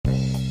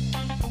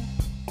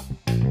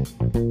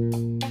This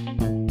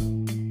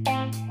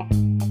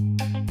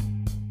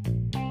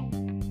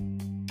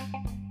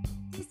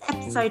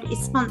episode is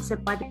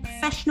sponsored by the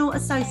Professional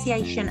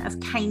Association of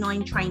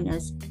Canine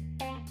Trainers,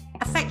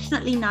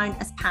 affectionately known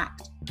as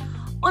PACT.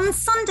 On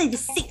Sunday, the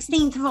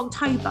 16th of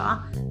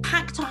October,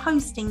 PACT are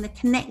hosting the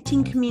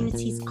Connecting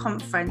Communities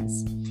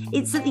Conference.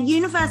 It's at the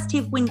University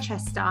of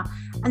Winchester,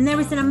 and there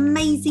is an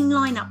amazing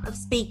lineup of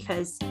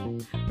speakers.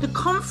 The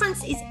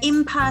conference is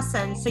in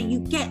person, so you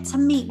get to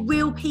meet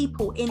real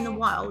people in the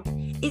wild.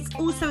 It's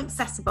also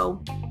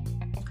accessible.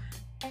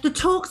 The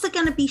talks are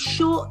going to be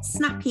short,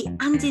 snappy,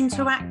 and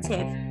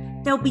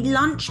interactive. There'll be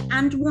lunch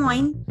and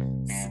wine,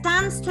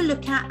 stands to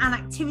look at, and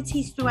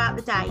activities throughout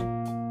the day.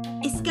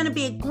 It's going to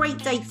be a great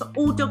day for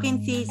all dog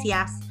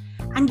enthusiasts,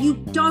 and you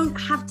don't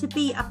have to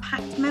be a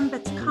PACT member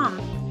to come.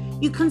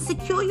 You can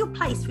secure your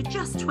place for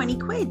just 20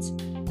 quid.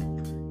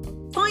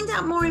 Find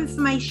out more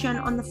information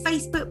on the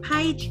Facebook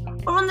page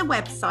or on the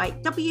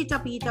website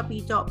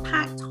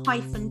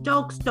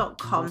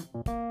www.pact-dogs.com.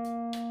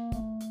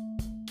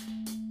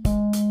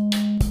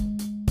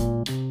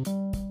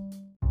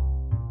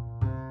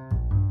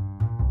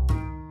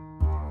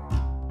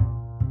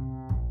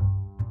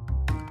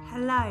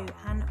 Hello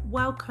and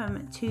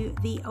welcome to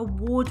the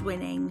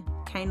award-winning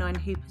Canine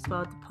Hoopers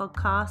World, the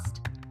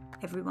podcast.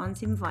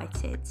 Everyone's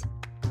invited.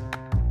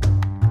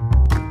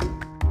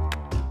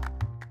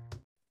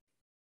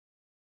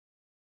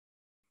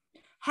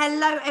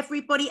 Hello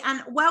everybody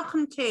and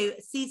welcome to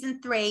season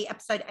 3,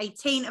 episode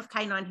 18 of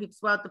Canine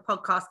Hoopers World, the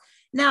podcast.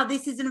 Now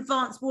this is an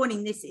advance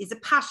warning. This is a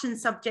passion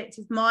subject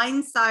of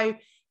mine, so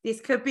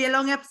this could be a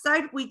long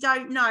episode. We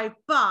don't know,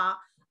 but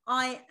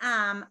I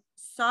am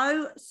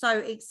so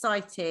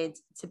excited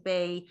to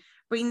be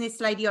bringing this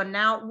lady on.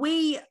 Now,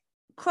 we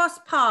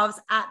crossed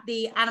paths at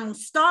the Animal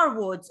Star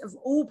Awards of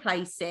all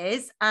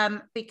places,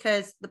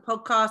 because the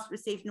podcast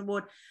received an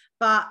award,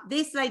 but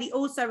this lady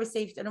also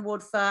received an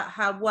award for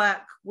her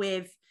work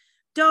with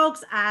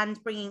dogs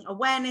and bringing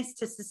awareness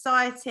to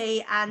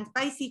society and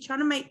basically trying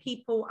to make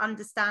people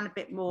understand a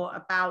bit more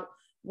about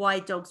why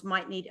dogs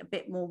might need a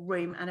bit more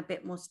room and a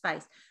bit more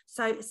space.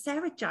 So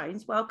Sarah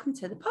Jones, welcome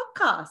to the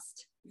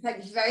podcast.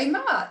 Thank you very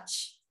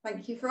much.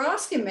 Thank you for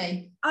asking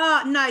me.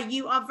 No,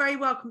 you are very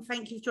welcome.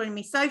 Thank you for joining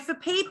me. So for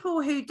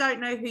people who don't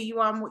know who you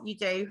are and what you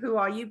do, who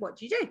are you? What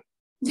do you do?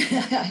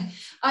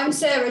 I'm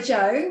Sarah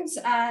Jones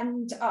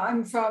and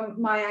I'm from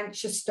My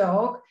Anxious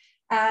Dog,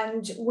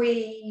 and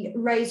we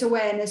raise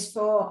awareness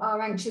for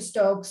our anxious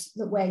dogs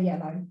that wear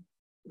yellow.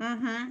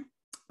 Mm-hmm.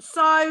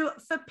 So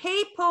for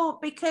people,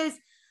 because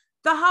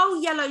the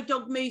whole yellow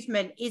dog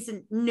movement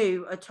isn't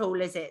new at all,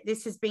 is it?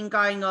 This has been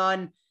going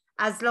on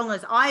as long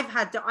as I've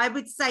had, I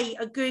would say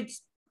a good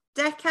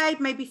decade,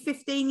 maybe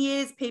 15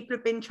 years. People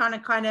have been trying to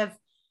kind of,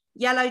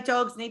 yellow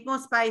dogs need more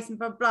space and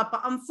blah, blah.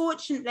 But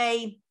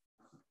unfortunately,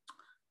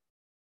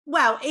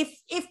 well,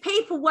 if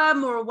people were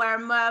more aware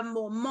and were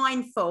more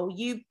mindful,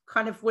 you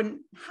kind of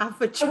wouldn't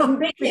have a job.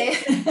 No.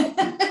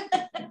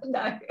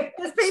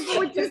 Because people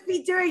would just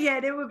be doing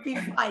it. It would be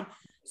fine.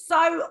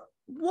 So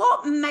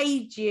what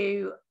made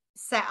you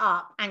set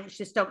up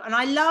Anxious Dog? And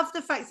I love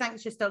the fact it's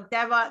Anxious Dog.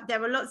 There are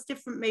lots of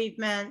different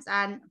movements,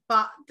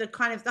 but the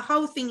kind of the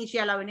whole thing is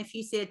yellow. And if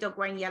you see a dog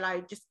wearing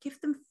yellow, just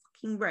give them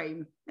fucking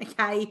room.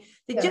 Okay.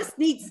 They just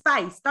need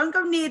space. Don't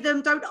go near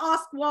them. Don't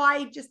ask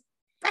why. Just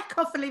back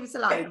off and leave us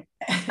alone.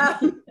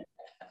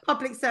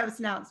 Public service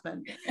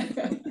announcement.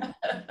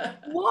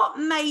 What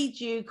made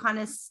you kind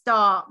of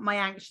start My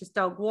Anxious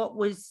Dog? What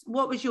was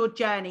your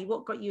journey?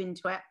 What got you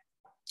into it?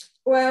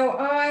 Well,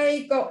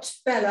 I got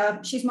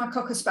Bella, she's my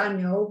Cocker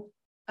Spaniel,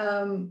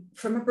 from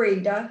a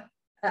breeder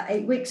at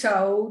 8 weeks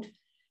old.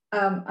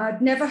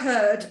 I'd never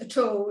heard at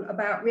all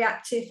about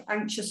reactive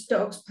anxious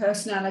dogs'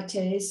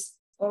 personalities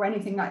or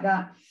anything like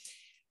that.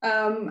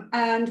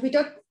 And we'd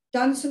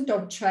done some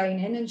dog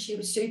training and she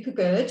was super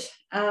good,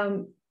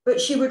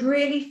 but she would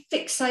really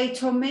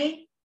fixate on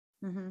me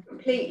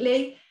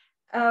completely.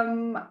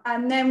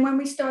 And then when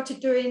we started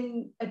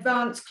doing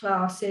advanced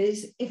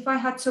classes, if I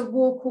had to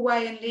walk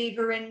away and leave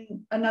her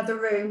in another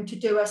room to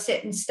do a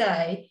sit and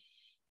stay,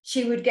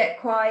 she would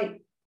get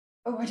quite,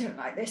 oh, I don't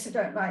like this, I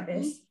don't like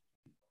this.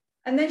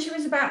 And then she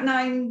was about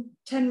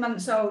 9-10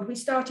 months old. We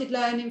started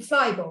learning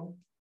flyball.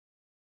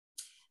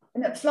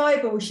 And at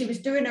flyball, she was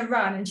doing a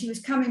run and she was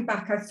coming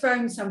back. I'd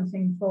thrown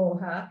something for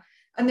her.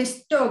 And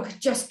this dog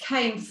just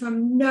came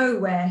from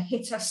nowhere,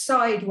 hit her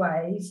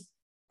sideways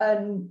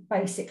and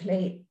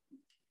basically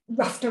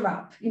roughed her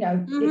up, you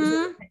know, it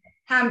was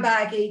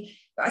handbaggy.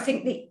 But I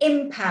think the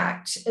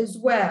impact as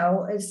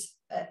well as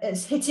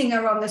hitting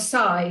her on the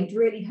side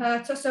really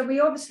hurt her. So we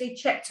obviously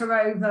checked her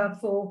over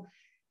for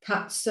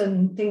cuts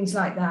and things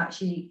like that.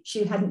 She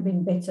hadn't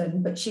been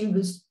bitten, but she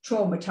was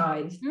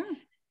traumatized.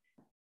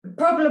 The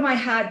problem I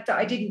had that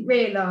I didn't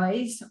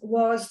realise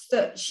was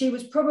that she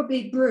was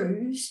probably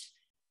bruised.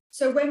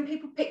 So when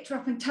people picked her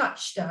up and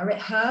touched her,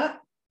 it hurt.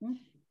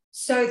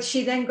 So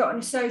she then got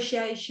an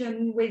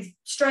association with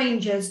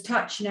strangers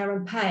touching her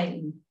and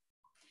pain.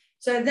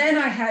 So then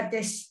I had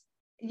this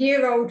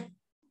year-old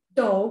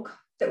dog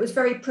that was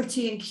very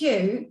pretty and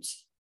cute,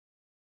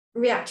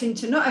 reacting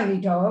to not only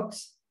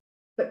dogs,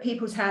 but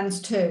people's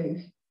hands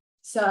too.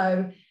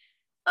 So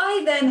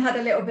I then had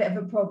a little bit of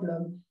a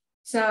problem.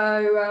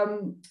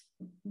 So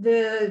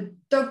the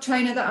dog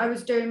trainer that I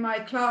was doing my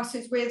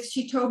classes with,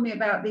 she told me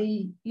about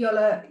the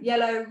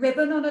yellow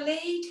ribbon on a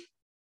lead.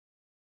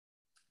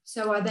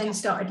 So I then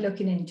started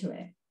looking into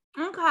it.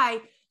 Okay.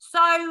 So,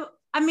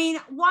 I mean,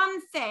 one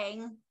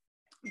thing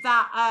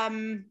that,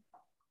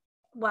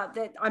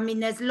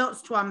 there's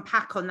lots to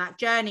unpack on that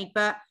journey,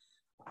 but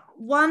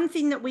one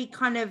thing that we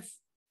kind of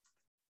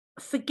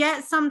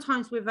forget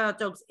sometimes with our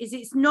dogs is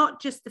it's not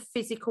just the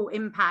physical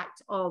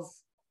impact of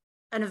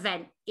an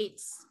event,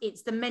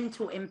 it's the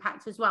mental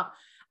impact as well.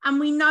 And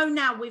we know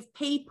now with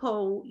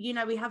people, you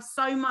know, we have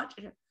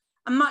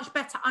a much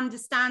better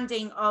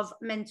understanding of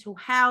mental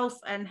health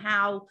and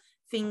how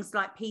things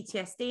like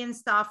PTSD and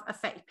stuff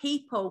affect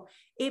people.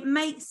 It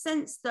makes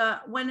sense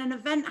that when an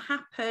event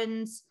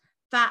happens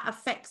that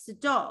affects the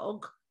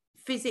dog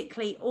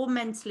physically or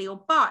mentally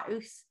or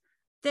both,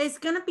 there's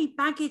going to be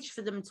baggage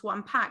for them to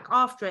unpack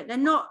after it. They're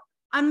not,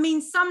 I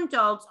mean, some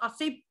dogs are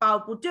super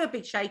bold, will do a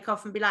big shake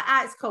off and be like,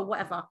 it's cool,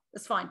 whatever,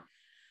 that's fine.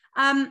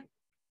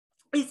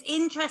 It's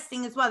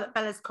interesting as well that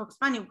Bella's Cocker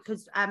Spaniel,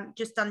 because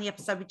just done the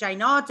episode with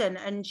Jane Arden,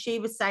 and she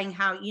was saying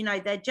how, you know,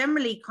 they're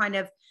generally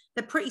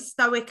they're pretty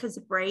stoic as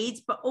a breed,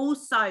 but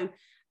also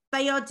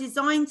they are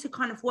designed to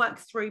kind of work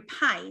through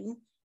pain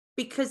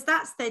because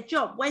that's their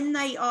job. When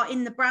they are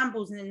in the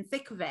brambles and in the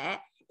thick of it,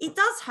 it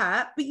does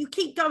hurt, but you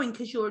keep going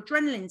because your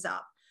adrenaline's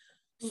up.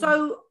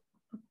 So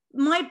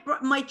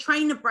my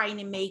trainer brain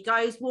in me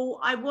goes, well,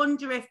 I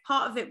wonder if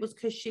part of it was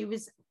because she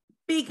was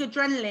big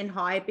adrenaline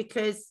high,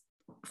 because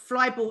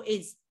flyball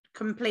is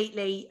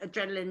completely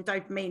adrenaline,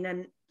 dopamine,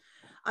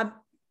 and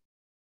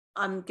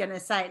I'm gonna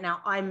say it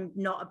now, I'm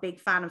not a big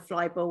fan of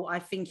flyball. I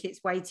think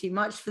it's way too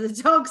much for the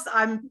dogs.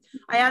 I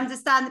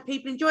understand that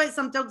people enjoy it,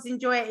 some dogs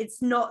enjoy it.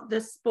 It's not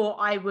the sport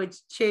I would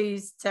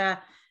choose to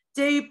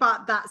do,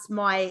 but that's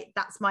my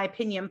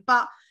opinion.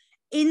 But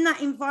in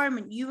that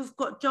environment, you have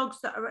got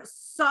dogs that are at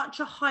such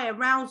a high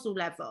arousal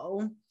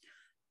level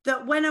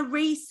that when a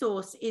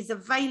resource is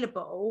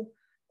available,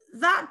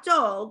 that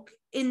dog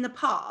in the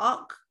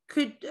park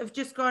could have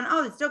just gone,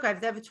 oh, there's a dog over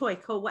there, a toy,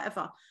 cool,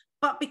 whatever.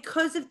 But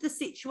because of the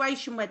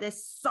situation where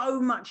there's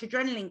so much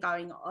adrenaline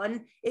going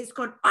on, it's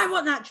gone, I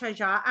want that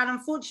treasure. And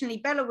unfortunately,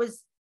 Bella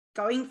was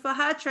going for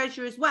her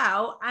treasure as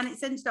well, and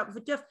it's ended up with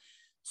a duff.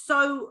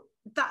 So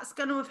that's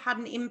going to have had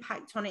an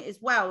impact on it as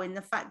well, in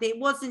the fact that it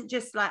wasn't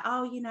just like,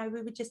 oh, you know,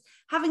 we were just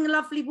having a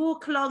lovely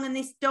walk along and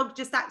this dog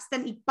just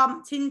accidentally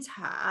bumped into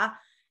her.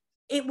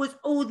 It was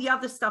all the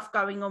other stuff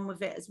going on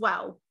with it as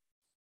well.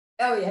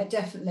 Oh yeah,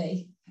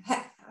 definitely.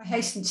 I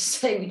hasten to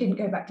say we didn't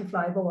go back to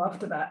flyball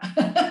after that.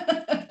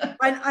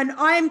 and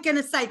I'm going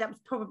to say that was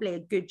probably a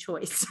good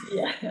choice.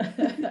 Yeah,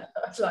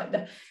 that's like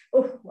that.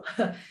 Oh.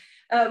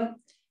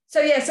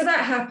 So that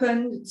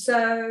happened.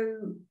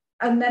 So,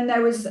 and then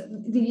there was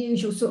the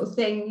usual sort of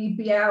thing. You'd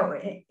be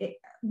out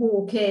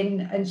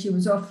walking, and she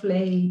was off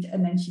lead,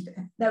 and then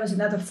there was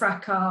another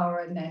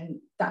fracas, and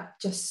then that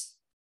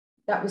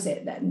was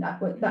it. Then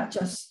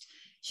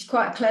she's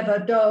quite a clever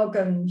dog,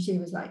 and she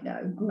was like, no,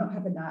 I'm not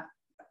having that.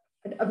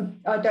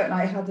 I don't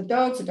like other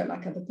dogs. I don't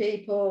like other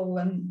people,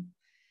 and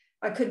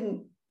I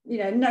couldn't, you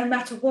know, no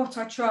matter what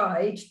I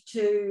tried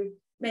to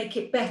make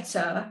it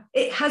better,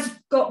 it has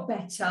got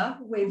better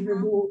with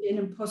rewarding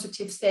and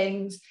positive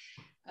things.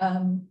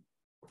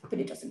 But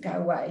it doesn't go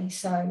away.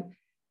 So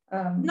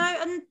no,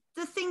 and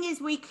the thing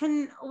is, we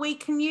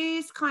can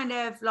use kind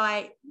of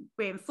like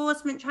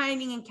reinforcement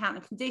training and counter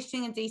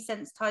conditioning and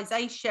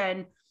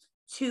desensitization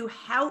to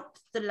help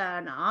the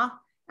learner.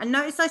 And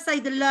notice I say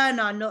the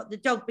learner, not the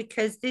dog,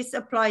 because this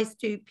applies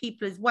to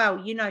people as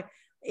well. You know,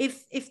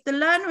 if the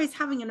learner is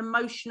having an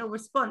emotional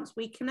response,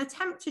 we can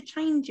attempt to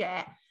change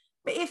it.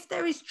 But if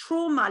there is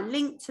trauma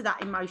linked to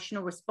that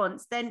emotional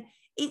response, then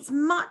it's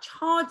much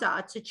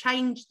harder to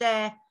change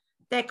their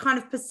kind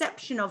of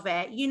perception of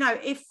it. You know,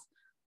 if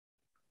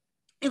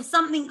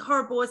something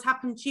horrible has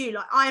happened to you,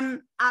 like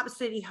I'm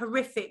absolutely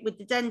horrific with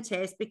the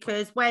dentist,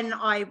 because when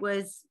I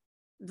was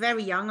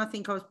very young, I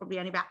think I was probably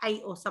only about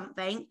 8 or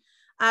something,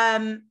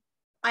 I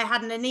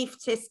had an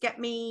anaesthetist get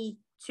me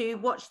to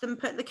watch them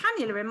put the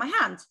cannula in my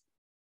hand.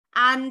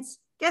 And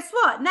guess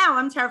what? Now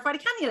I'm terrified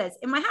of cannulas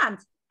in my hand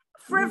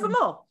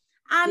forevermore.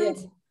 And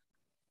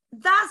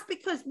that's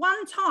because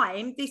one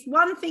time, this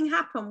one thing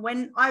happened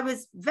when I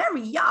was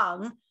very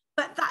young,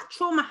 but that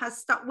trauma has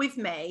stuck with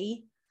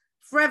me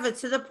forever,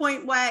 to the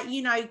point where,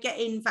 you know,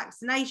 getting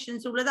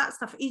vaccinations, all of that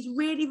stuff is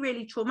really,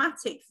 really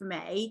traumatic for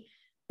me,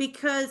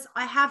 because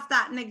I have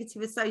that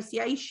negative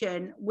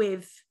association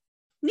with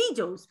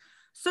needles.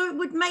 So it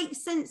would make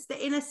sense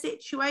that in a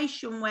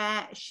situation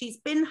where she's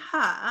been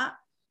hurt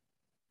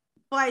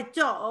by a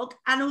dog,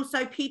 and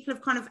also people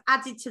have kind of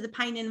added to the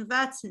pain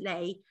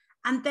inadvertently,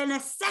 and then a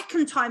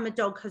second time a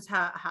dog has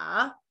hurt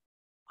her,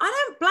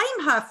 I don't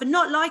blame her for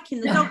not liking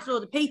the dogs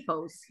or the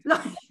people's.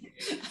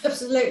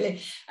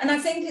 Absolutely. And I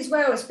think as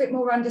well, it's a bit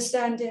more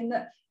understanding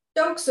that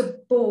dogs are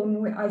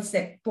born,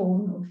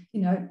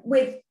 you know,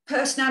 with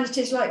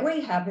personalities like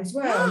we have as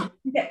well. Yeah. You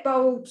can get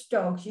bold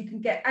dogs, you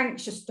can get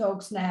anxious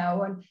dogs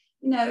now, and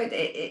you know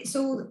it's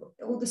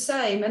all the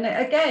same. And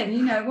again,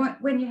 you know,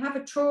 when you have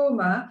a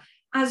trauma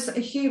as a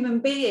human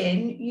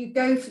being, you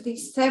go for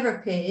these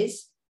therapies,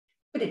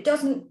 but it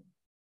doesn't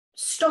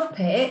stop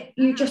it.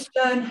 You just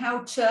learn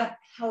how to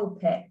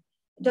help it.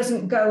 It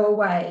doesn't go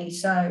away.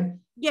 So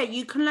yeah,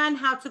 you can learn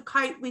how to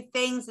cope with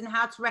things and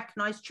how to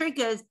recognize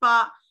triggers,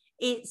 but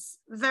it's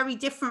very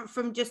different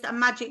from just a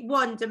magic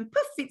wand and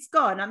poof, it's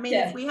gone. I mean,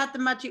 if we had the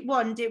magic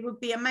wand, it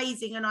would be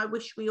amazing, and I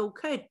wish we all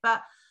could.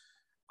 But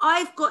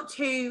I've got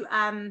to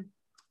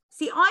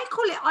see, I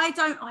call it, I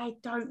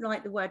don't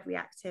like the word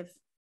reactive,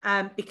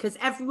 because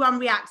everyone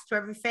reacts to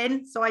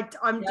everything. So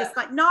I'm just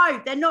like,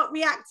 no, they're not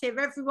reactive.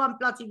 Everyone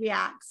bloody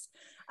reacts.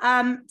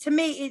 To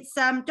me, it's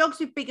dogs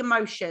with big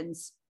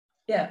emotions.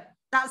 Yeah,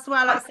 that's the way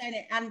I like saying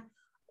it. And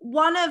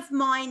one of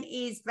mine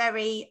is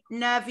very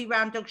nervy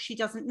round dogs she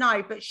doesn't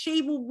know, but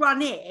she will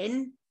run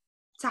in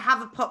to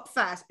have a pop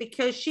first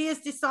because she has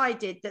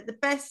decided that the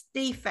best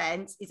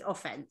defense is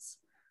offense.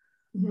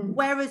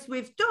 Whereas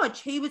with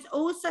Dodge, he was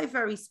also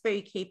very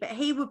spooky, but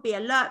he would be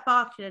alert,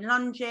 barking and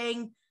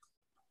lunging.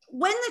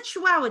 When the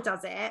Chihuahua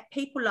does it,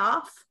 people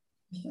laugh.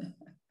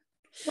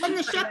 When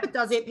the Shepherd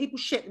does it, people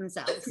shit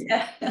themselves.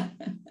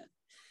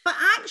 But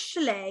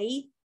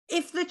actually,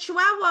 if the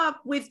Chihuahua,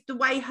 with the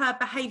way her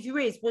behaviour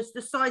is, was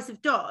the size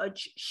of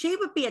Dodge, she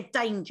would be a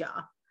danger.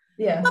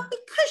 Yeah. But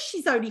because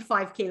she's only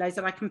 5 kilos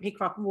and I can pick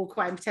her up and walk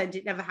away and pretend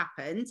it never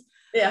happened,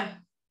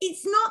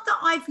 it's not that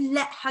I've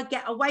let her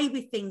get away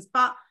with things,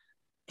 but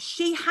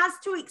she has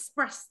to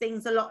express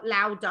things a lot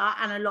louder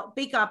and a lot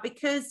bigger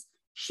because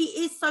she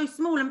is so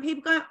small, and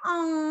people go,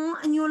 oh,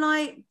 and you're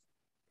like,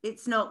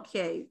 it's not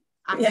cute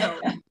at all.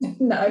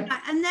 No.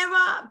 And there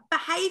are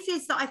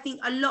behaviours that I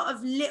think a lot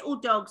of little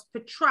dogs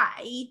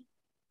portray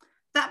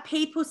that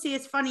people see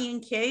as funny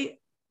and cute,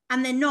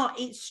 and they're not.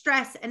 It's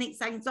stress and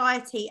it's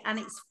anxiety and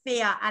it's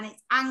fear and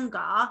it's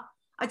anger.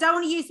 I don't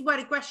want to use the word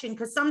aggression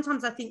because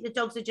sometimes I think the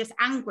dogs are just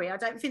angry. I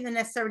don't think they're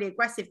necessarily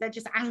aggressive. They're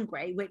just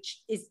angry,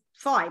 which is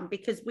fine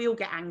because we all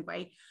get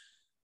angry.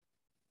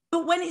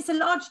 But when it's a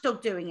large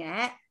dog doing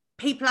it,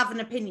 people have an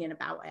opinion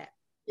about it.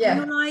 Yeah.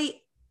 And you're like,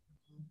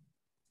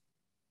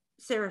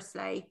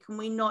 seriously, can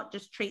we not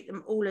just treat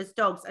them all as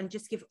dogs and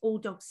just give all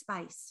dogs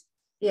space?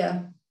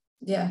 Yeah,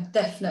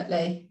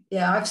 definitely.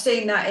 Yeah, I've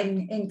seen that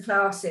in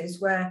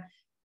classes where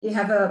you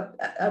have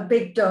a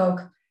big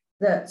dog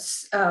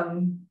that's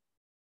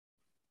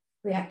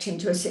reacting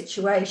to a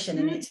situation,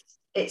 and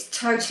it's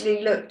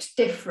totally looked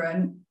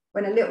different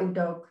when a little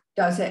dog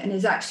does it and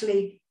is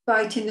actually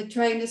biting the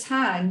trainer's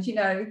hand. You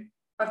know,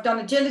 I've done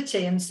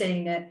agility and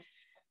seen it.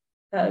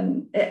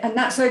 And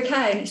that's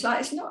okay, and it's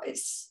like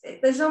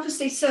there's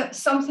obviously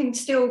something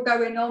still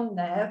going on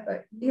there,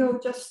 but you're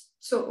just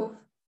sort of,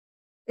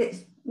 it's,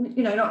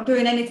 you know, not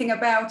doing anything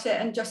about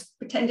it and just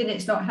pretending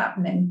it's not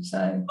happening.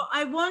 So but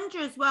I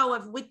wonder as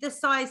well with the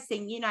size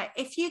thing, you know,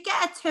 if you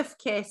get a tooth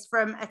kiss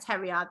from a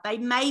terrier, they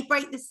may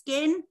break the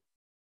skin,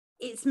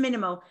 it's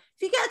minimal.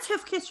 If you get a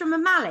tooth kiss from a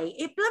Mallee,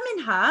 it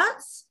blooming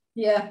hurts.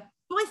 Yeah.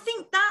 So I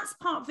think that's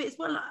part of it as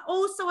well.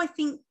 Also, I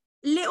think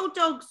little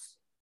dogs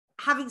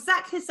have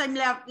exactly the same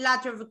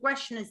ladder of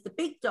aggression as the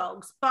big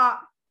dogs, but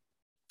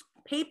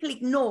people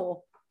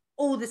ignore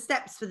all the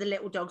steps for the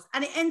little dogs,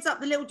 and it ends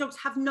up the little dogs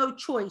have no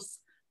choice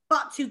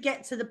but to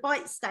get to the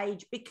bite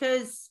stage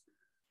because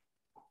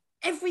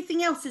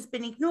everything else has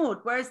been ignored,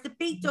 whereas the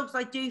big dogs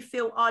I do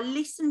feel are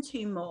listened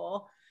to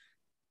more.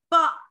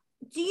 But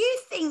do you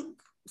think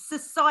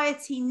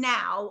society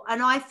now,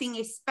 and I think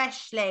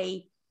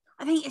especially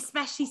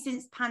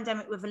since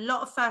pandemic, with a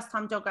lot of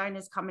first-time dog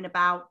owners coming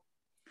about,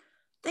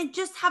 they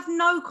just have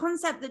no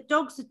concept that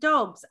dogs are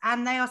dogs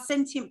and they are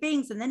sentient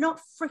beings and they're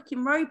not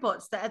freaking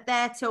robots that are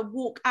there to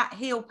walk at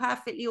heel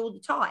perfectly all the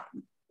time.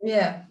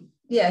 Yeah,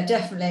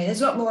 definitely.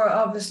 There's a lot more,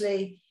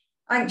 obviously,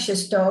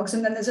 anxious dogs,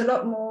 and then there's a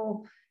lot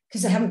more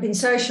because they haven't been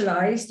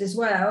socialized as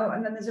well.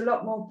 And then there's a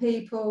lot more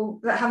people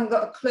that haven't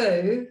got a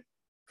clue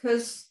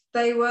because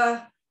they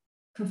were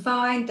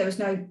confined. There was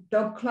no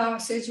dog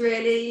classes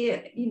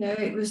really. You know,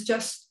 it was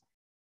just,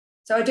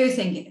 so I do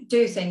think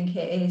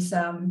it is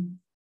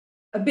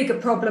a bigger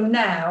problem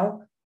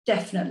now,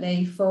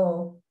 definitely,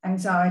 for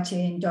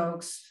anxiety in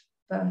dogs.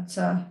 But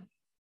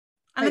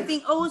and I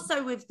think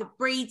also with the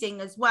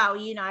breeding as well,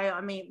 you know, I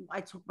mean,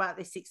 I talk about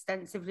this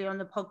extensively on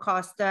the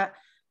podcast, that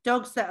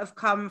dogs that have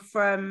come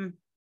from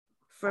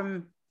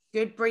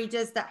good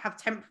breeders that have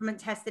temperament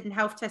tested and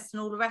health tested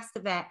and all the rest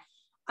of it,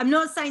 I'm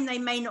not saying they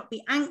may not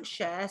be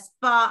anxious,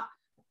 but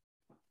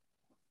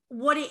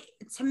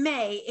to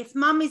me, if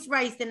mum is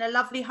raised in a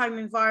lovely home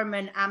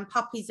environment and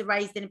puppies are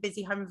raised in a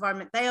busy home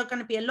environment, they are going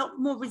to be a lot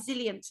more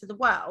resilient to the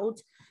world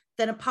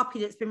than a puppy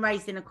that's been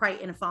raised in a crate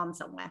in a farm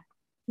somewhere.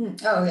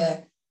 Oh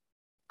yeah.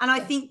 And I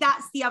think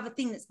that's the other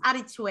thing that's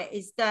added to it,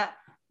 is that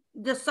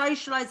the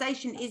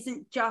socialization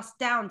isn't just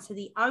down to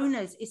the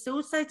owners, it's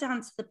also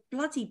down to the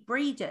bloody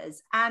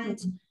breeders and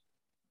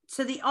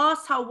to the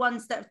arsehole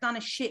ones that have done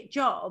a shit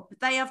job.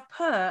 They have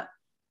put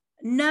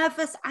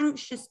nervous,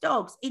 anxious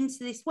dogs into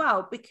this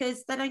world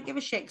because they don't give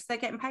a shit because they're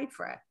getting paid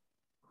for it.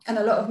 And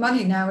a lot of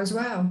money now as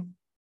well.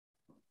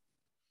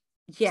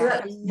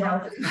 Yeah,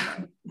 so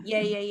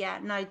yeah.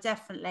 No,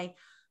 definitely.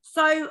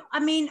 So, I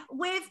mean,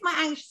 with my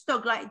anxious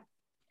dog, like,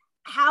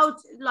 how,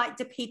 like,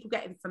 do people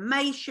get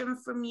information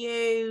from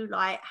you?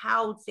 Like,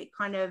 how does it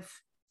kind of?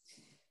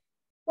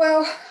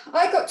 Well,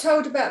 I got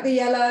told about the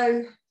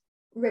yellow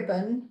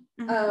ribbon,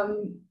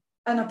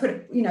 and I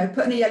putting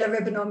a yellow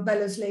ribbon on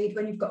Bella's lead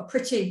when you've got a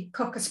pretty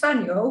Cocker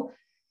Spaniel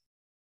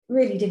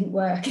really didn't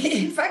work.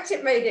 In fact,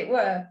 it made it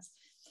worse.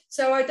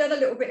 So I done a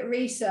little bit of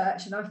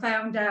research and I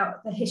found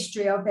out the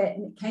history of it,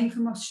 and it came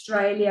from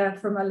Australia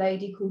from a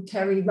lady called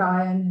Terry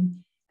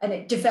Ryan, and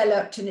it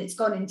developed and it's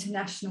gone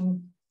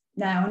international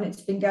now, and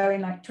it's been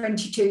going like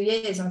 22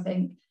 years, I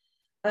think.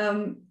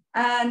 There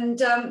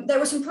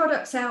were some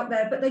products out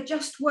there, but they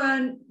just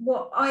weren't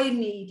what I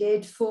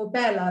needed for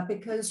Bella,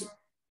 because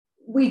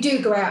we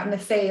do go out in the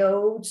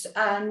fields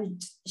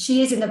and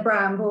she is in the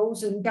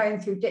brambles and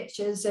going through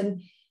ditches,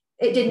 and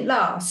it didn't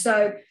last.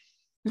 So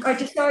I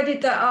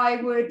decided that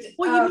I would.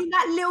 Well, you mean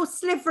that little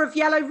sliver of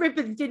yellow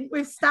ribbon didn't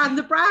withstand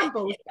the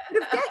brambles?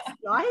 Could have guessed,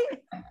 right?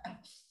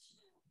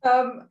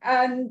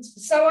 And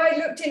so I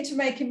looked into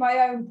making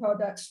my own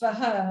products for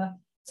her.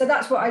 So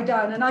that's what I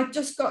done. And I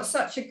just got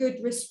such a good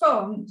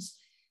response.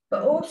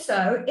 But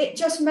also, it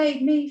just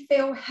made me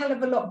feel a hell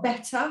of a lot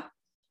better.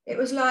 It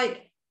was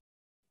like,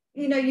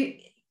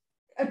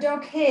 a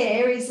dog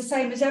here is the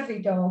same as every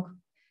dog.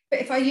 But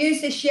if I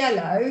use this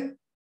yellow,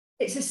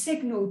 it's a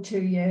signal to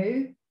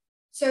you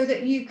so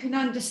that you can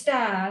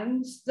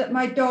understand that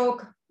my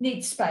dog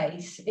needs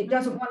space. It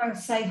doesn't want to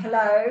say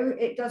hello.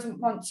 It doesn't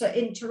want to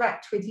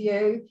interact with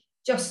you.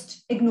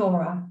 Just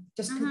ignore her.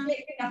 Just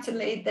completely,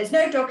 utterly, there's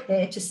no dog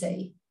here to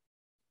see.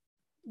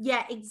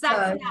 Yeah,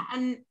 exactly.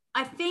 And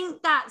I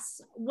think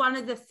that's one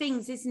of the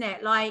things, isn't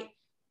it? Like,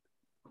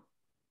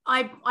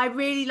 I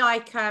really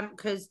like,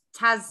 because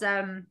Taz,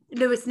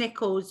 Lewis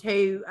Nichols,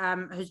 who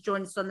has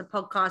joined us on the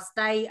podcast,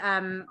 they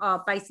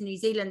are based in New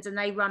Zealand, and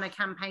they run a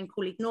campaign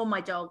called Ignore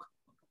My Dog.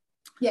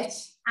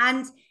 Yes.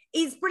 And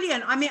it's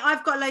brilliant. I mean,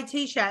 I've got a load of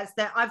t-shirts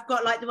that I've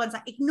got, like the ones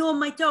like, ignore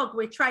my dog,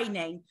 we're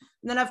training.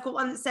 And then I've got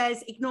one that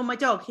says, ignore my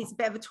dog, he's a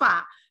bit of a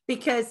twat,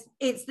 because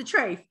it's the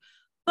truth.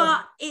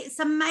 But it's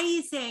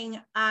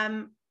amazing.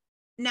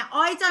 Now,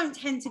 I don't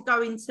tend to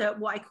go into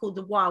what I call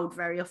the wild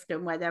very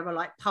often, where there are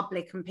like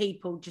public and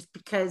people, just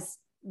because,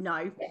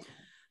 no.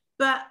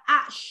 But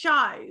at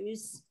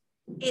shows,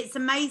 it's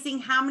amazing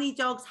how many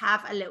dogs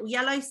have a little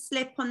yellow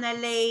slip on their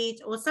lead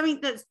or something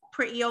that's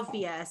pretty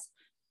obvious.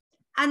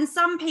 And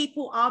some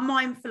people are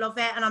mindful of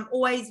it. And I'm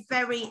always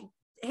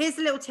here's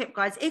a little tip,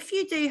 guys. If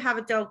you do have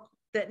a dog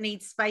that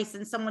needs space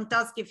and someone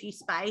does give you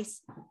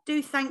space,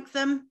 do thank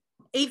them,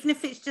 even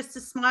if it's just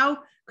a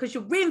smile, because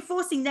you're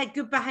reinforcing their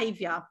good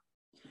behavior.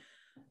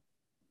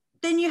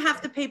 Then you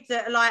have the people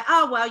that are like,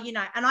 oh, well,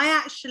 and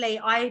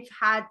I've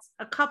had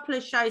a couple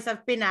of shows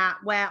I've been at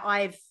where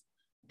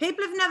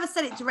people have never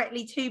said it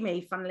directly to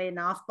me, funnily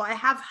enough, but I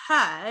have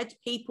heard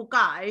people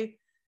go,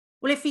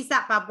 well, if he's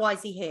that bad, why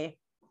is he here?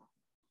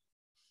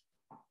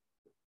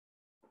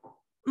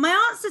 My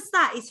answer to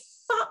that is,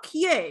 fuck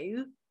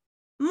you.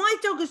 My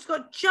dog has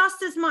got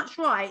just as much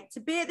right to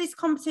be at this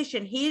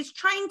competition. He is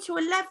trained to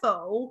a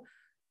level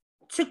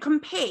to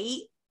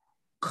compete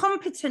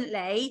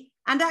competently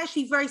and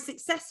actually very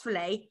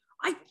successfully.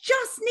 I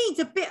just need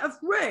a bit of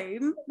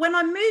room when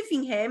I'm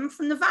moving him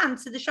from the van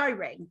to the show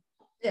ring.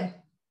 Yeah.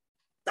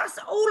 That's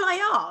all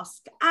I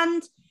ask.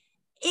 And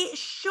it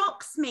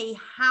shocks me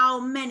how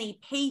many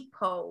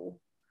people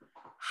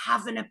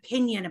have an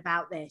opinion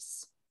about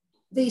this.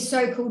 These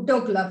so-called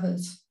dog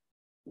lovers.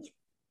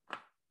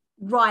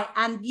 Right.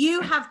 And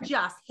you have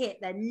just hit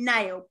the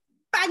nail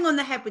bang on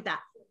the head with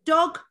that.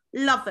 Dog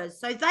lovers.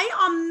 So they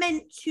are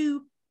meant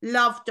to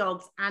love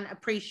dogs and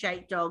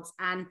appreciate dogs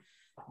and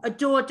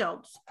adore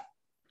dogs.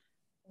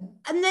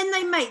 And then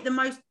they make the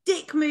most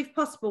dick move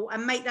possible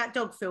and make that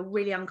dog feel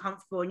really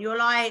uncomfortable. And you're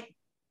like,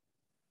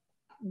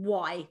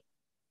 why?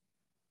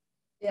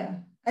 Yeah.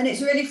 And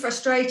it's really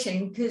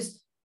frustrating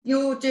because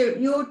you're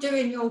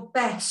doing your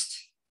best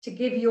to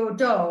give your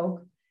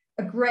dog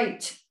a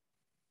great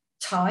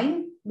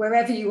time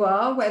wherever you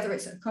are, whether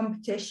it's a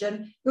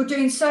competition. You're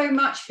doing so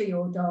much for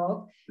your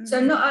dog. Mm-hmm.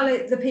 So not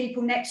only the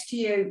people next to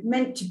you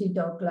meant to be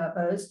dog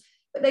lovers,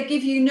 but they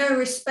give you no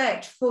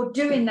respect for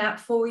doing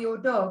that for your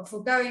dog,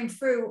 for going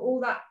through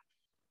all that,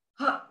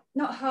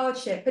 not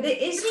hardship, but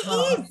it is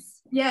hard.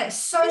 Yeah, it's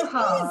so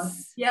hard.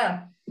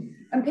 Yeah.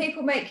 And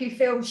people make you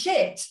feel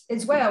shit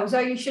as well, so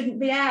you shouldn't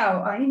be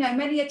out.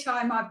 Many a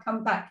time I've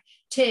come back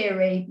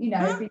teary,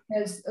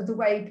 because of the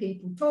way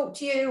people talk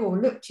to you or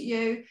look to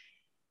you.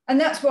 And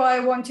that's why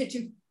I wanted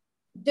to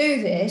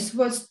do this,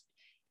 was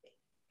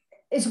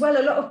as well,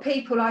 a lot of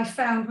people I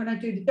found when I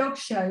do the dog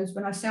shows,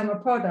 when I sell my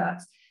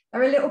products,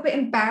 are a little bit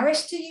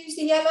embarrassed to use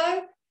the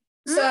yellow.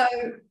 So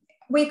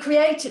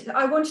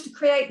I wanted to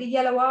create the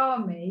yellow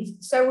army.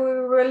 So we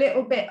were a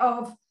little bit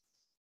of,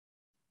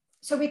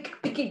 so we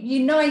became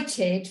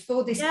united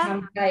for this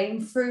campaign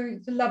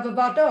through the love of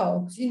our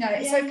dogs. You know,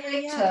 it's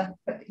okay to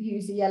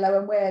use the yellow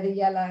and wear the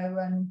yellow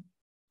and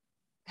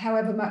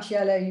however much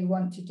yellow you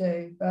want to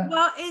do. But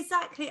well,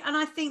 exactly. And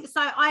I think so.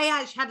 I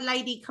actually had a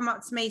lady come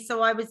up to me.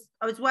 So I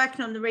was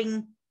working on the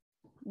ring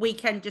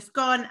weekend just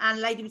gone, and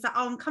a lady was like,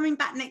 oh, I'm coming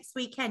back next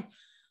weekend.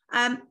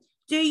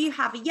 Do you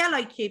have a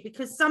yellow queue?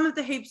 Because some of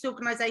the hoops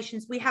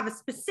organisations, we have a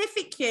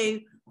specific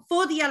queue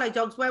for the yellow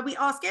dogs where we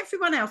ask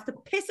everyone else to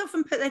piss off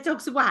and put their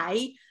dogs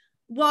away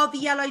while the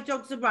yellow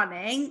dogs are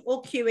running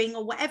or queuing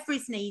or whatever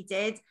is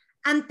needed.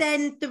 And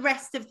then the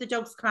rest of the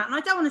dogs come out. And I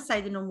don't want to say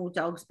the normal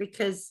dogs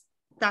because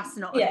that's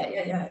not.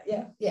 Yeah.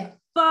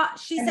 But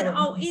she said,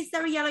 oh, is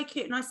there a yellow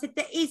queue? And I said,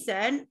 there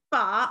isn't,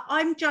 but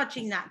I'm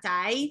judging that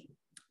day.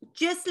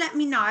 Just let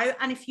me know.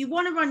 And if you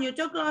want to run your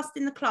dog last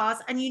in the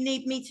class and you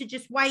need me to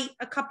just wait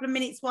a couple of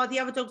minutes while the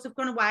other dogs have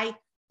gone away,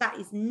 that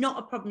is not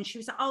a problem. She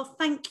was like, oh,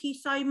 thank you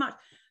so much.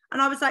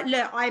 And I was like,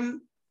 look,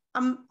 I'm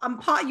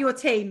part of your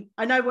team.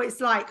 I know what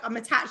it's like. I'm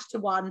attached to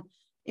one,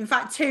 in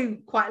fact, two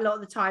quite a lot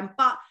of the time.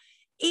 But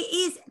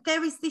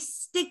there is this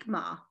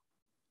stigma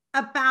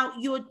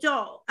about your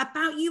dog,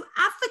 about you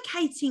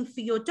advocating for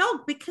your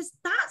dog, because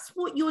that's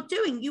what you're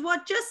doing. You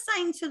are just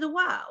saying to the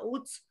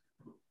world,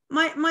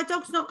 my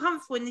dog's not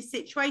comfortable in this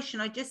situation.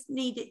 I just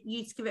need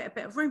you to give it a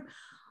bit of room.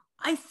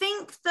 I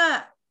think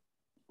that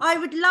I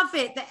would love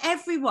it that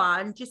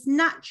everyone just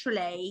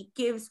naturally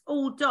gives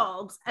all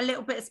dogs a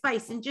little bit of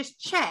space and just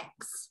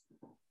checks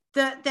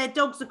that their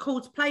dogs are cool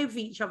to play with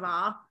each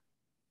other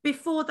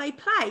before they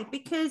play.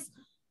 Because,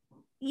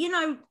 you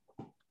know,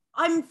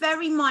 I'm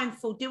very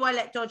mindful. Do I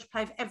let Dodge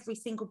play with every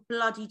single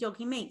bloody dog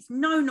he meets?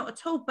 No, not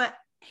at all. But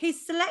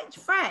his select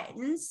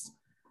friends,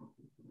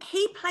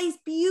 he plays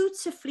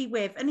beautifully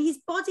with, and his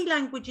body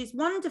language is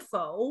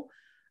wonderful.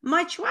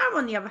 My Chihuahua,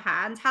 on the other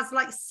hand, has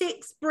like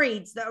 6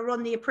 breeds that are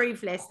on the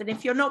approved list. And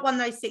if you're not one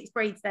of those 6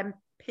 breeds, then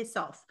piss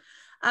off.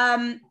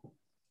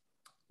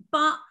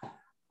 But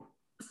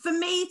for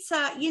me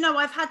to, you know,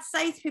 I've had to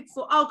say to people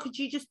before, oh, could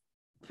you just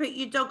put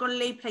your dog on a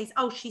lead, please?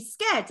 Oh, she's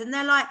scared. And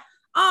they're like,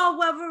 oh,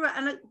 well,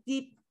 and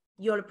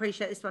you'll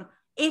appreciate this one.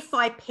 If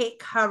I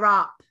pick her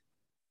up,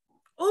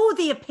 all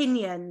the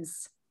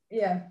opinions.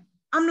 Yeah.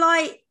 I'm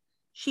like,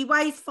 she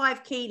weighs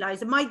 5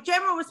 kilos. And my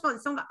general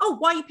response is, I'm like, oh,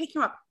 why are you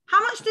picking her up? How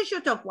much does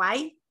your dog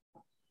weigh?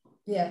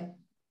 Yeah,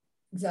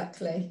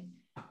 exactly.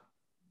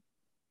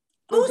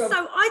 Also,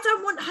 I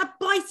don't want her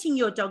biting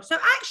your dog. So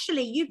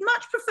actually, you'd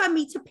much prefer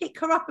me to pick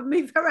her up and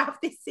move her out of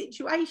this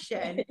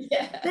situation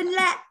than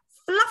let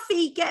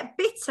Fluffy get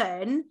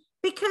bitten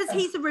because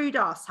he's a rude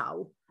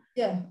asshole.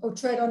 Yeah, or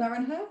tread on her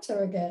and hurt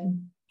her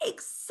again.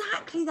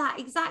 Exactly that.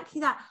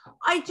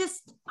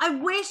 I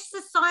wish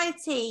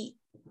society,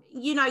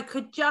 you know,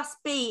 could just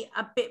be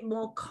a bit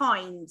more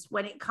kind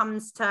when it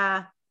comes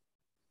to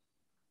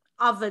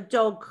other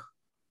dog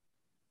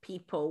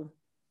people.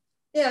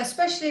 Yeah,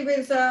 especially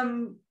with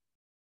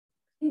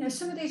you know,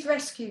 some of these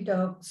rescue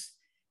dogs.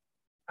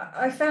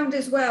 I found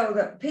as well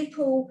that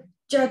people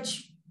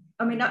judge.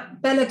 I mean,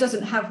 Bella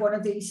doesn't have one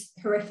of these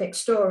horrific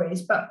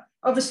stories, but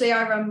obviously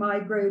I run my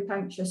group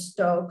Anxious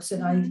Dogs,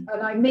 and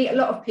I meet a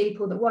lot of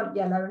people that want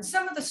yellow, and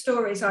some of the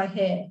stories I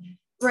hear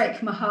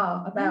break my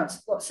heart about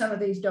what some of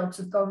these dogs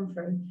have gone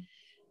through.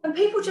 And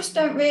people just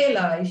don't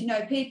realise, you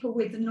know, people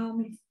with the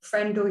normally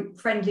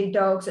friendly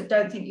dogs that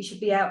don't think you should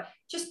be out,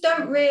 just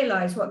don't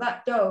realise what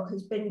that dog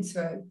has been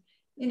through.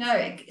 You know,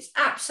 it's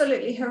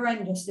absolutely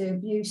horrendous, the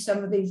abuse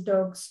some of these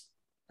dogs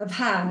have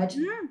had.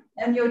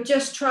 And you're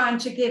just trying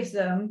to give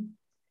them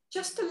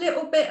just a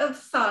little bit of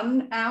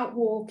fun out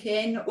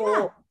walking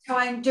or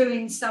time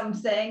doing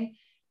something.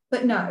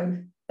 But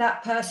no,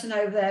 that person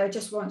over there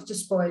just wants to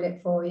spoil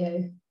it for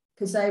you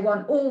because they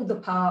want all the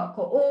park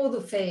or all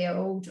the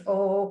field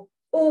or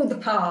all the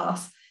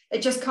path. They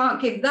just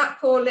can't give that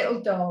poor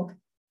little dog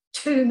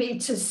 2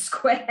 meters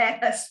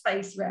square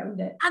space around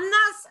it. And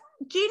that's,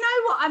 do you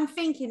know what I'm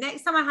thinking?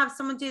 Next time I have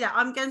someone do that,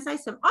 I'm going to say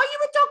to them, are you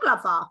a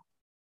dog lover?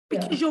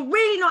 Because you're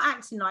really not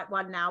acting like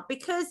one now.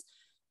 Because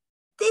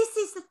this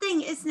is the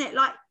thing, isn't it?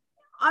 Like,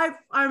 I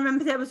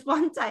remember there was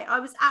one day I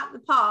was at the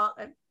park,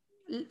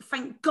 and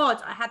thank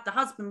God I had the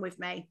husband with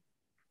me.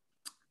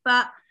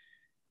 But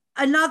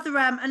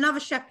another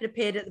shepherd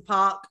appeared at the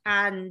park,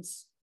 and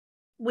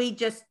we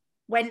just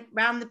went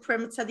round the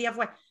perimeter the other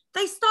way.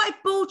 They started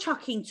ball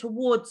chucking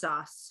towards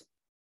us.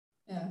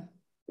 Yeah.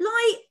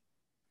 Like,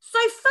 so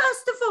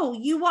first of all,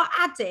 you are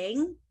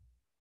adding,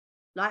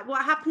 like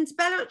what happened to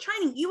Bella at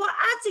training, you are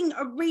adding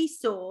a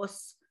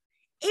resource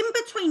in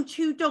between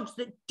 2 dogs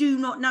that do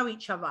not know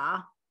each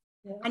other,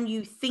 and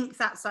you think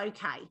that's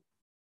okay.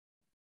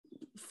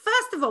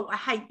 First of all, I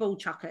hate ball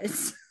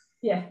chuckers.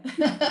 Yeah.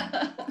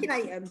 I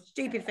hate them,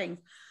 stupid things.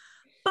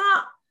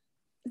 But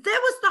there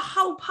was the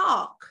whole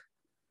park.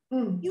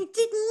 You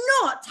did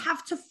not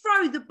have to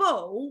throw the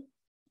ball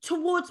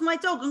towards my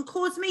dog and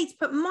cause me to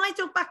put my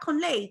dog back on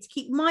lead to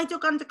keep my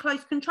dog under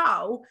close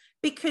control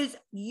because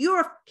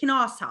you're a fucking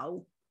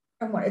arsehole.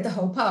 I wanted the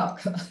whole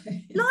park.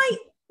 Like,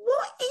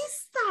 what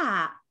is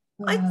that?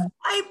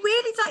 I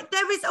really like,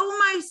 there is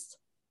almost,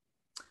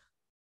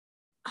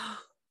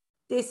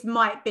 this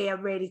might be a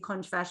really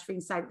controversial thing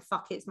to say, but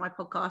fuck it, it's my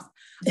podcast.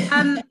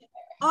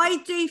 I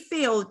do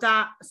feel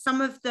that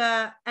some of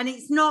the, and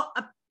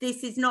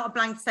this is not a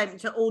blanket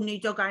statement to all new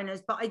dog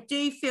owners, but I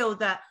do feel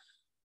that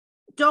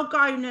dog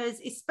owners,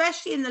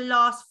 especially in the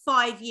last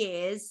 5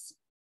 years,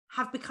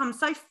 have become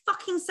so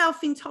fucking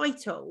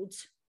self-entitled.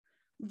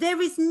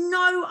 There is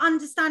no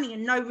understanding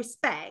and no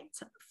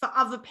respect for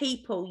other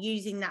people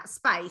using that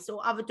space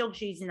or other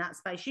dogs using that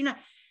space. You know,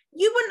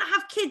 you wouldn't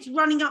have kids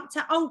running up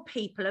to old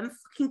people and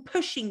fucking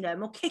pushing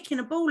them or kicking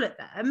a ball at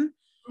them.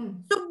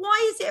 So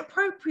why is it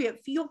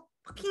appropriate for your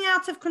fucking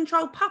out of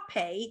control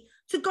puppy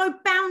to go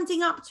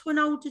bounding up to an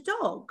older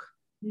dog?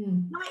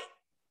 Like,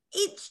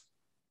 it's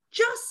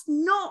just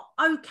not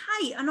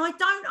okay. And I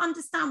don't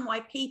understand why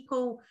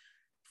people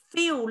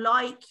feel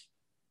like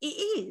it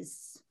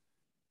is.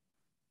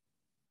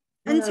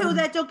 Until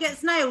their dog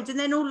gets nailed, and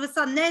then all of a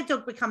sudden their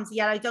dog becomes a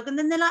yellow dog, and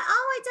then they're like,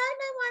 oh, I don't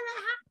know why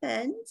that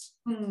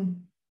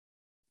happened.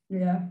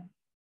 Yeah.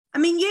 I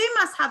mean, you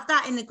must have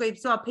that in the group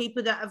as well,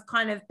 people that have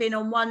kind of been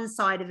on one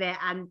side of it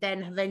and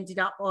then have ended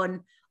up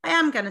on, I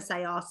am going to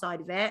say our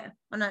side of it.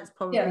 I know it's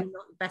probably not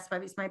the best way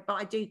it's made,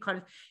 but I do kind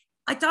of,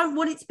 I don't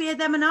want it to be a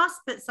them and us,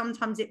 but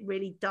sometimes it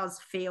really does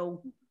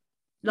feel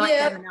like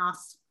them and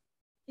us.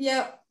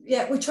 Yeah,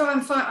 I'm trying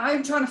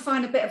to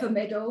find a bit of a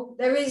middle.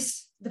 There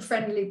is the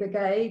friendly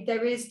brigade,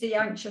 there is the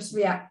anxious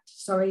use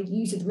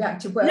the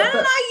reactive word. No,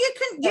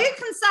 you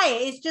can say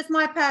it. It's just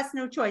my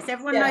personal choice.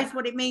 Everyone knows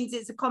what it means.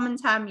 It's a common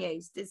term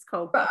used. It's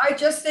cool. But I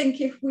just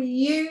think if we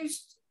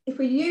used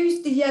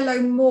the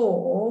yellow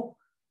more,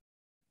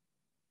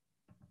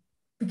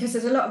 because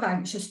there's a lot of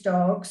anxious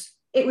dogs,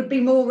 it would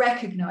be more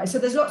recognised. So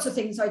there's lots of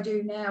things I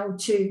do now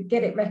to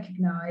get it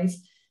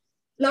recognised.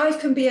 Life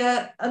can be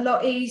a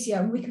lot easier,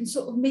 and we can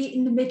sort of meet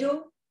in the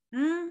middle.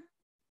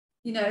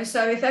 You know,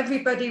 so if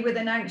everybody with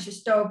an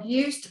anxious dog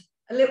used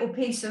a little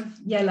piece of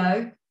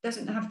yellow,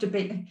 doesn't have to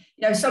be,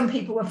 you know, some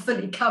people are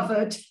fully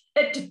covered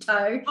head to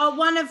toe. Oh,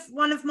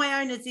 one of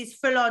my owners is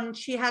full on.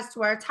 She has to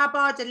wear a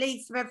tabard, a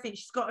leash, of everything.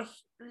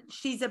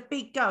 She's a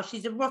big girl.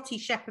 She's a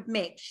Rottie Shepherd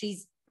mix.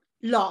 She's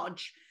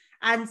large,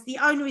 and the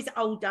owner is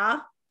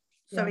older.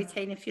 Sorry,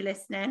 Tina, if you're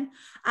listening.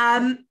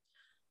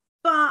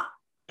 But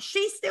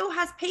she still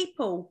has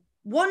people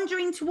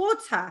wandering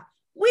towards her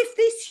with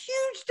this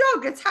huge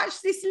dog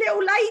attached to this little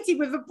lady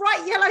with a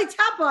bright yellow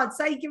tabard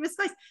saying give us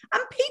space,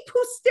 and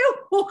people still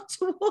walk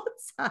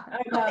towards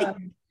her.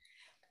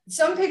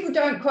 Some people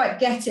don't quite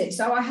get it,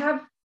 so I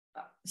have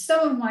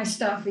some of my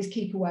stuff is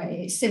keep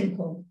away. It's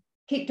simple.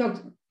 Keep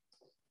dogs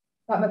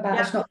like my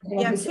badge, not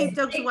keep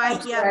dogs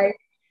away.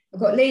 I've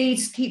got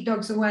leads, keep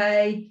dogs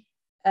away,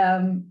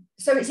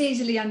 so it's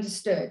easily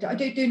understood. I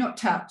do not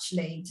touch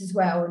leads as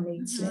well, and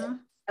lead slip.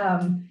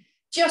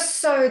 Just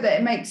so that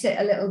it makes it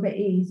a little bit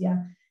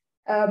easier.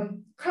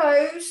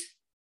 Clothes,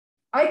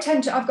 I've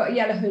got a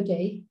yellow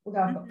hoodie, although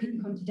I've got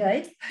pink on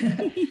today.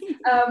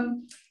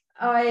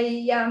 But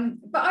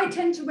I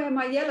tend to wear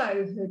my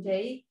yellow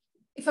hoodie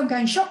if I'm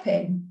going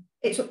shopping.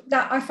 It's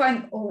that I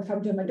find, or if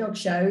I'm doing my dog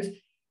shows,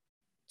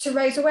 to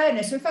raise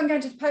awareness. So if I'm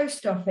going to the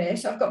post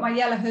office, I've got my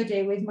yellow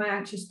hoodie with my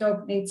anxious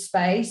dog needs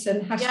space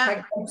and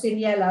hashtag dogs in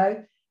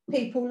yellow.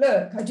 People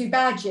look. I do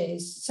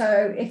badges.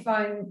 So if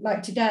I'm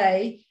like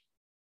today,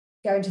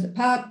 going to the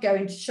pub,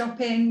 going to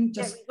shopping,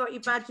 just you've got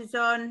your badges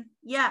on.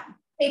 Yeah.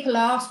 People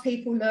ask,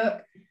 people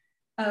look.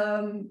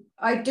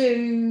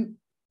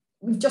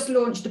 We've just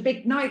launched a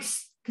big,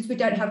 nice, because we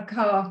don't have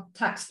car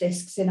tax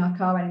discs in our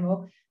car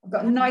anymore. I've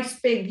got a nice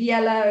big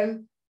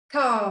yellow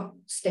car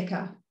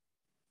sticker.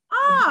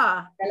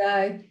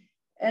 Yellow.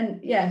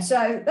 And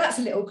so that's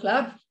a little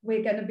club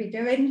we're going to be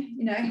doing.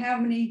 You know, how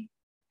many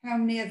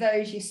of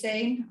those you've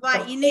seen?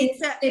 Right, you need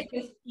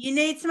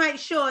to make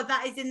sure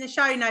that is in the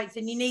show notes,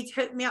 and you need to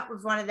hook me up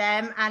with one of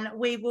them, and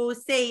we will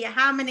see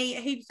how many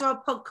Hoops World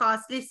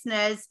podcast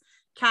listeners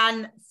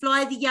can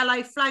fly the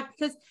yellow flag,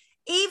 because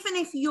even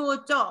if your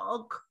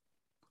dog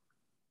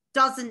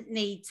doesn't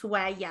need to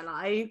wear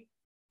yellow,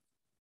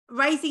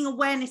 raising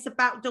awareness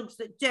about dogs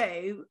that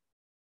do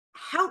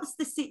helps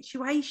the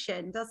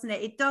situation, doesn't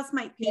it? It does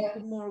make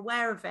people more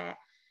aware of it.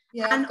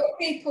 Yeah, and I've got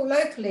people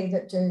locally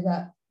that do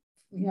that,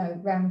 you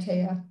know, around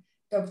here,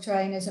 dog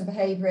trainers and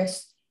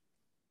behaviourists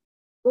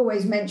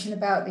always mention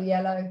about the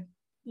yellow.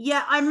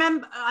 Yeah, I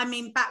remember,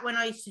 back when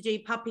I used to do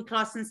puppy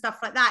class and stuff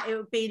like that, it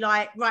would be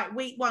like, right,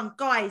 week 1,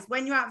 guys,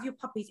 when you're out with your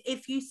puppies,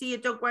 if you see a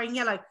dog wearing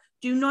yellow,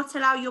 do not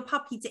allow your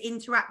puppy to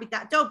interact with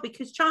that dog,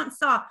 because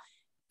chances are,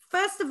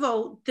 first of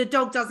all, the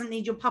dog doesn't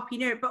need your puppy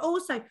near it, but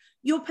also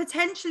you're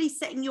potentially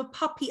setting your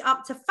puppy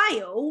up to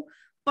fail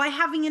by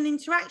having an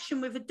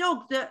interaction with a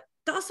dog that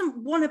doesn't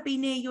want to be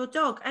near your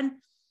dog. And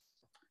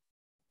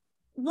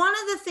one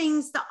of the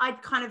things that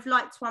I'd kind of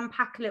like to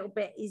unpack a little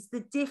bit is the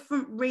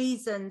different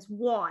reasons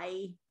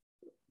why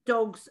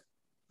dogs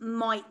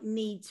might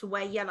need to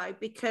wear yellow,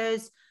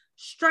 because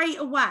straight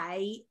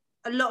away,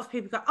 a lot of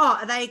people go, oh,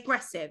 are they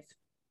aggressive?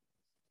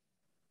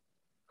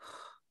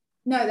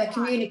 No, they're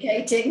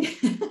communicating.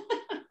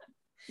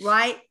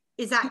 Right,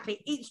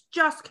 exactly. It's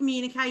just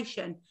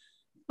communication.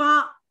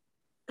 But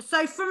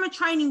So from a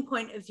training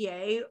point of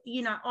view,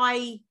 you know,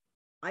 I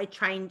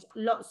trained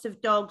lots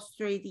of dogs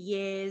through the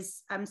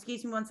years.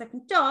 Excuse me 1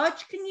 second.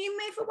 Dodge, can you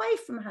move away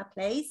from her,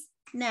 please?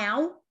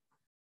 Now.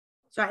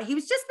 Sorry, he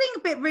was just being a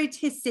bit rude to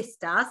his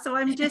sister. So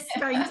I'm just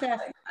going to...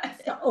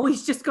 Oh,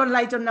 he's just gone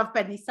laid on another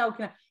bed and he's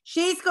sulking.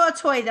 She's got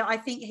a toy that I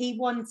think he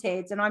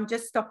wanted, and I'm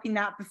just stopping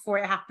that before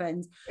it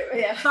happens.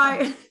 Yeah.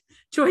 So,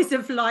 choice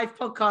of live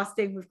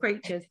podcasting with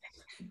creatures.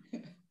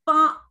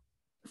 But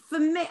for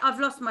me, I've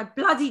lost my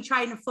bloody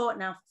train of thought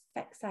now. For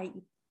feck's sake.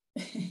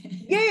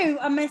 You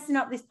are messing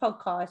up this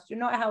podcast. You're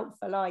not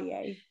helpful, are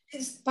you?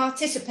 He's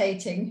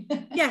participating.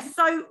 Yes,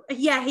 so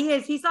yeah, he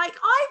is. He's like,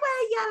 I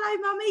wear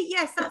yellow, mummy.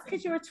 Yes, that's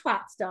because you're a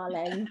twat,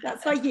 darling.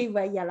 That's why you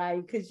wear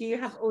yellow, because you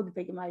have all the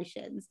big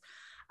emotions.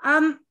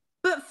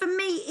 But for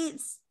me,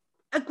 it's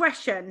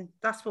aggression.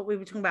 That's what we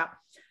were talking about.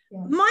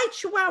 Yeah. My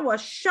Chihuahua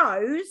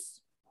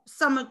shows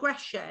some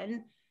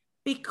aggression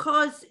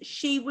because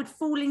she would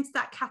fall into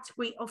that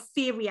category of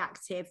fear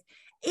reactive.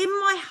 In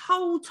my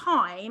whole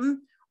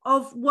time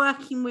of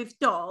working with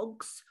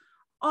dogs,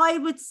 I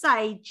would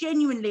say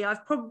genuinely,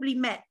 I've probably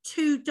met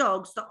 2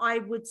 dogs that I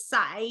would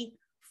say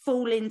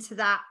fall into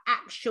that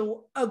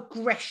actual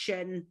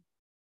aggression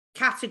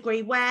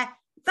category where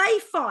they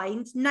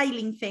find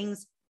nailing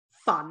things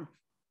fun.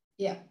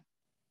 Yeah.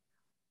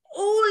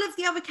 All of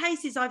the other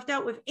cases I've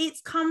dealt with,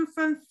 it's come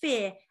from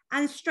fear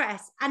and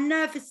stress and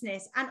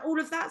nervousness and all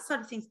of that side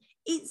of things.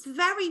 It's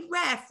very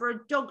rare for a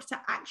dog to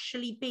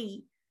actually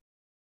be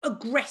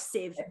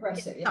aggressive.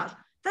 Yeah.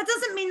 That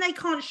doesn't mean they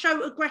can't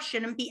show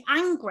aggression and be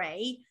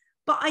angry,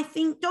 but I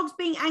think dogs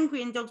being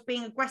angry and dogs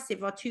being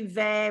aggressive are 2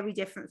 very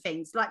different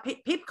things. Like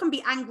people can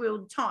be angry all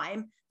the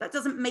time. That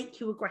doesn't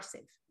make you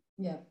aggressive.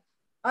 Yeah.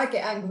 I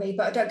get angry,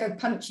 but I don't go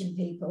punching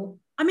people.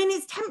 I mean,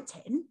 it's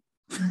tempting.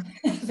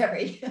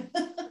 Very.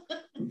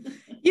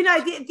 You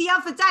know, the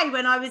other day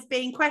when I was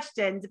being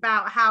questioned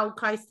about how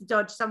close to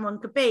Dodge someone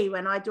could be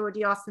when I'd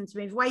already asked them to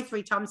move away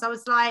 3 times, I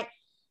was like,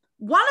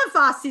 one of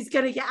us is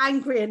going to get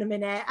angry in a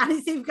minute and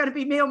it's either going to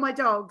be me or my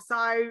dog.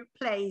 So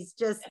please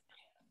just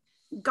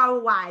go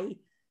away.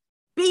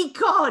 Be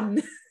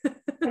gone.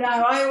 No,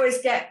 I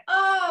always get,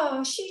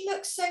 oh, she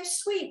looks so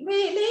sweet.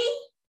 Really?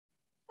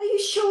 Are you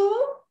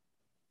sure?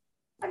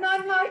 And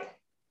I'm like,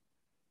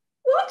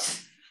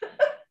 what?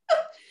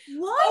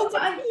 Why? Oh,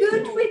 but I'm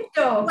good with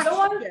dogs.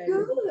 Oh, I'm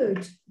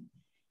good.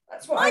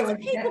 That's what Why do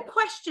people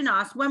question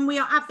us when we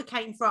are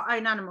advocating for our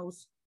own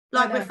animals?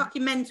 Like we're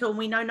fucking mental and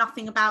we know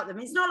nothing about them.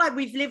 It's not like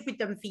we've lived with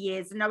them for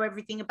years and know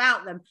everything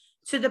about them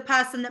to the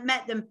person that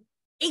met them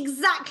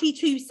exactly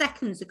 2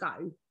 seconds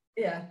ago.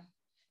 Yeah.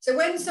 So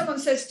when someone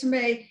says to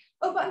me,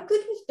 oh, but I'm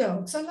good with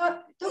dogs, I like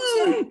dogs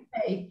like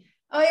me.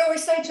 I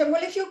always say to them,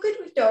 well, if you're good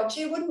with dogs,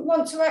 you wouldn't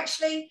want to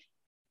actually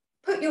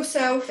put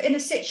yourself in a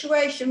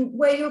situation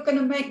where you're going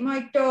to make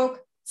my dog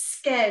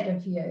scared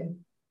of you.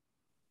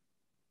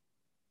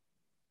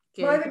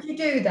 Good. Why would you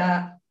do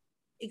that?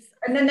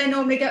 And then they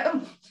normally go,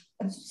 oh,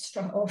 and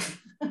strut off.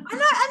 I know, and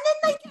then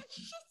they get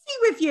shitty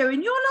with you,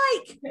 and you're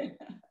like,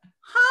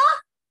 huh?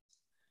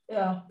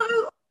 Yeah.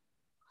 So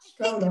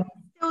I think there's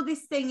still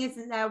this thing,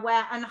 isn't there,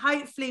 where, and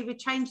hopefully we've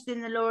changed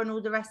in the law and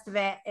all the rest of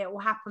it, it will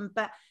happen,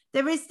 but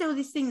there is still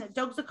this thing that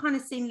dogs are kind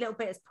of seen a little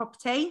bit as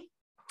property,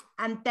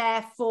 and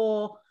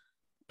therefore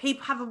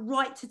people have a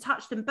right to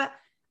touch them. But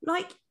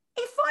like,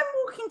 if I'm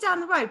walking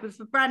down the road with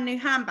a brand new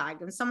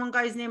handbag and someone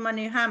goes near my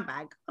new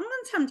handbag, I'm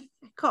going to tell them to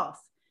fuck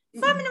off.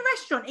 If I'm in a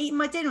restaurant eating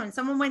my dinner and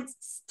someone went to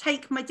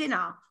take my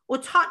dinner or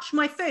touch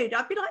my food,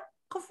 I'd be like,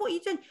 God, what are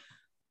you doing?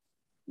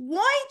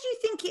 Why do you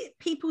think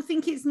people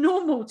think it's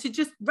normal to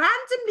just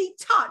randomly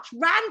touch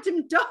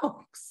random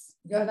dogs?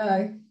 I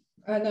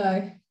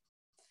know.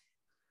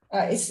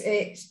 It's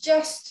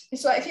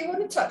like, if you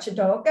want to touch a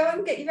dog, go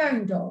and get your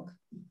own dog.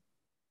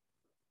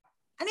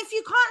 And if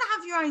you can't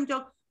have your own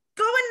dog,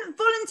 go and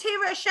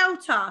volunteer at a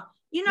shelter.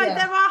 You know,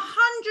 there are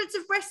hundreds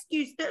of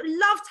rescues that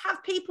love to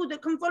have people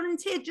that can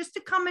volunteer just to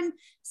come and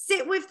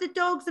sit with the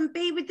dogs and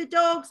be with the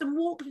dogs and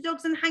walk the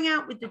dogs and hang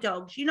out with the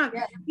dogs. You know,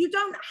 you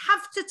don't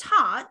have to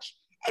touch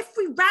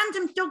every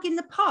random dog in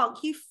the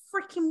park, you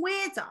freaking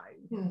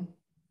weirdo.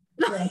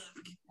 Like,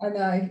 I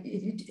know,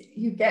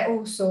 you get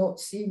all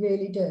sorts, you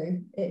really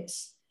do.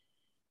 It's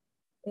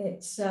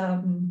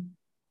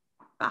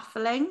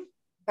baffling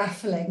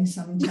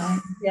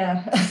sometimes.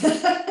 Yeah.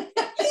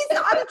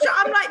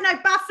 I'm like, no,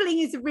 baffling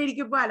is a really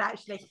good word,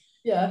 actually.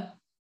 Yeah.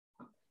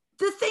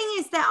 The thing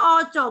is, there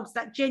are dogs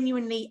that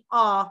genuinely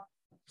are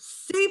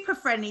super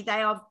friendly.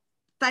 They are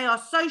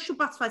social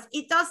butterflies.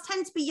 It does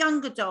tend to be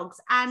younger dogs,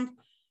 and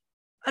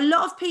a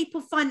lot of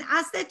people find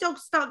as their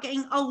dogs start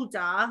getting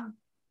older,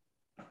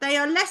 they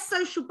are less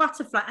social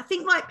butterfly. I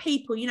think like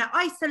people, you know,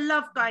 I used to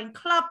love going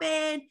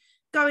clubbing,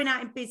 going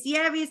out in busy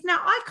areas.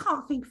 Now I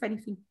can't think of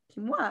anything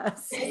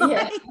worse.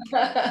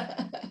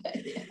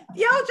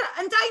 The older,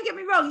 and don't get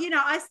me wrong, you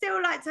know, I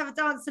still like to have a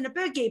dance and a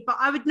boogie, but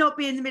I would not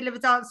be in the middle of a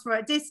dance for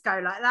a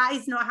disco. Like, that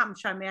is not happening.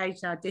 Show me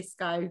age now,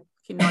 disco.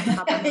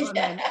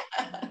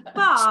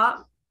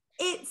 But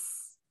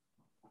it's,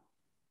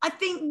 I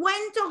think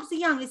when dogs are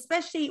young,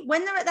 especially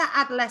when they're at that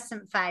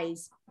adolescent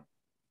phase,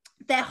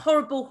 they're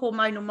horrible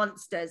hormonal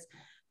monsters.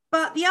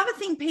 But the other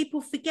thing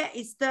people forget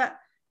is that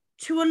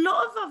to a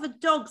lot of other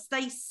dogs,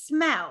 they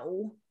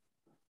smell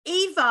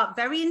either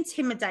very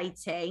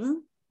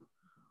intimidating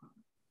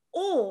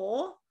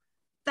or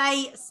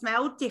they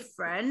smell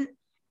different,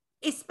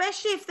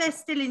 especially if they're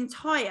still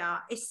entire,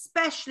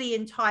 especially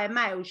entire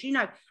males. You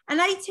know, an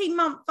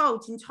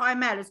 18-month-old entire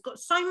male has got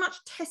so much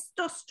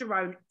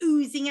testosterone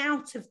oozing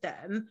out of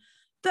them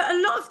that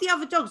a lot of the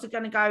other dogs are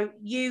going to go,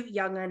 you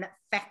young'un,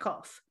 feck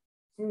off.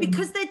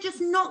 Because they're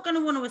just not going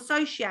to want to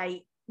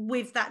associate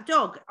with that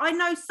dog. I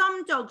know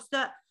some dogs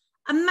that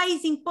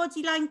amazing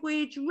body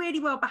language, really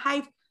well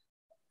behaved,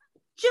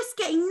 just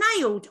getting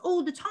nailed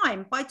all the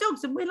time by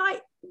dogs. And we're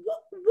like,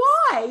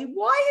 why?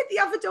 Why are the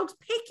other dogs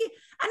picking?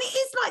 And it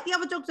is like the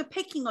other dogs are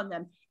picking on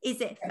them. Is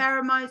it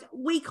pheromones?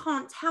 We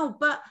can't tell.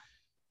 But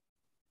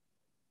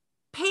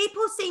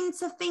people seem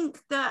to think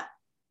that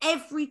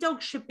every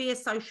dog should be a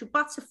social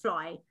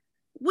butterfly,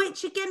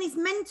 which again is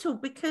mental,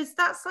 because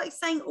that's like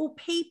saying all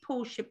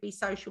people should be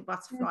social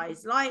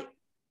butterflies. Like,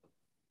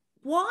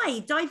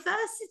 why?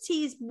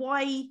 Diversity is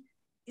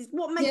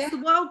what makes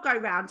the world go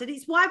round, and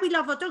it's why we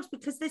love our dogs,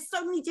 because there's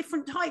so many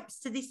different types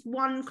to this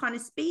one kind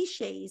of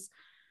species.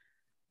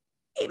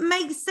 It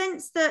makes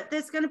sense that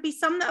there's going to be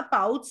some that are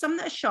bold, some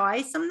that are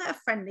shy, some that are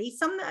friendly,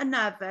 some that are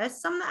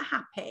nervous, some that are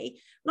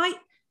happy. Like,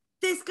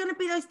 there's going to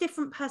be those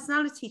different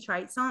personality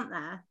traits, aren't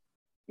there?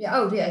 Yeah,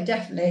 oh yeah,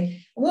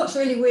 definitely. And what's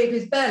really weird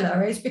with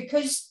Bella is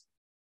because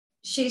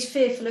she's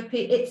fearful of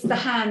people, it's the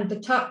hand, the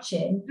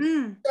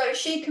touching. So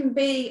she can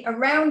be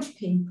around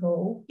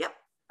people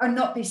and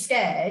not be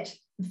scared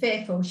and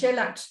fearful. She'll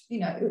act, you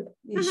know,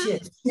 she'll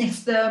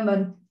sniff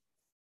them.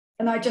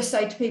 And I just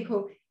say to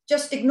people,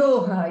 just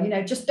ignore her, you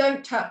know, just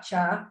don't touch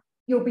her.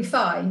 You'll be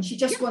fine. She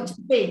just wants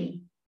to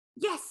be.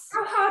 Yes.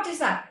 How hard is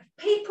that?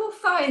 People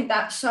find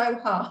that so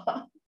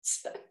hard.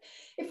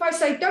 If I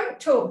say don't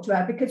talk to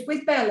her, because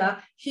with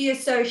Bella, she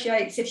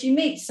associates, if she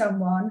meets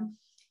someone,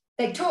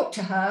 they talk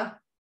to her,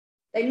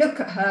 they look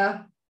at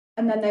her,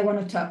 and then they want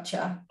to touch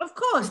her. Of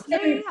course.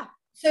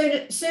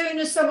 Soon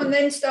as someone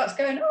then starts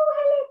going, oh,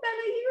 hello,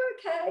 Bella,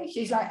 you okay?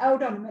 She's like,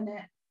 hold on a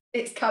minute,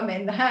 it's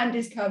coming, the hand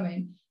is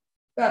coming.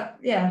 But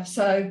yeah,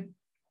 so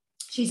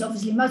she's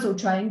obviously muzzle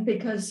trained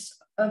because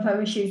of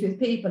her issues with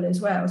people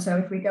as well. So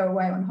if we go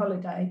away on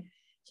holiday,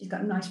 she's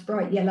got a nice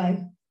bright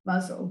yellow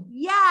muzzle.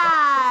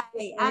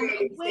 Yay! And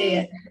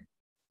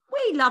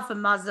we love a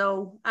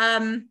muzzle.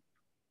 I'm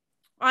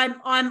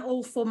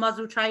all for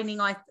muzzle training.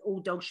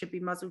 All dogs should be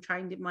muzzle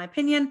trained, in my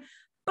opinion,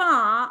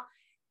 but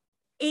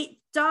it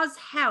does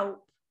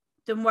help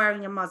them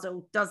wearing a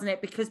muzzle, doesn't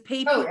it? Because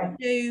people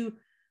do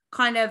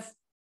kind of,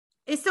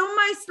 it's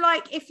almost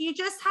like if you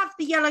just have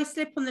the yellow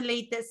slip on the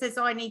lead that says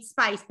I need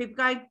space, people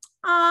go,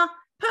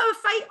 put a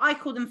face, I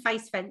call them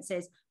face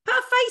fences, put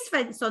a face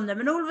fence on them,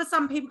 and all of a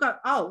sudden people go,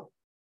 oh,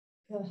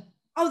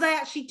 they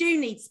actually do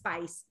need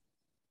space.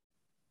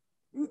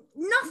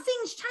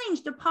 Nothing's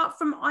changed apart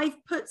from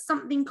I've put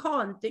something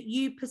on that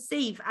you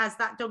perceive as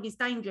that dog is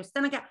dangerous.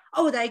 Then I go,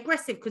 oh, they're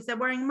aggressive because they're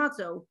wearing a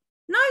muzzle.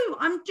 No,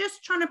 I'm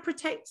just trying to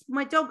protect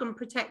my dog and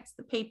protect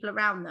the people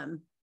around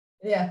them.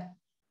 Yeah.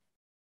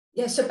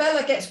 Yeah, so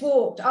Bella gets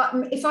walked.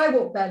 If I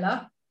walk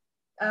Bella,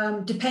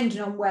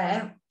 depending on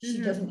where,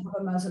 she doesn't have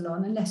a muzzle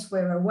on unless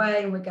we're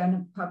away and we're going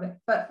to public.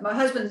 But my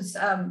husband's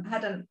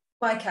had a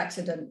bike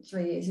accident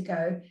 3 years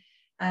ago,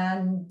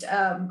 and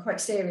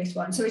quite serious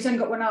one. So he's only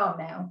got one arm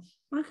now.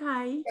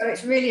 Okay. So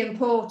it's really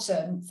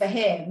important for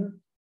him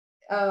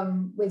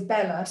with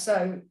Bella.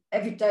 So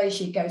every day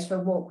she goes for a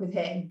walk with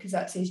him because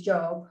that's his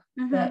job.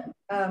 But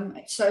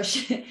so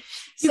she,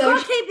 you've got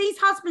to keep these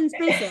husbands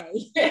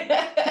busy.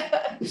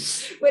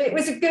 Well, it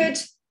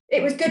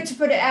was good to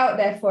put it out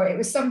there for it. It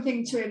was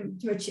something to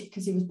achieve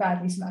because he was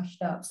badly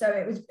smashed up. So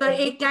it was. But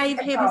it gave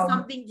him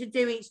something to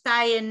do each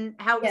day and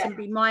helped him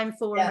be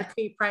mindful and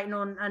recuperating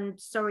on. And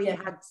sorry, you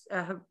had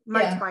a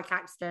motorbike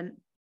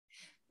accident.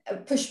 A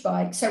push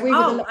bike. So we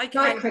were the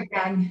Lycra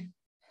gang.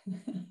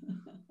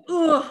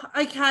 Oh,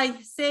 okay.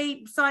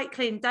 See,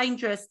 cycling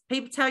dangerous.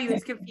 People tell you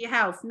it's good for your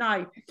health.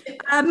 No.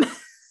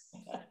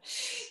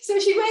 So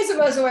she wears a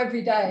muzzle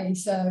every day.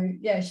 So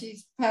yeah,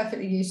 she's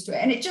perfectly used to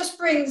it, and it just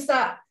brings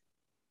that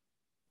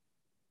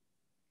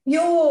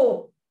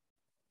your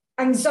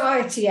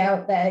anxiety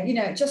out there. You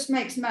know, it just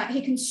makes Matt.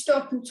 He can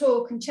stop and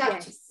talk and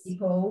chat to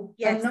people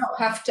and not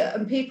have to.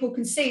 And people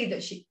can see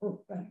that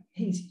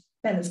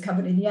Bella's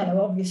covered in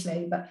yellow,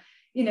 obviously, but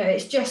you know,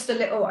 it's just a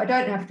little. I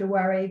don't have to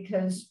worry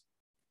because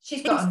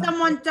she's got. If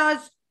someone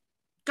does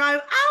go,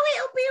 oh,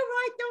 it'll be all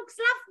right. Dogs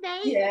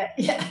love me.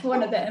 Yeah,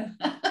 one of them.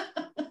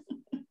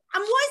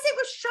 And why is it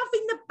with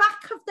shoving the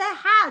back of their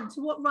hand?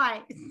 What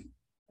right?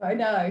 I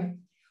know.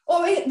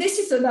 Or this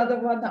is another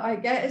one that I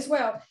get as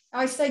well.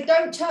 I say,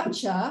 don't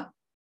touch her.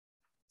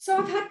 So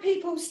I've had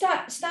people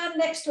stand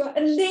next to her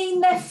and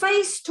lean their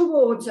face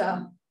towards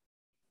her.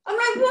 I'm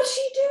like, what's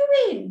she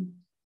doing?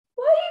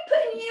 Why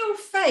are you putting your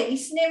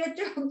face near a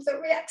dog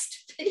that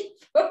reacts to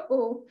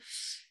people?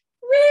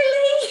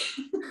 Really?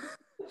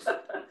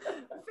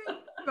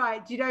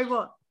 Right, do you know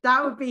what?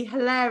 That would be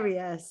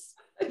hilarious.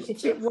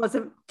 if it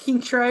wasn't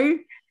fucking true,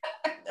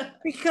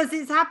 because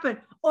it's happened.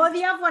 Or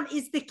the other one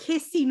is the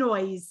kissy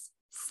noise.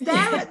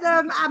 Stare at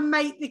them and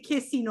make the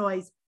kissy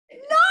noise.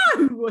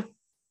 No.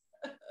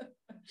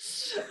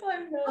 I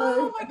know.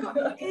 Oh my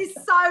God. It's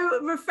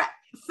so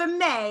for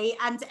me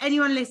and to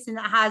anyone listening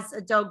that has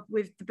a dog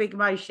with the big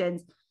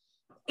emotions,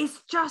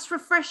 it's just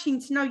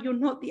refreshing to know you're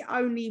not the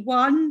only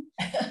one.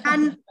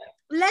 And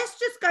let's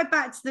just go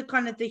back to the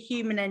kind of the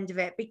human end of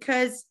it,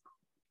 because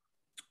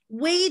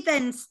we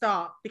then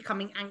start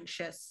becoming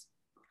anxious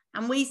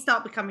and we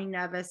start becoming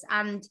nervous.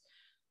 And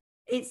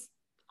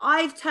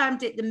I've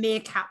termed it the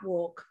meerkat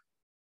walk,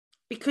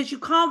 because you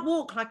can't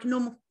walk like a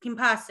normal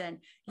person.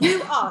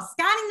 You are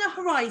scanning the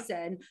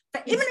horizon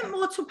for imminent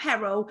mortal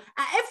peril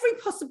at every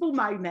possible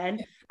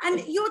moment.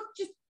 And you're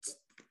just,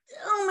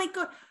 oh my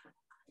God.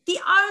 The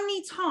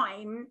only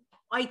time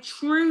I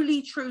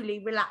truly, truly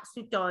relax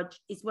with Dodge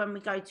is when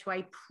we go to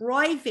a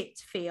private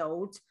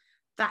field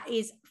that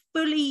is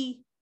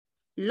fully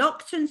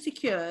locked and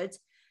secured.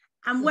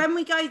 And when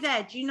we go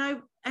there, do you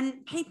know,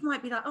 and people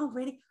might be like, oh,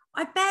 really?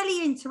 I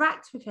barely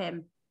interact with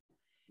him,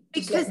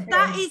 because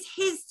that is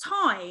his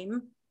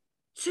time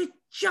to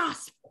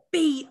just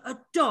be a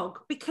dog,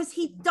 because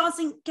he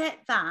doesn't get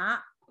that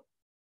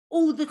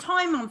all the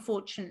time,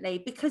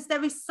 unfortunately, because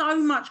there is so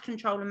much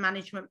control and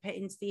management put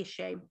into the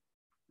issue.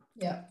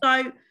 Yeah.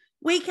 So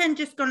weekend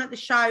just gone at the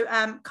show,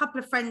 a couple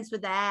of friends were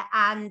there,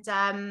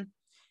 and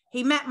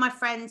he met my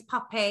friend's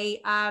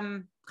puppy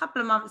a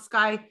couple of months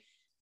ago.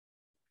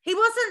 He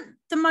wasn't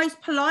the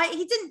most polite.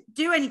 He didn't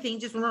do anything,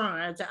 just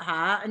roared at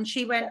her, and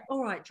she went,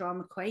 all right,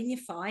 drama queen, you're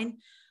fine.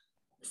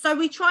 So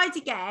we tried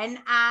again,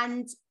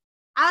 and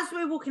as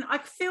we were walking, I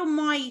could feel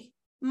my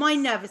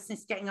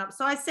nervousness getting up.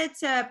 So I said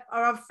to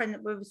our other friend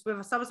that was with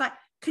us, I was like,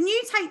 can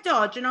you take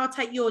Dodge and I'll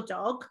take your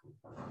dog?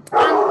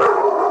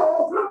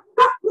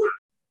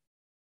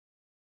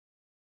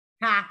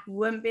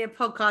 Wouldn't be a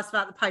podcast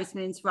about the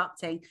postman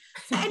interrupting.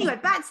 So anyway,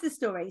 back to the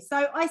story.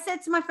 So I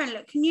said to my friend,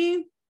 look, can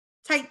you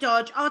take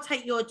Dodge? I'll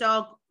take your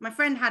dog. My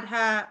friend had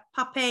her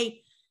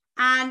puppy,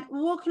 and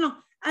we're walking on.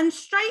 And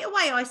straight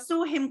away, I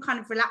saw him kind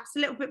of relax a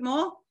little bit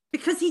more,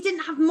 because he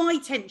didn't have my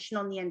tension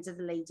on the end of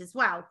the lead as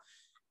well.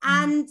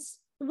 And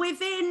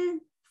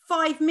within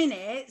 5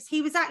 minutes,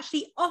 he was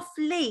actually off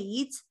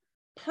lead,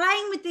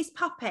 playing with this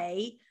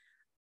puppy.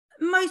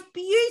 Most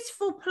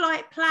beautiful,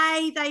 polite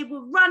play. They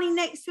were running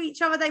next to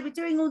each other. They were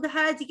doing all the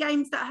herdy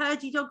games that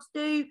herdy dogs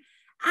do.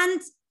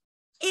 And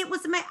it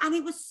was amazing. And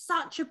it was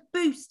such a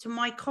boost to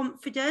my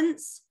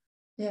confidence.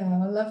 Yeah,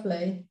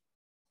 lovely.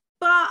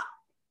 But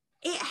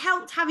it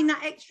helped having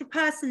that extra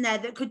person there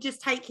that could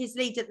just take his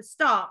lead at the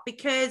start,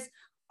 because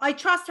I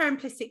trust her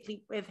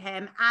implicitly with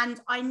him, and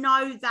I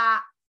know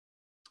that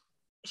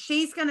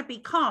she's going to be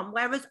calm.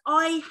 Whereas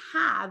I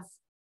have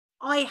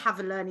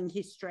a learning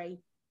history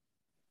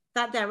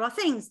that there are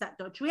things that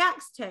Dodge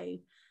reacts to.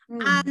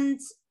 And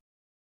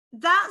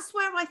that's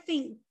where I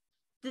think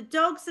the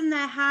dogs and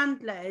their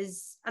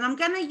handlers, and I'm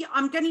going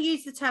to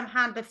use the term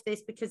handler for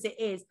this because it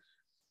is,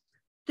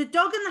 the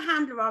dog and the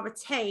handler are a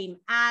team,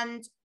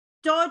 and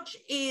Dodge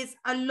is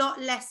a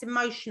lot less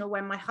emotional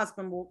when my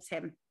husband walks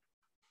him.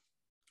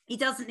 He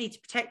doesn't need to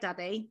protect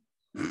Daddy.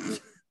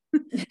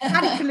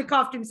 Daddy can look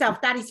after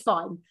himself. Daddy's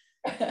fine.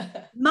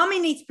 Mummy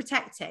needs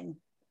protecting.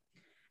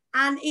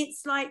 And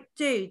it's like,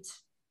 dude,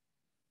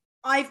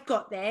 I've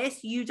got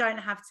this. You don't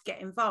have to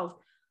get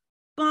involved.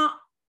 But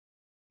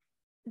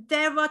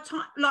there are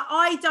times, like,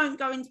 I don't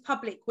go into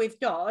public with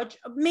Dodge.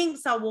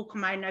 Minx, I'll walk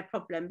on my own, no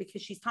problem,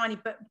 because she's tiny.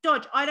 But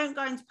Dodge, I don't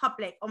go into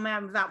public on my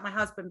own without my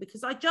husband,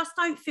 because I just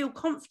don't feel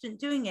confident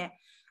doing it.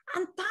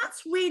 And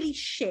that's really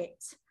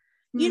shit.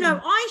 You know,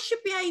 I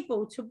should be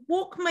able to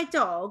walk my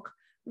dog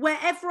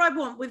wherever I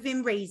want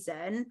within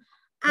reason,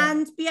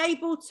 and be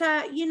able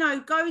to, you know,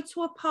 go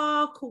to a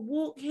park or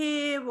walk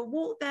here or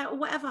walk there or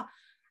whatever,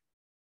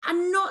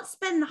 and not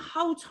spend the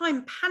whole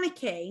time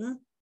panicking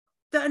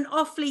that an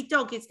off-lead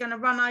dog is going to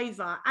run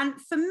over. And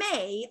for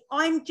me,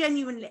 I'm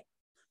genuinely,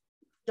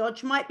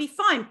 Dodge might be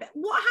fine, but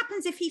what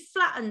happens if he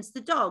flattens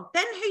the dog?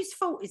 Then whose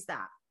fault is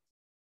that?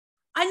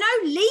 I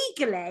know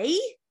legally,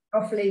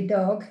 off-lead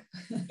dog,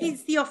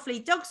 it's the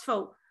off-lead dog's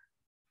fault.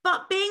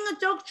 But being a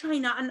dog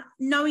trainer and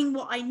knowing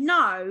what I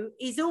know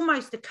is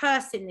almost a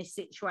curse in this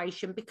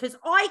situation, because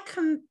I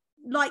can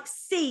like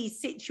see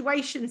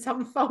situations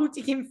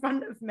unfolding in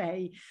front of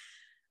me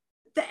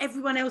that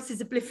everyone else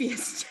is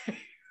oblivious to.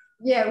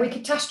 Yeah, we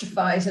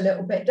catastrophize a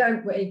little bit,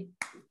 don't we?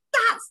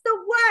 That's the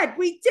word.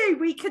 We do.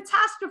 We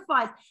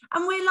catastrophize.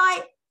 And we're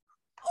like,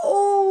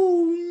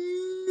 oh,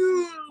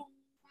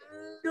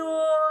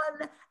 no.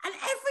 And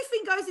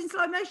everything goes in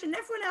slow motion.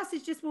 Everyone else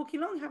is just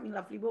walking along, having a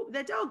lovely walk with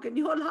their dog. And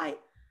you're like,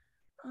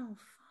 oh,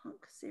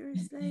 fuck,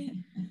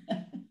 seriously?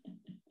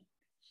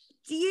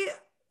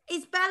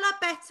 Is Bella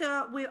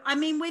better with, I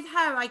mean, with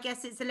her, I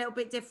guess it's a little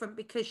bit different,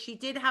 because she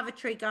did have a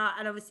trigger,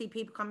 and obviously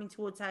people coming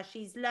towards her.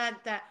 She's learned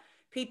that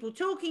people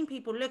talking,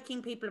 people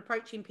looking, people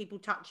approaching, people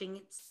touching,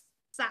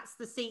 that's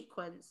the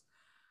sequence.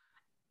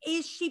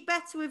 Is she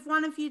better with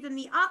one of you than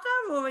the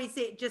other, or is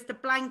it just a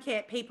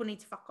blanket, people need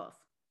to fuck off?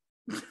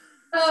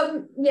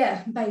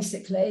 Yeah,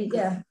 basically,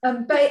 yeah.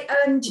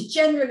 And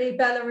generally,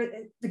 Bella,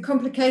 the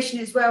complication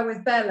as well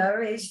with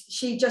Bella is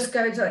she just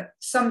goes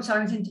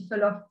sometimes into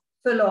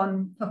full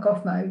on fuck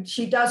off mode.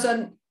 She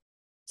doesn't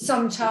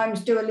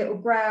sometimes do a little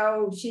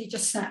growl. She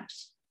just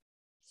snaps.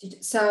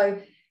 So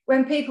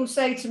when people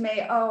say to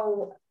me,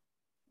 "Oh,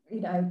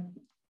 you know,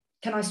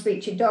 can I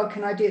speak to your dog?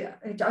 Can I do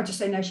that?" I just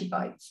say no. She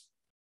bites.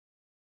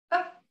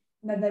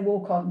 And then they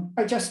walk on.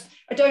 I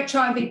don't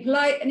try and be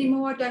polite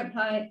anymore. I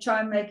don't try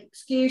and make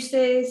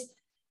excuses.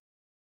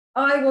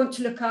 I want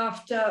to look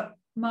after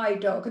my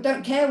dog. I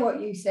don't care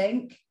what you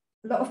think.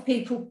 A lot of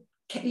people,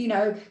 you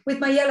know, with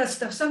my yellow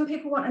stuff, some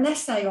people want an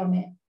essay on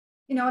it,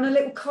 you know, on a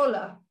little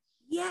collar.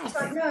 Yes. It's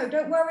like, no,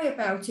 don't worry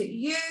about it.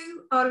 You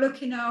are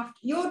looking after,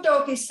 your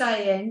dog is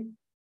saying,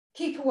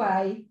 keep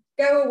away,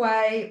 go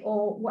away,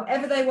 or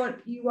whatever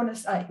you want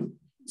to say.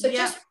 So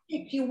just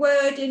keep your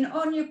wording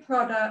on your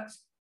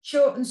products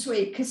short and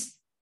sweet, because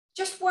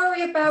just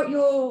worry about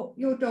your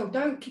dog.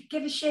 Don't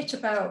give a shit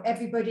about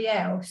everybody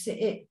else.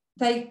 They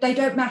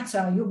don't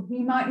matter.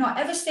 You might not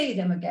ever see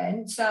them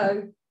again.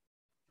 So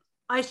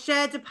I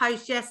shared a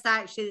post yesterday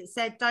actually that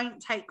said, don't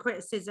take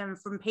criticism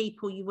from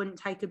people you wouldn't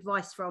take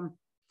advice from.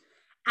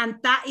 And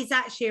that is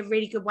actually a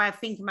really good way of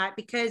thinking about it,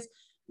 because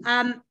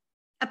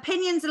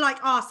opinions are like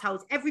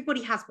arseholes.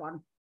 Everybody has one.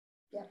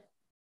 Yeah.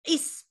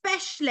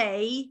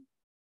 Especially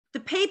the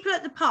people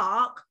at the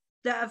park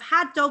that have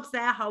had dogs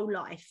their whole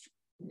life.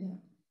 Yeah.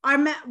 I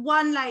met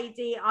one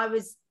lady,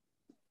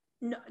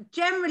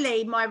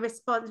 generally my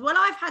response, well,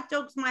 I've had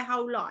dogs my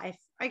whole life.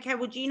 Okay,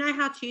 well, do you know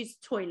how to use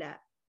the toilet?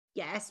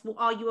 Yes. Well,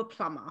 are you a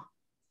plumber?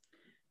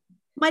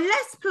 My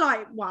less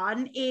polite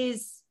one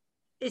is,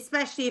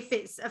 especially if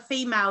it's a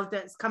female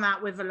that's come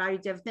out with a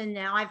load of, then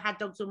I've had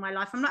dogs all my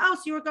life. I'm like, oh,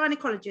 so you're a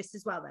gynecologist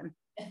as well then?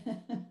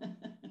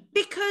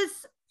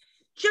 Because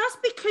just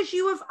because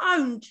you have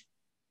owned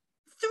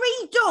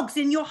 3 dogs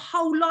in your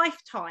whole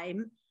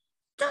lifetime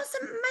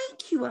doesn't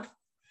make you a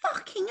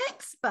fucking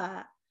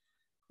expert.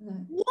 No.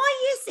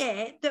 Why is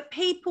it that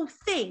people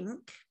think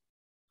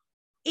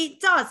it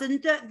does,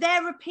 and that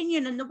their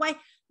opinion and the way,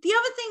 the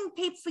other thing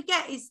people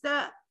forget is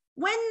that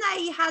when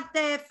they had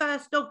their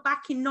first dog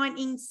back in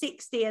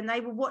 1960 and they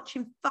were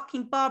watching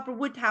fucking Barbara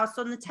Woodhouse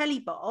on the telly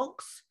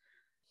box,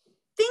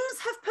 things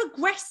have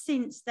progressed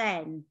since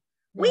then.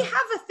 Yeah. We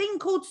have a thing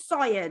called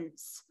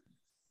science.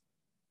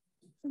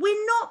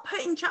 We're not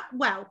putting,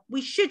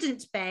 we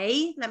shouldn't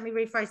be, let me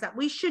rephrase that.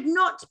 We should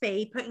not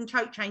be putting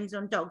choke chains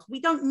on dogs.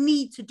 We don't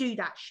need to do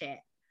that shit.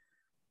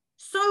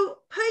 So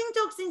putting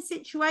dogs in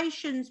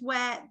situations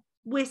where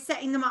we're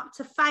setting them up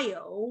to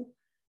fail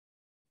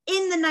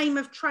in the name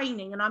of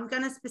training, and I'm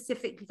going to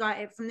specifically go at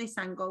it from this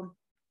angle.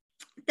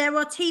 There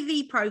are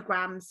TV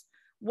programs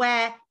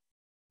where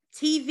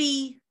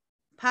TV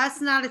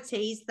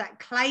personalities that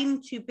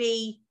claim to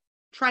be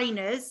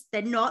trainers,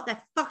 they're not,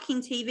 they're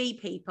fucking TV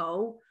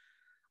people,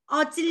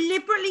 are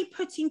deliberately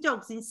putting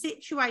dogs in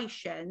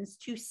situations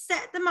to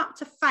set them up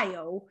to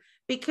fail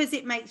because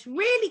it makes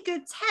really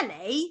good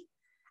telly.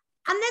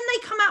 And then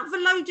they come out with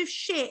a load of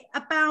shit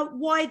about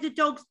why the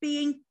dog's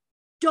being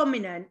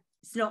dominant.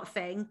 It's not a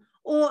thing.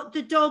 Or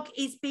the dog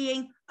is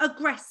being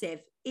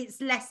aggressive.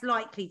 It's less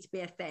likely to be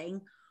a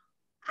thing.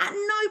 At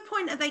no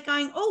point are they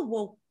going, oh,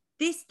 well,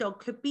 this dog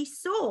could be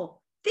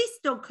sore. This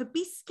dog could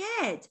be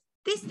scared.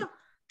 This dog...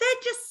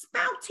 They're just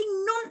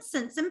spouting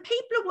nonsense, and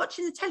people are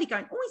watching the telly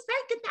going, oh, he's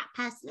very good, that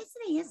person,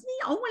 isn't he?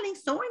 Oh, well, he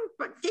saw him,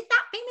 but did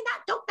that thing with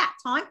that dog that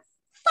time?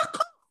 Fuck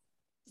off.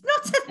 It's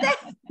not a thing.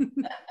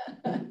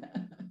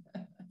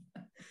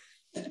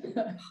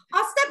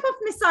 I'll step off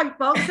my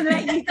soapbox and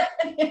let you...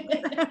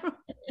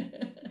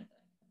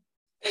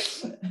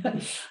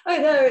 I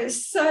know,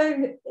 it's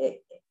so...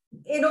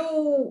 in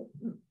all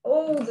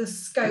the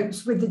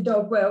scopes with the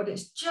dog world,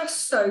 it's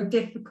just so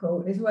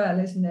difficult as well,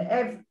 isn't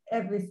it?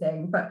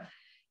 Everything. But...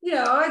 you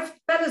know,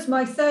 Bella's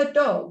my 3rd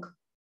dog.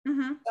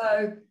 Mm-hmm.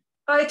 So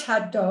I'd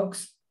had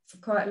dogs for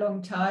quite a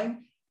long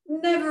time.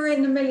 Never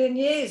in a million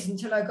years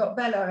until I got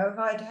Bella have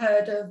I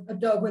heard of a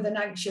dog with an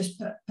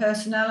anxious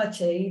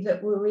personality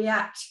that will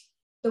react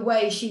the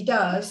way she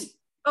does.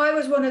 I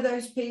was one of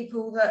those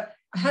people that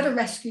I had a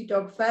rescue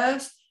dog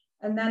first,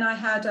 and then I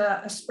had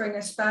a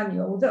Springer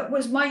Spaniel that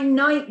was my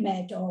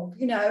nightmare dog.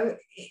 You know,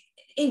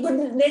 he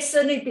wouldn't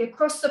listen. He'd be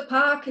across the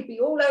park. He'd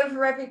be all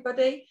over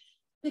everybody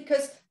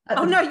because...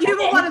 oh no, you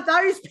were one of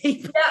those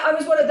people. Yeah, I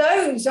was one of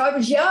those. I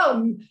was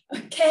young,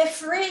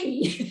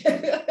 carefree,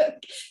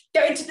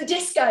 going to the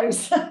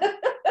discos.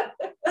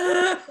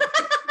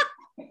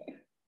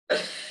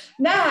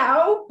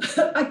 Now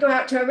I go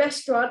out to a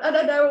restaurant and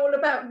I know all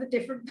about the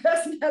different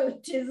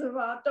personalities of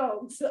our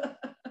dogs.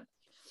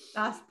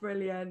 That's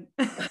brilliant.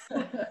 But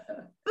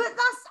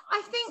that's,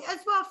 I think as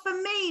well, for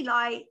me,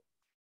 like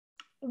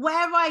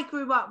where I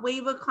grew up,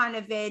 we were kind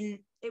of in,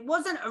 it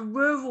wasn't a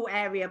rural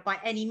area by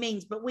any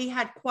means, but we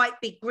had quite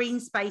big green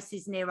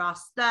spaces near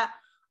us that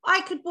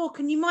I could walk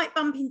and you might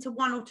bump into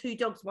 1 or 2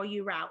 dogs while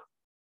you were out.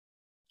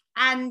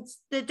 And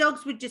the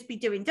dogs would just be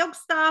doing dog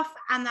stuff,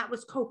 and that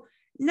was cool.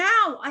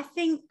 Now, I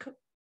think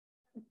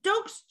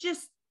dogs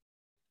just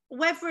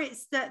whether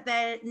it's that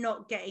they're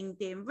not getting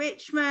the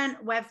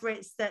enrichment, whether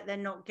it's that they're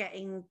not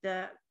getting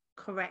the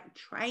correct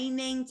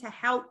training to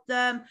help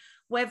them,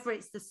 whether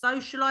it's the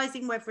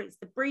socializing, whether it's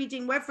the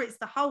breeding, whether it's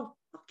the whole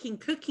fucking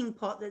cooking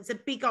pot that's a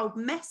big old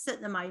mess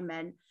at the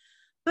moment.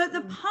 But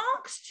the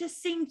parks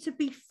just seem to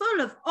be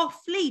full of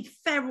off-lead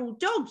feral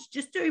dogs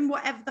just doing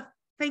whatever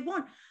they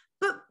want,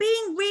 but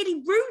being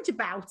really rude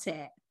about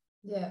it.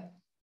 Yeah.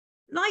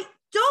 Like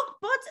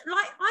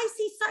I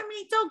see so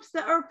many dogs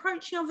that are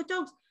approaching other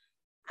dogs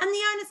and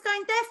the owner's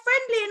going, they're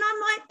friendly. And I'm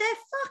like,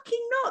 they're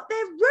fucking not.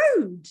 They're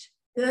rude.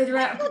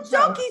 Your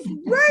dog is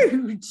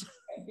rude.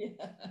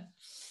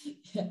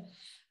 Yeah.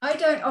 I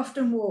don't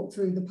often walk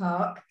through the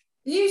park.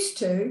 Used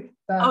to.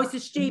 But it's a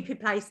stupid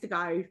place to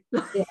go.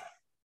 Yeah.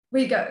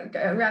 We go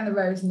around the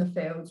roads and the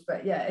fields,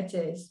 but yeah, it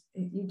is.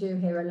 You do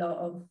hear a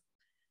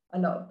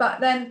lot. But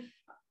then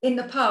in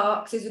the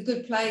parks is a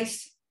good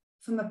place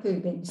for my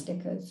poo bin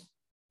stickers.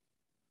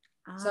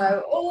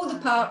 So all the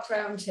parks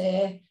around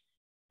here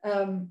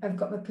have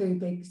got my poo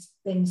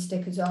bin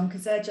stickers on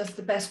because they're just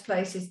the best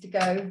places to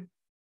go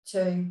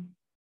to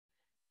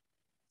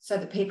so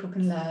that people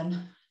can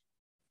learn.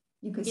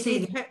 You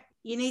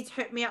need to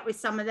hook me up with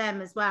some of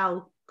them as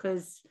well,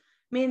 because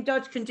me and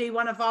Dodge can do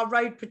one of our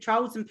road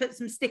patrols and put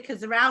some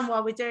stickers around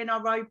while we're doing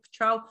our road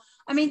patrol.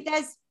 I mean,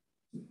 there's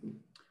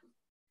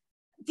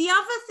the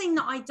other thing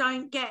that I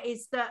don't get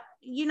is that,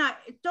 you know,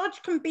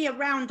 Dodge can be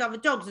around other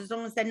dogs as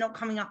long as they're not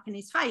coming up in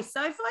his face.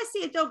 So if I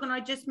see a dog and I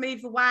just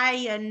move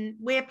away and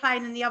we're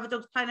playing and the other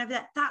dog's playing over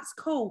there, that's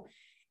cool.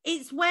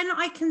 It's when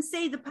I can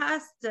see the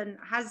person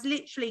has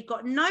literally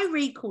got no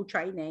recall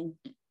training,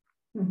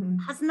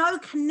 has no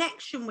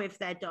connection with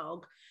their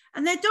dog,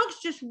 and their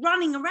dog's just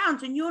running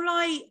around and you're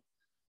like,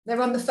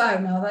 they're on the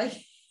phone, are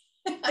they?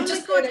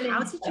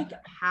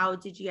 How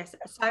did you guess it?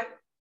 So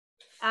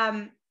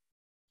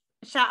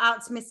shout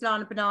out to Miss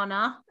Lana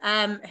Banana,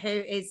 who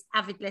is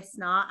avid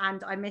listener,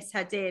 and I miss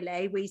her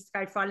dearly. We used to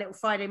go for our little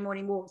Friday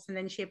morning walks and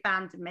then she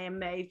abandoned me and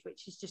moved,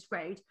 which is just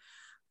rude.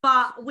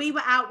 But we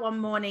were out one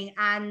morning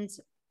and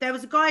there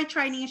was a guy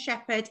training a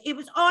shepherd. It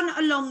was on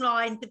a long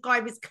line. The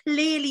guy was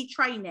clearly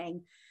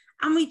training.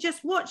 And we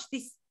just watched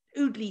this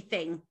oodly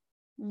thing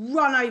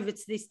run over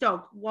to this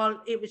dog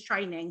while it was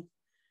training.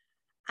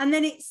 And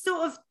then it's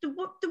sort of, the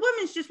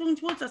woman's just walking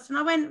towards us. And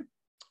I went,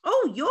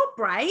 oh, you're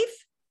brave.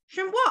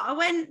 She went, what? I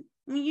went,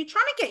 are you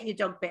trying to get your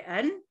dog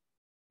bitten?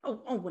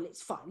 Oh, well,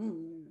 it's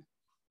fine.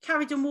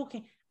 Carried on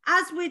walking.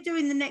 As we're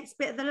doing the next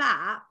bit of the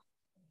lap,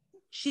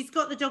 she's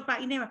got the dog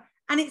back near her.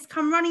 And it's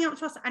come running up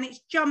to us and it's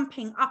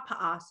jumping up at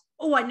us.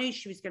 Oh, I knew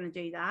she was going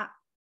to do that.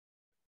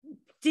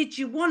 Did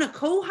you want to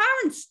call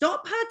her and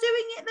stop her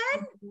doing it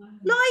then?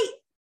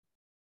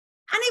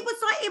 And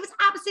it was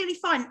absolutely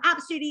fine,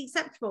 absolutely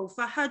acceptable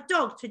for her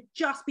dog to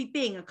just be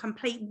being a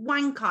complete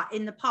wanker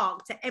in the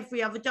park to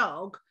every other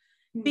dog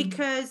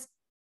because,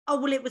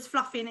 it was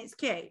fluffy and it's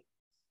cute.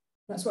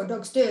 That's what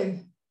dogs do.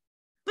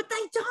 But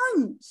they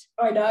don't.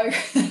 I know.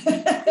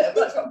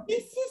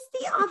 This is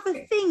the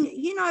other thing,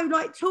 you know,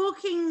 like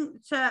talking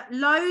to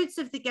loads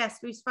of the guests,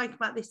 we've spoken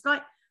about this,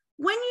 like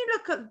when you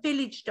look at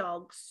village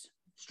dogs,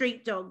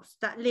 street dogs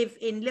that live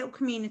in little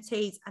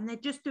communities and they're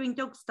just doing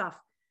dog stuff,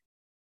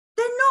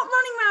 they're not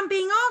running around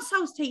being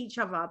arseholes to each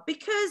other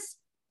because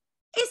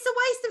it's a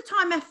waste of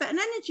time, effort and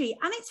energy,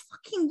 and it's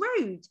fucking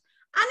rude.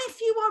 And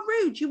if you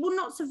are rude, you will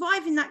not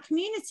survive in that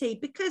community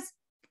because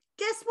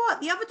guess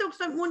what? The other dogs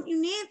don't want you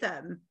near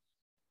them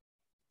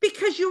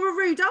because you're a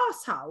rude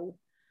arsehole.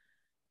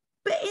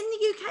 But in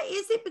the UK,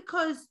 is it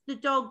because the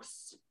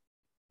dogs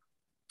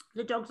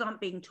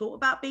aren't being taught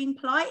about being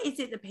polite? Is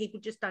it that people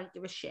just don't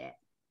give a shit?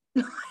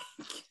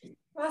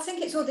 Well, I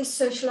think it's all this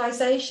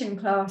socialization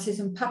classes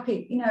and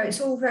puppy, you know, it's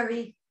all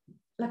very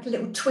like a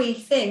little twee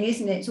thing,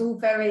 isn't it? It's all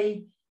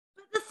very...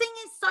 But the thing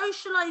is,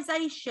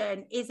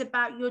 socialization is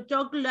about your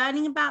dog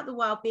learning about the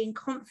world, being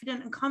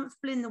confident and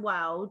comfortable in the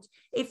world.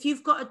 If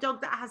you've got a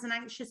dog that has an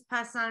anxious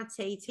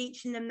personality,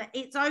 teaching them that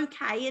it's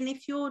okay. And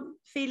if you're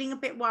feeling a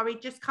bit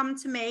worried, just come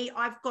to me.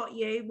 I've got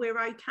you. We're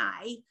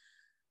okay.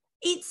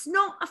 It's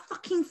not a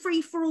fucking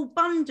free-for-all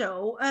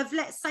bundle of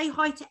let's say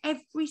hi to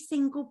every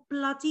single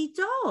bloody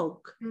dog.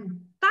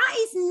 That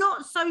is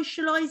not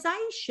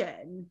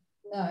socialization.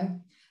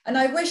 No. And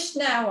I wish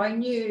now I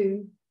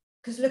knew,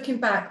 because looking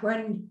back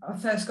when I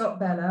first got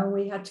Bella,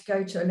 we had to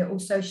go to a little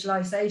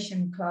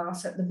socialization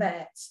class at the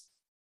vets.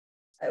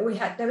 There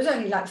was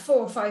only like 4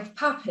 or 5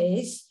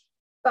 puppies,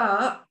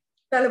 but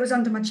Bella was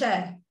under my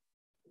chair.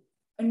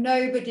 And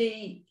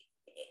nobody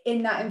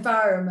in that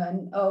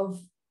environment of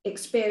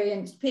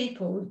experienced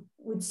people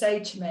would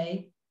say to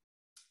me,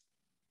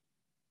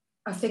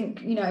 I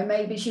think, you know,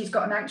 maybe she's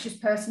got an anxious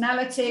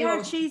personality,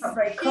 or she's not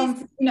very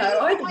confident. You know,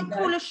 I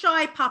call a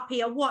shy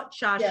puppy a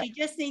watcher. Yeah. She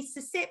just needs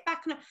to sit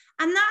back and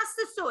that's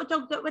the sort of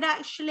dog that would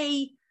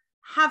actually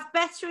have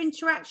better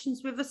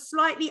interactions with a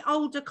slightly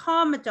older,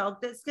 calmer dog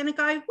that's going to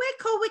go, we're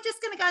cool, we're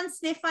just going to go and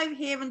sniff over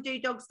here and do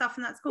dog stuff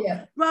and that's cool.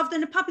 Yeah. Rather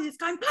than a puppy that's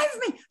going, play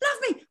with me, love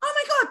me, oh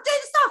my God, do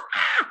the stuff.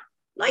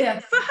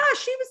 For her,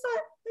 she was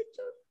like, I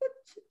don't want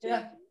to do.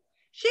 Yeah.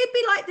 She'd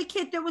be like the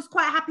kid that was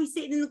quite happy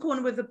sitting in the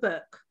corner with a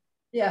book.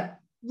 Yeah.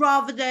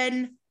 Rather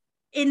than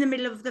in the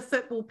middle of the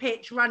football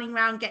pitch, running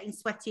around getting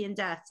sweaty and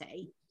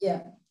dirty.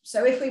 Yeah.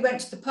 So if we went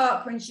to the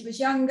park when she was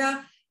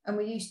younger, and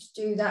we used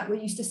to do that, we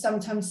used to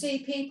sometimes see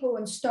people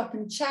and stop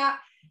and chat,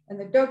 and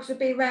the dogs would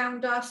be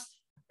around us.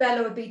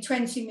 Bella would be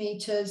 20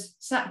 metres,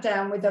 sat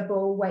down with her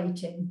ball,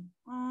 waiting.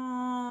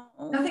 Oh.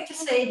 Nothing to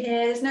see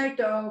here, there's no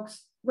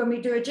dogs. When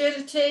we do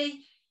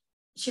agility,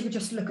 she would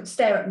just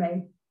stare at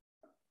me.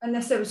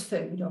 Unless there was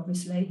food,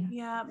 obviously.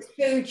 Yeah.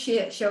 Food,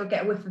 she'll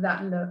get a whiff of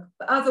that and look.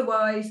 But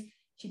otherwise,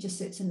 she just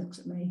sits and looks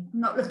at me. I'm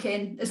not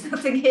looking, there's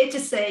nothing here to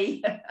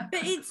see. But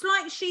it's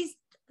like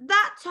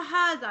that to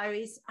her though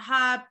is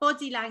her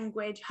body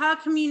language, her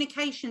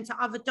communication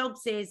to other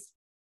dogs is,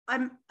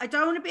 I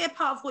don't want to be a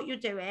part of what you're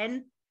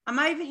doing. I'm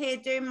over here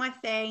doing my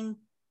thing.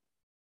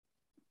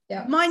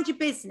 Yeah. Mind your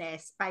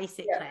business,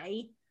 basically.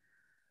 Yeah.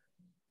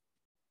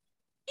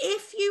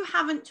 If you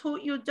haven't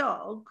taught your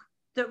dog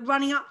that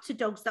running up to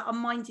dogs that are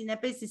minding their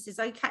business is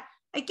okay.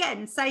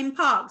 Again, same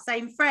park,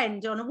 same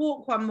friend on a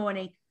walk one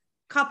morning,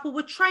 couple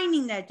were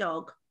training their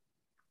dog.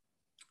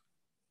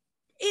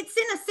 It's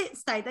in a sit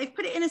stay. They've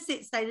put it in a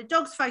sit stay. The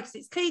dog's focused.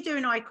 It's clearly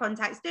doing eye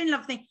contact. It's doing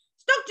lovely thing.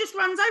 This dog just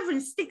runs over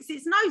and sticks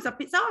its nose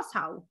up its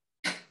arsehole.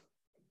 And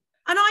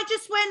I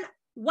just went,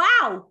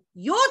 wow,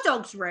 your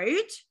dog's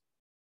rude.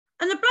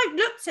 And the bloke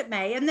looked at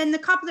me. And then the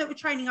couple that were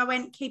training, I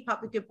went, keep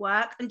up the good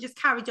work, and just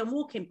carried on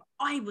walking. But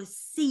I was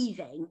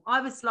seething. I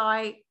was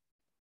like,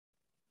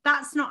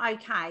 that's not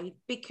okay,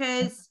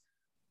 because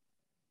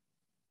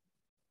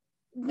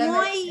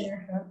why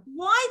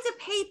do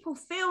people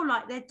feel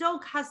like their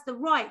dog has the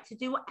right to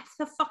do whatever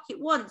the fuck it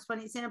wants when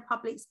it's in a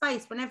public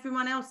space, when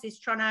everyone else is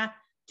trying to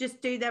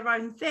just do their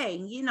own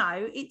thing? You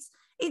know,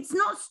 it's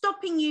not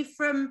stopping you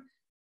from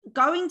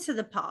going to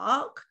the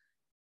park.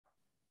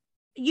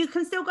 You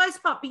can still go to the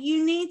park, but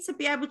you need to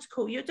be able to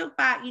call your dog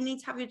back. You need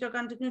to have your dog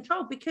under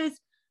control, because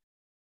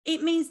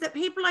it means that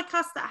people like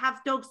us that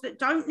have dogs that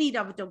don't need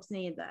other dogs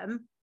near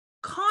them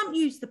can't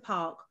use the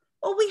park.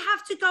 Or we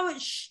have to go at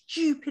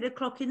stupid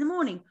o'clock in the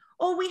morning.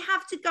 Or we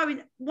have to go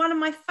in one of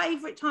my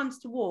favourite times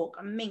to walk,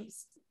 and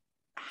Minx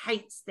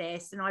hates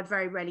this, and I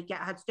very rarely get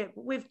her to do it,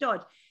 but with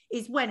Dodge,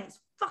 is when it's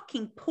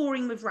fucking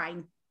pouring with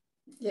rain.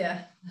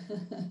 Yeah.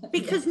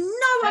 Because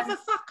no other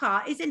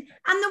fucker is in.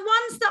 And the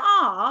ones that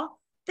are,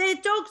 they're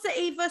dogs that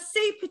either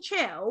super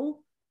chill,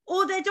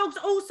 or their dogs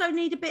also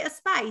need a bit of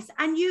space.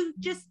 And you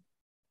just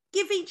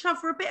give each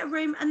other a bit of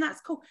room, and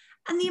that's cool.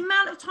 And the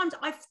amount of times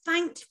I've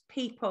thanked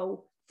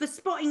people for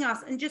spotting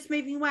us and just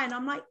moving away, and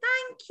I'm like,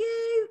 thank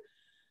you.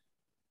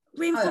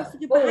 Reinforcing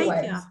good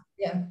behaviour.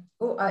 Yeah,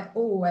 I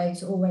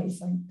always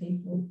thank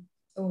people,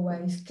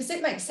 always, because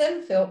it makes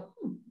them feel,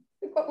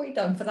 what have we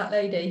done for that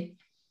lady?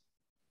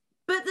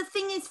 But the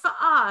thing is, for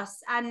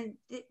us, and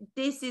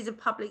this is a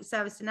public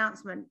service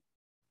announcement,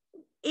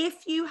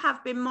 if you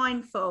have been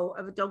mindful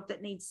of a dog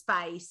that needs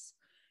space,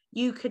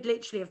 you could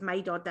literally have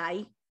made our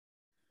day.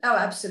 Oh,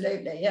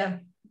 absolutely, yeah.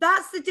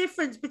 That's the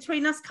difference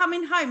between us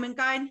coming home and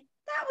going,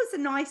 that was a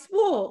nice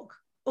walk,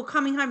 or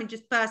coming home and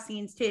just bursting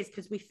into tears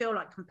because we feel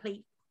like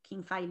complete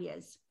fucking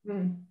failures.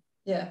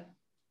 Yeah.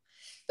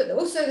 But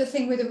also the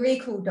thing with the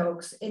recall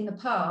dogs in the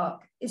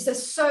park is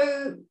there's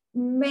so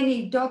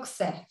many dog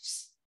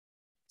thefts.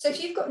 So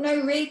if you've got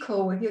no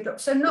recall with your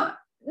dog, so not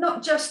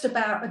just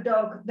about a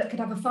dog that could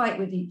have a fight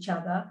with each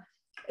other.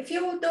 If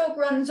your dog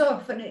runs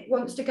off and it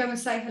wants to go and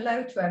say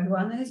hello to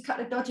everyone, then there's a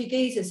couple of dodgy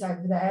geezers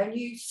over there, and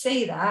you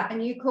see that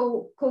and you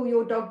call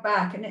your dog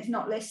back and it's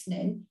not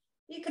listening,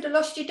 you could have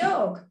lost your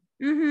dog.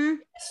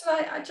 It's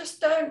like,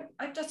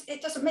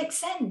 it doesn't make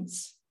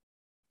sense.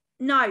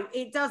 No,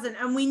 it doesn't.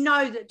 And we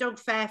know that dog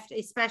theft,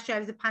 especially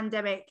over the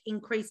pandemic,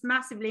 increased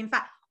massively. In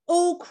fact,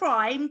 all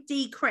crime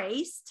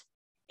decreased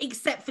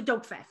except for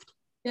dog theft.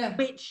 Yeah.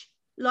 Which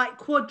like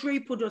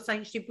quadrupled or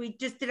something. We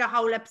just did a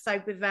whole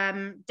episode with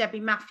Debbie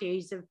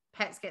Matthews of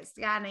Vets Get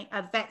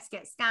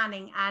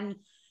Scanning. And,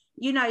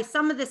 you know,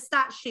 some of the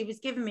stats she was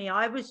giving me,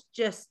 I was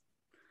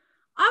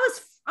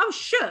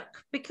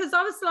shook, because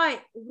I was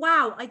like,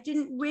 wow, I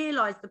didn't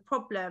realize the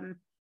problem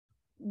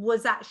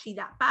was actually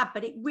that bad,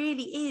 but it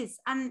really is.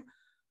 And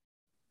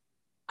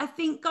I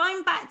think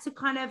going back to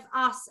kind of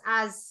us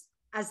as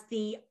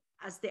the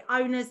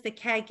owners, the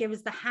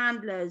caregivers, the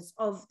handlers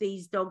of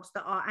these dogs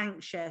that are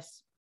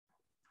anxious,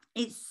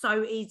 it's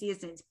so easy,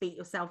 isn't it, to beat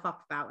yourself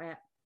up about it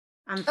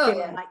and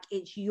feel like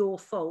it's your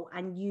fault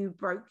and you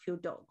broke your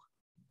dog.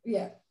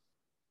 Yeah.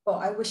 Well,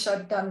 I wish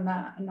I'd done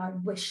that, and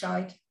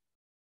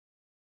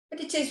but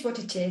it is what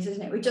it is,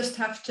 isn't it? We just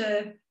have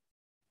to,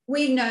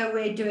 we know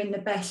we're doing the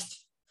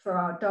best for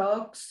our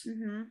dogs.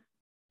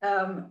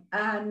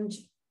 And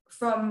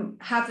from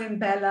having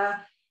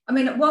Bella, I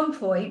mean, at one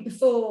point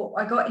before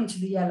I got into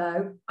the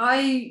yellow,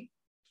 I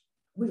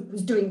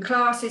was doing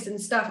classes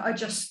and stuff. I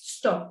just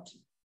stopped.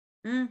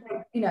 You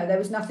know, there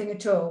was nothing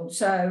at all.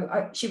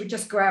 So she would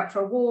just go out for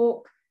a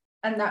walk,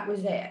 and that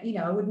was it. You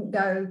know, I wouldn't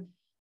go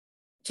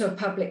to a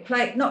public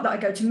place. Not that I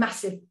go to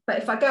massive, but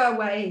if I go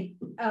away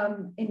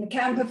in the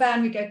camper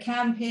van, we go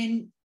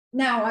camping,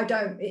 now I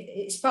don't,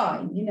 it's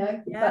fine, you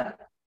know, Yeah.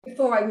 but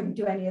before I wouldn't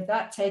do any of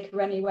that, take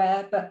her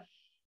anywhere. But,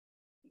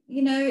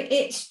 you know,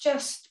 it's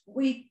just,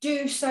 we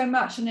do so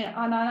much, and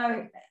I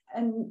know,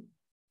 and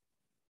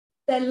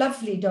they're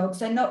lovely dogs,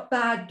 they're not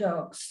bad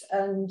dogs.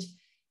 And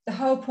the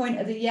whole point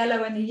of the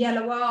Yellow and the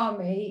Yellow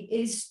Army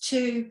is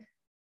to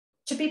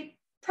be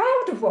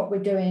proud of what we're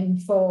doing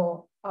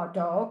for our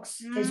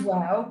dogs as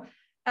well.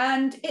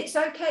 And it's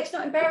okay, it's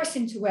not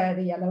embarrassing to wear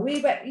the yellow.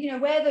 We wear, you know,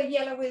 wear the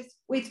yellow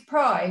with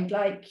pride,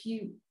 like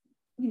you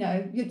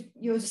know,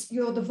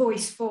 you're the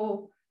voice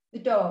for the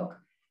dog.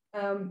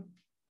 But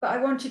I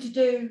wanted to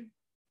do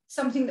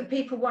something that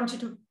people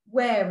wanted to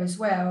wear as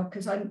well,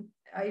 because I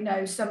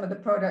know some of the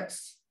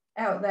products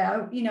out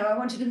there, you know, I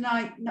wanted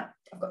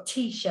I've got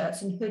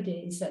t-shirts and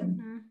hoodies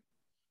and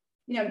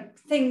you know,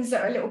 things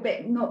that are a little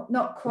bit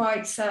not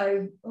quite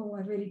so, oh,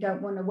 I really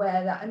don't want to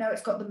wear that. I know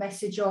it's got the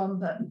message on,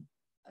 but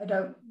I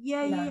don't.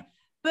 Yeah, you know. Yeah.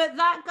 But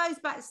that goes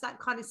back to that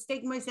kind of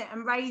stigma, isn't it?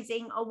 And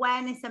raising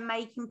awareness and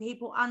making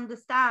people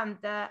understand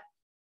that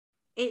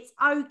it's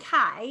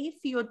okay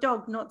for your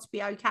dog not to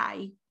be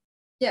okay.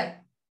 Yeah.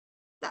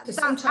 That's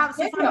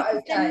absolutely not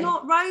okay. They're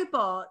not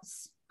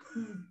robots.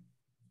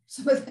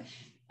 Some of the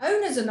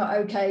owners are not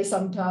okay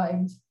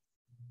sometimes.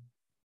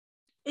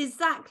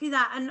 Exactly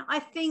that. And I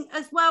think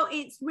as well,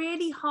 it's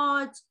really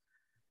hard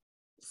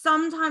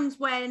sometimes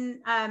when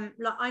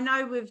like I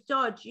know with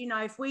Dodge, you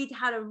know, if we'd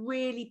had a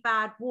really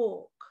bad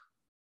walk,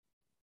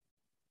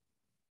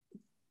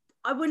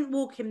 I wouldn't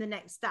walk him the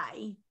next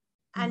day.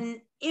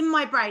 And in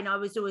my brain I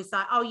was always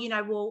like, oh, you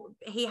know, well,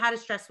 he had a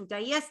stressful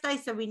day yesterday,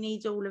 so we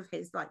need all of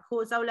his like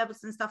cortisol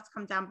levels and stuff to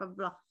come down, blah blah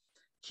blah.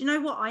 Do you know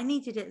what? I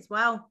needed it as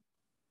well,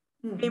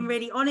 being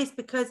really honest,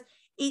 because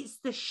it's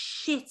the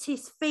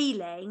shittest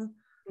feeling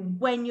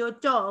when your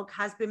dog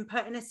has been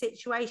put in a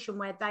situation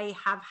where they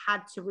have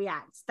had to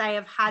react. They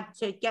have had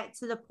to get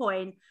to the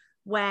point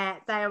where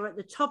they are at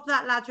the top of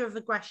that ladder of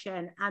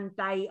aggression and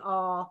they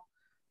are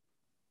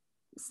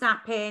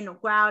snapping or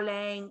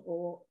growling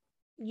or,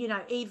 you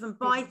know, even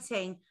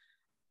biting.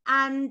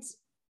 And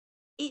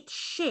it's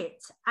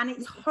shit and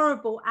it's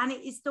horrible and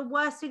it is the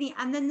worst feeling.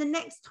 And then the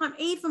next time,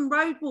 even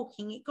road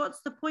walking, it got to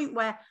the point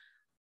where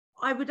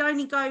I would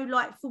only go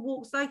like for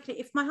walks locally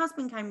if my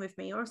husband came with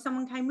me or if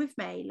someone came with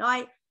me,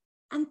 like,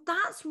 and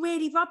that's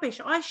really rubbish.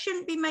 I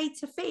shouldn't be made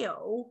to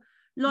feel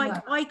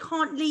like I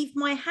can't leave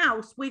my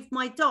house with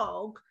my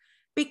dog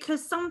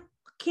because some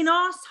fucking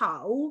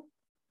asshole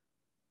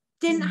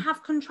didn't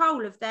have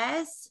control of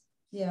theirs.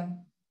 Yeah.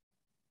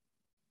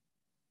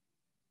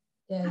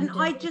 And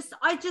I just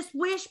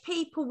wish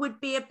people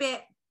would be a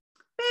bit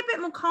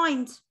more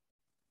kind.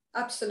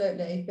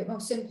 Absolutely, a bit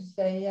more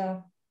sympathy, yeah.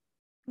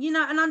 You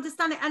know, and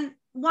understand it. And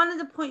one of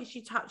the points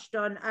you touched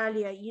on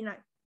earlier, you know,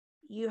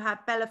 you had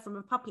Bella from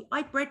a puppy.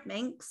 I bred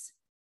Minx.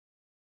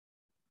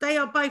 They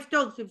are both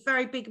dogs with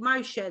very big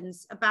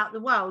emotions about the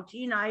world.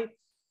 You know,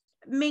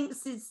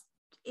 Minx is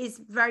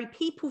very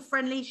people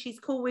friendly. She's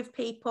cool with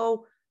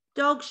people.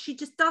 Dogs, she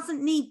just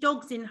doesn't need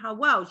dogs in her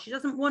world. She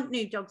doesn't want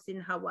new dogs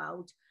in her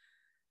world.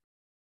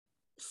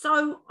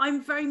 So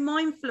I'm very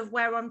mindful of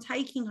where I'm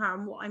taking her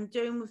and what I'm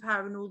doing with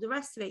her and all the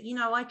rest of it. You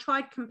know, I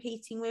tried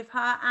competing with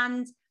her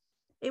and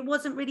it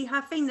wasn't really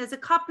her thing. There's a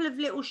couple of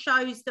little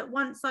shows that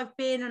once I've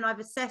been and I've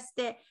assessed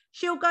it,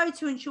 she'll go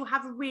to and she'll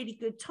have a really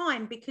good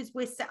time because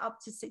we're set up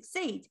to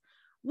succeed.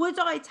 Would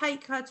I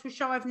take her to a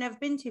show I've never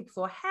been to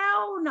before?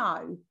 Hell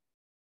no.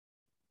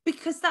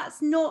 Because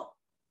that's not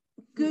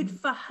good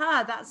for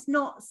her. That's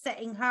not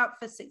setting her up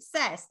for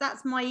success.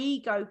 That's my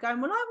ego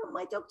going, well, I want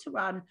my dog to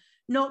run.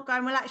 Not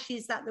going, well, actually,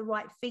 is that the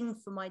right thing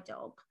for my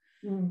dog?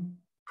 And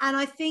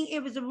I think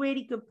it was a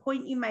really good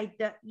point you made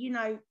that, you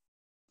know,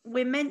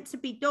 we're meant to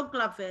be dog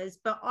lovers,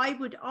 but I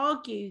would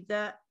argue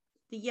that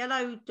the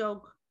yellow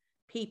dog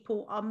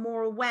people are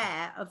more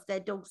aware of their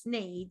dog's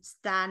needs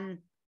than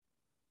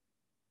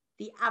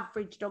the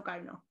average dog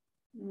owner.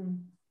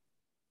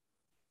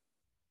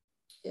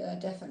 Yeah,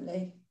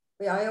 definitely.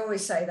 Yeah, I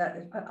always say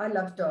that. I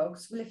love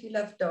dogs. Well, if you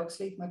love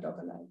dogs, leave my dog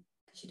alone.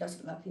 She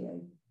doesn't love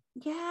you.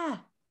 Yeah.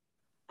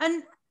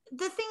 And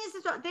the thing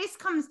is, this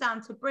comes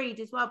down to breed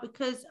as well,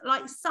 because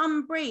like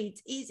some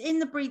breeds, it's in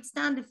the breed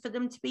standard for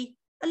them to be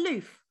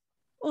aloof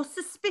or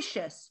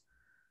suspicious.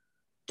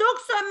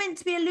 Dogs are meant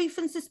to be aloof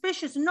and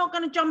suspicious and not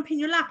going to jump in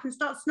your lap and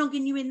start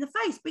snogging you in the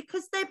face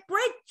because they're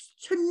bred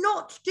to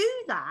not do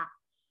that.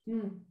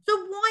 So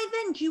why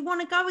then do you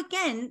want to go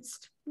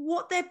against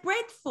what they're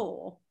bred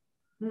for?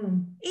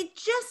 It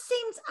just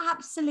seems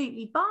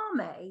absolutely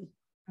balmy.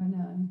 I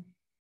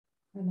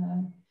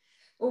know.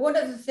 Well, one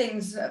of the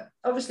things,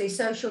 obviously,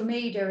 social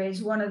media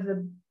is one of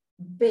the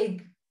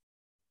big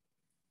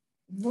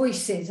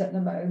voices at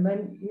the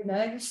moment, you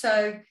know.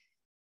 So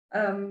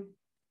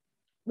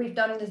we've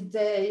done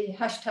the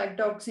hashtag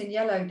Dogs in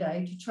Yellow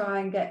Day to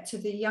try and get to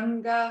the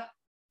younger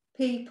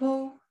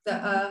people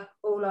that are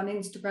all on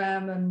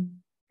Instagram. And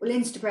well,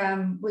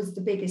 Instagram was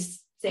the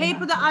biggest thing.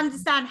 People that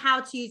understand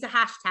how to use a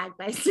hashtag,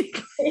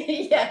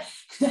 basically. Yeah.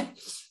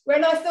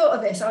 When I thought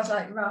of this, I was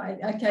like, right,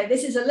 okay,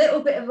 this is a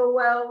little bit of a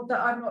world that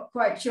I'm not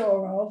quite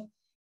sure of.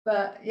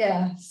 But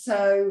yeah,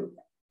 so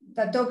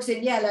the Dogs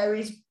in Yellow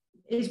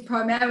is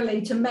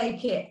primarily to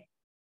make it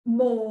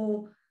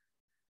more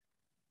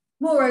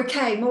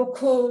okay, more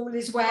cool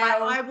as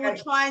well. I will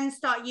try and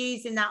start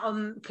using that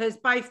on, because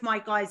both my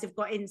guys have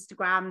got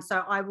Instagram,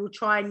 so I will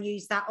try and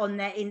use that on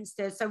their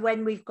Insta. So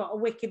when we've got a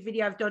wicked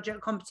video of Dodge at a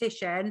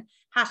competition,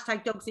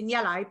 hashtag Dogs in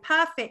Yellow,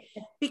 perfect.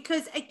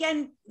 Because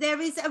again, there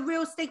is a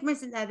real stigma,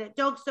 isn't there, that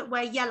dogs that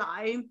wear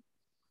yellow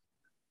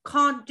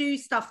can't do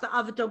stuff that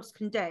other dogs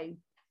can do.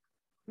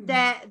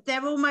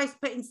 They're almost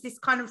put into this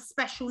kind of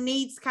special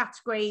needs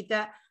category,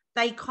 that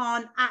they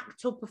can't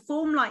act or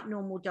perform like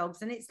normal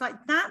dogs. And it's like,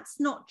 that's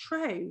not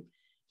true.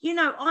 You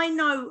know, I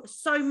know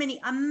so many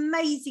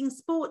amazing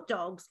sport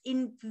dogs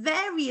in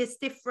various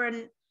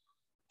different,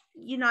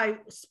 you know,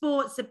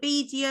 sports,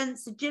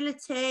 obedience,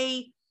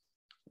 agility,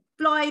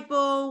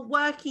 flyball,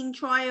 working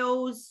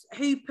trials,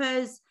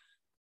 hoopers,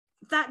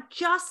 that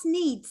just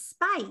need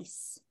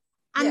space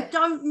and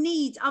don't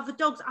need other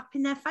dogs up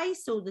in their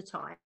face all the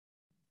time.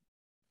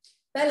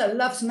 Bella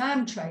loves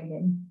man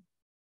training,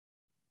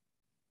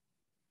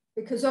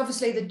 because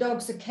obviously the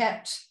dogs are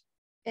kept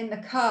in the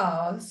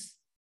cars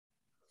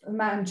for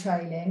man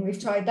training. We've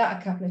tried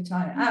that a couple of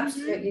times.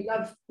 Absolutely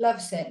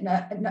loves it.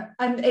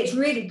 And it's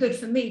really good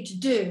for me to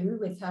do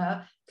with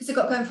her, because I've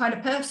got to go and find a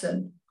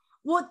person.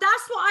 Well,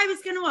 that's what I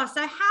was going to ask.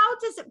 So how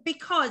does it,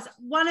 because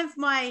one of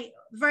my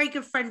very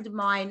good friend of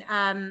mine,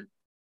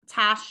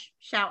 Tash,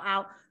 shout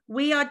out,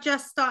 we are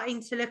just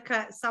starting to look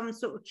at some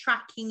sort of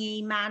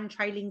tracking-y, man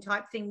trailing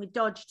type thing with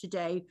Dodge to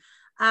do.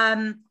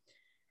 And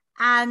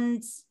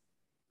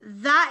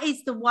that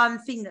is the one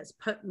thing that's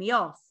put me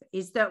off,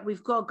 is that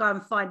we've got to go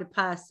and find a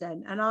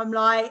person. And I'm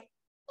like,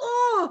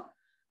 oh,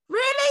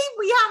 really?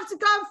 We have to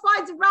go and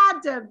find a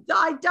random?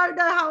 I don't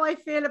know how I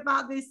feel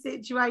about this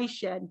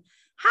situation.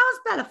 How's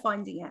Bella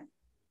finding it?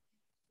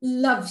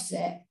 Loves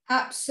it.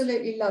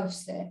 Absolutely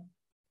loves it.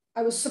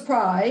 I was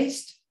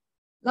surprised.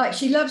 Like,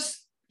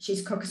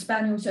 she's Cocker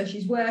Spaniel, so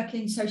she's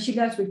working. So she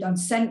loves, we've done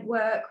scent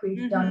work,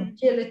 we've done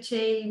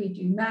agility, we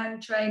do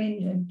man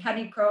training and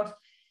canicross.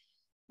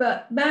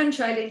 But man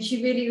trailing,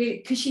 she really,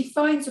 because she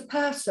finds a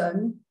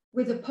person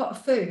with a pot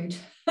of food.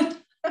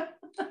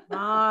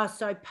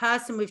 So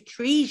person with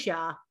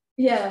treasure.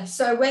 Yeah,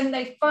 so when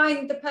they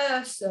find the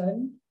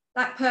person,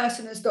 that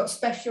person has got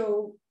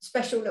special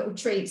little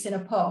treats in a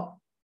pot.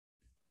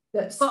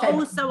 But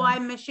also,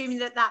 I'm assuming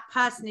that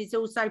person is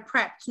also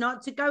prepped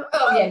not to go,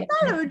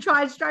 and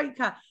try and stroke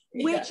her,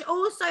 which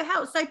also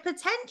helps. So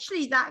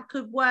potentially that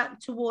could work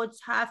towards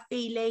her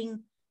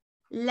feeling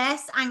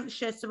less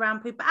anxious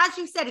around people. As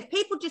you said, if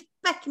people just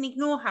beck and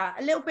ignore her,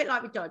 a little bit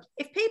like with Dodge,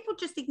 if people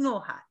just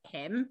ignore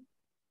him,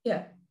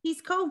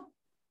 he's cool.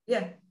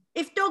 Yeah.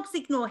 If dogs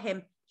ignore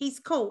him, he's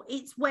cool.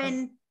 It's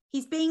when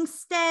he's being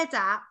stared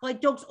at by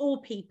dogs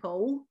or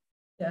people,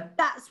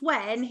 that's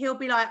when he'll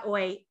be like, oh,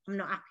 wait, I'm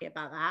not happy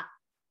about that.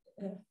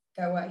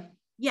 Go away.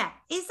 Yeah,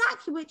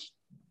 exactly.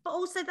 But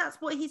also that's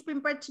what he's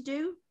been bred to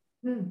do.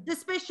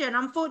 Suspicion,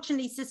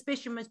 unfortunately,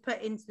 suspicion was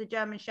put into the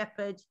German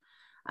Shepherd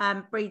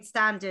breed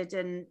standard,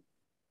 and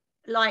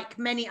like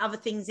many other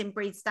things in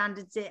breed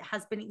standards, it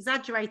has been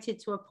exaggerated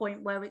to a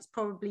point where it's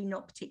probably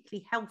not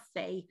particularly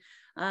healthy.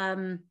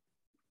 I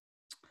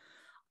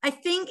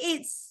think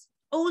it's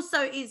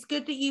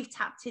good that you've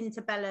tapped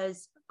into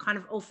Bella's kind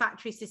of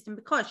olfactory system,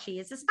 because she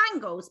is a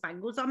Spangle.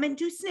 Spangles are meant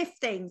to sniff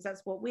things.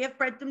 That's what we have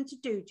bred them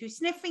to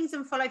sniff things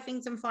and follow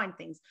things and find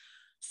things.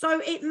 So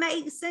it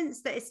makes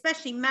sense that,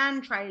 especially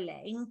man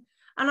trailing,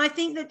 and I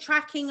think that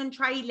tracking and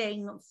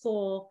trailing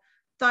for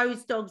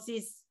those dogs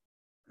is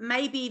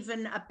maybe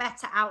even a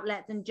better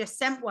outlet than just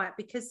scent work,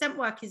 because scent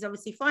work is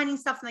obviously finding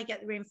stuff and they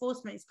get the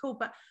reinforcement, it's cool.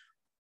 But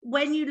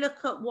when you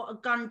look at what a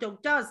gun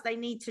dog does, they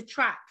need to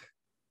track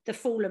the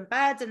fallen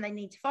bird, and they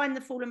need to find the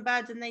fallen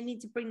bird, and they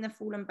need to bring the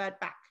fallen bird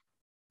back.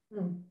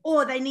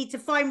 Or they need to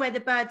find where the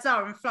birds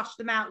are and flush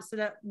them out so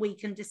that we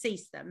can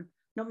decease them.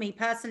 Not me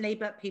personally,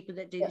 but people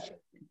that do the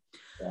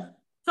shooting.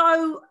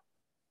 So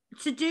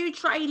to do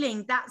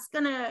trailing, that's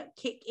going to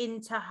kick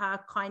into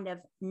her kind of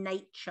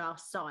nature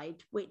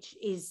side, which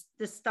is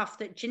the stuff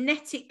that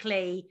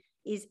genetically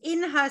is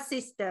in her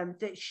system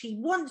that she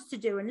wants to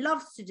do and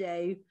loves to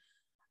do.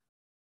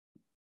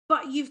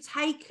 But you've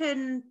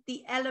taken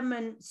the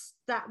elements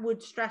that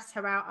would stress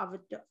her out,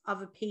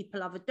 other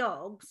people, other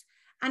dogs,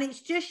 and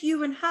it's just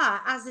you and her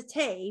as a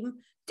team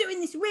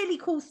doing this really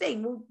cool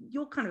thing. Well,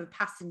 you're kind of a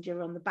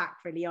passenger on the back,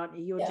 really, aren't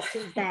you? You're just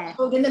sort of there.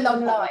 Holding the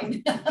long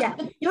line.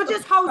 You're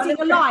just holding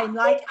the line,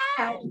 like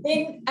out,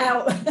 in,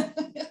 out.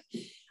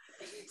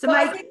 So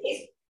I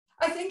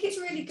think it's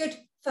really good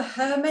for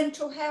her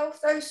mental health,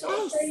 those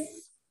sort of things.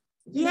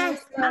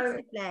 Yes,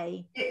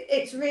 massively.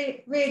 It's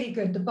really, really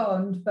good, the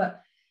bond,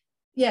 but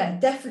yeah,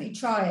 definitely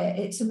try it.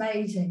 It's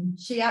amazing.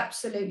 She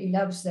absolutely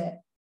loves it,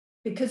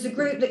 because the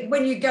group,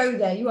 when you go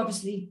there, you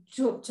obviously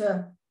talk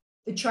to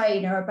the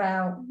trainer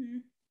about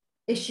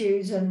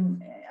issues,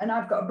 and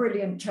I've got a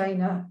brilliant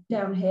trainer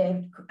down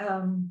here,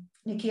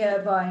 Nikki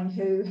Irvine,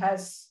 who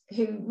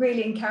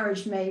really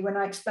encouraged me when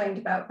I explained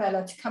about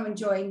Bella to come and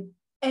join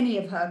any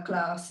of her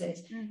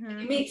classes.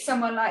 You meet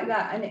someone like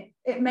that and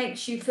it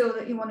makes you feel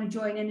that you want to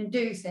join in and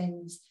do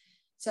things.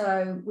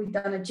 So we've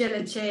done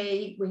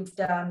agility, we've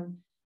done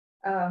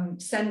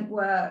scent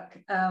work,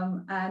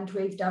 and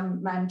we've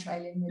done man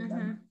trailing with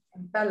them.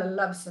 And Bella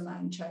loves the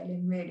man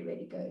trailing, really,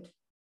 really good.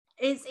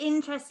 It's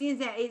interesting,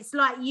 isn't it? It's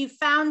like you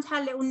found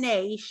her little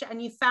niche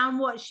and you found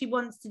what she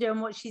wants to do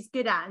and what she's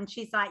good at. And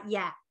she's like,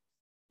 yeah,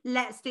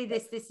 let's do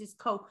this. This is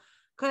cool.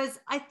 Because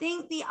I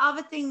think the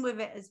other thing with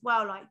it as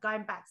well, like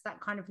going back to that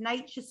kind of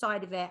nature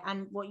side of it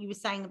and what you were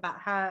saying about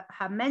her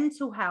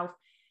mental health,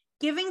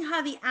 giving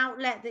her the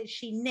outlet that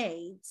she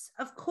needs,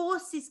 of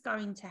course, is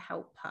going to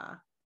help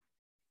her,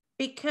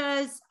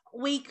 because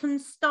we can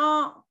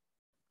start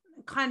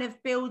kind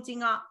of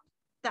building up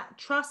that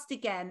trust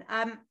again.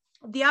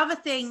 The other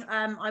thing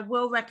I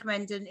will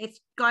recommend, and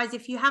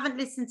if you haven't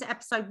listened to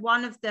episode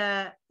 1 of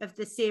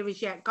the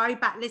series yet, go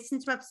back, listen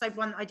to episode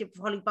 1 that I did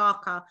with Holly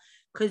Barker,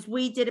 because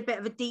we did a bit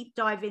of a deep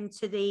dive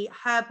into the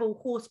herbal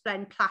horse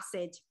blend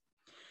Placid.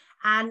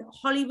 And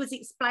Holly was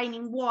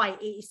explaining why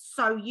it is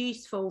so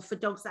useful for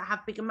dogs that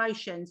have big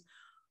emotions.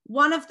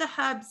 One of the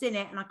herbs in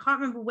it, and I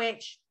can't remember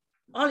which,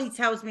 Holly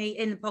tells me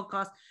in the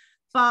podcast,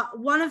 but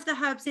one of the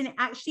herbs in it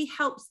actually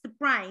helps the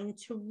brain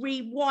to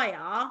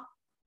rewire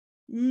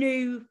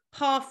new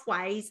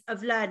pathways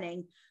of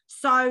learning.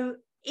 So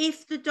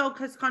if the dog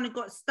has kind of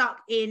got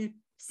stuck in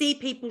see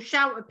people,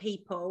 shout at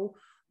people,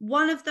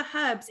 one of the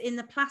herbs in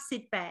the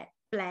Placid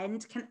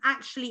blend can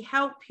actually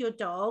help your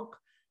dog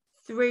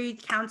through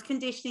counter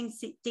conditioning,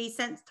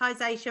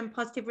 desensitization,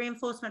 positive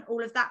reinforcement,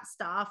 all of that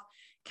stuff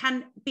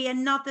can be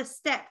another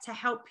step to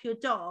help your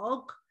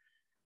dog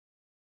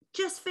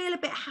just feel a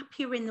bit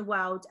happier in the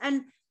world.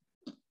 And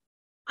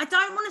I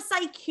don't want to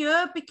say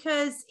cure,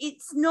 because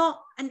it's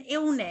not an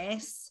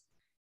illness.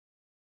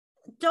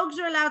 Dogs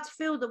are allowed to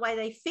feel the way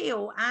they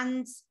feel.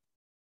 And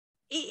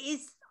it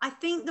is, I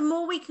think the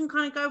more we can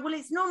kind of go, well,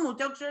 it's normal.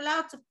 Dogs are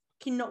allowed to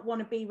not want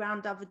to be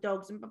around other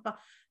dogs. And blah, blah.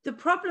 The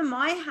problem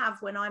I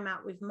have when I'm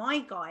out with my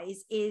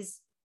guys is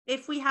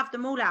if we have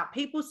them all out,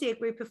 people see a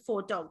group of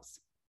 4 dogs.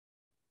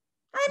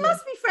 They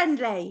must be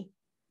friendly.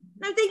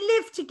 No, they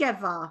live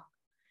together.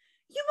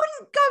 You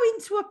wouldn't go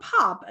into a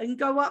pub and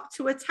go up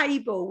to a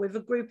table with a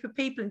group of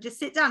people and just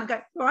sit down and go,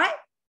 all right?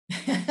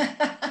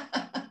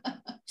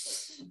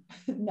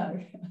 No.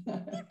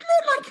 You'd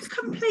look like a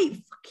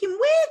complete fucking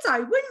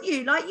weirdo, wouldn't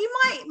you? Like, you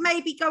might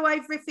maybe go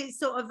over if it's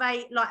sort of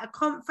a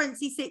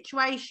conferencey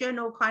situation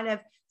or kind of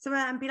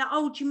something, and be like,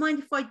 oh, do you mind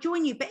if I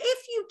join you? But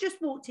if you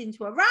just walked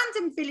into a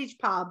random village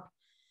pub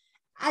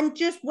and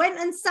just went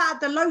and sat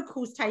at the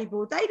locals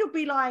table, they'd all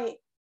be like,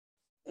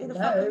 who the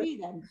fuck are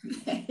you then?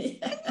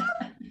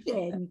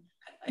 Yeah.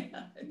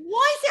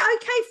 Why is it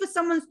okay for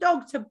someone's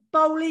dog to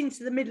bowl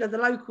into the middle of the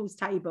locals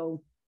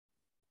table?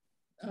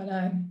 I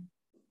know.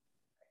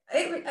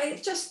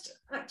 I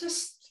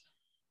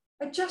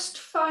just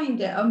find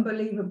it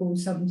unbelievable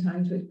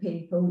sometimes with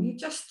people. You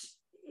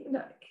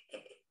know,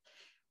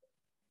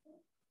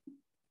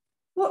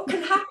 what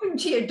can happen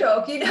to your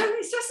dog? You know,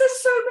 it's just,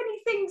 there's so many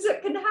things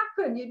that can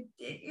happen.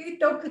 Your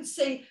dog could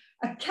see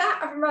a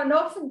cat and run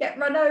off and get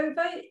run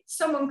over.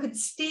 Someone could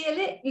steal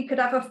it. You could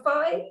have a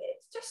fight.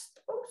 It's just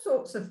all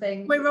sorts of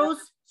things.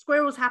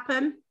 Squirrels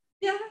happen.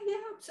 Yeah,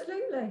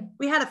 absolutely.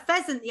 We had a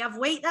pheasant the other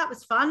week. That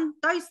was fun.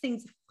 Those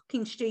things are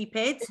fucking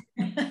stupid.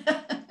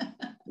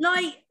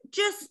 Like,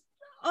 just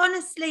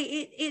honestly,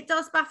 it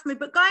does baffle me.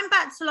 But going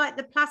back to like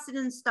the Placid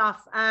and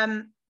stuff,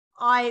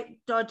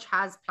 Dodge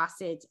has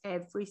Placid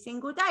every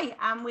single day,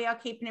 and we are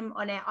keeping him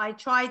on it. I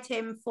tried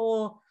him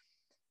for,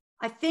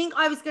 I think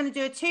I was going to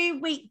do a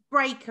 2-week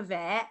break of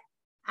it,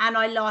 and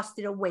I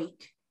lasted a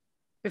week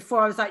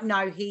before I was like,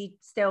 no, he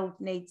still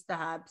needs the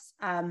herbs.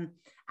 And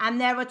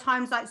there are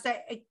times like, so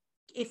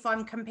if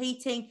I'm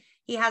competing,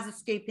 he has a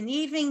scoop in the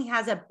evening, he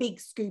has a big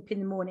scoop in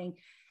the morning.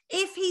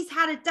 If he's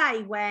had a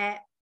day where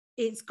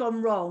it's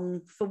gone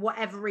wrong for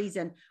whatever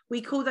reason,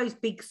 we call those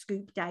big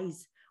scoop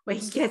days, where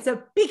he gets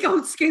a big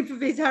old scoop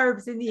of his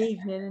herbs in the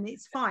evening and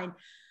it's fine.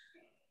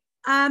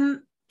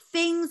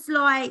 Things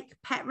like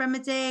Pet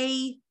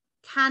Remedy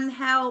can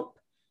help.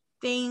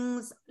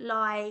 Things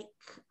like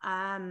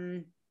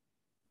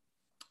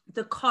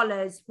the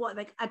collars,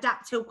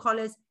 Adaptil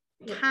collars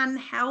can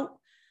help,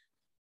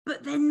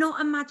 but they're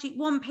not a magic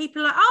wand.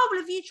 People are like, oh, well,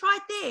 have you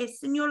tried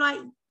this? And you're like,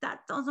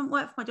 that doesn't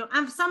work for my dog.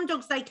 And for some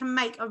dogs, they can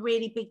make a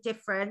really big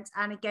difference.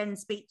 And again,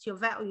 speak to your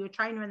vet or your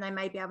trainer and they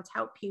may be able to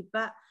help you.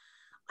 But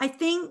I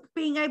think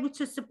being able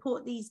to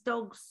support these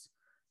dogs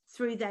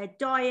through their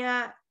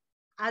diet,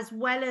 as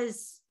well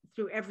as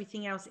through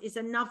everything else, is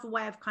another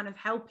way of kind of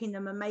helping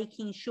them and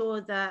making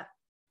sure that,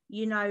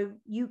 you know,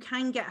 you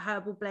can get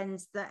herbal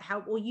blends that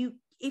help, or you,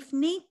 if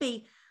need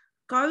be,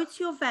 go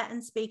to your vet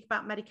and speak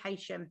about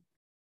medication.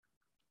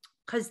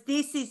 Because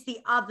this is the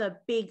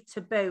other big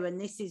taboo, and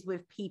this is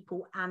with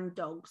people and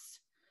dogs.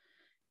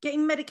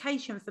 Getting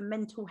medication for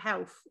mental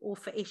health or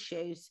for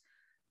issues.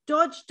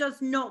 Dodge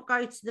does not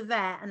go to the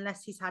vet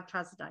unless he's had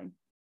trazodone,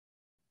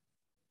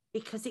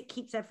 because it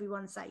keeps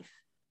everyone safe.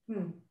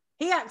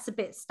 He acts a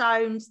bit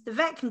stoned. The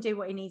vet can do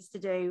what he needs to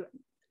do.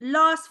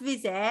 Last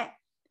visit,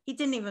 he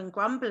didn't even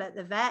grumble at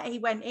the vet. He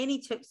went in, he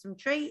took some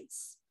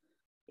treats.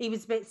 He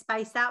was a bit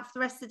spaced out for the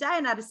rest of the day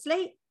and had a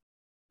sleep.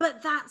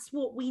 But that's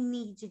what we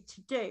needed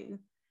to do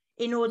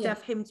in order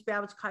for him to be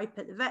able to cope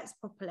at the vets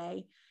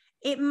properly.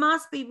 It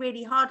must be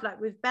really hard, like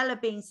with Bella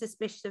being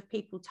suspicious of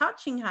people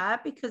touching her,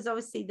 because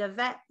obviously the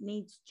vet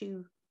needs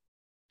to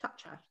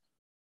touch her.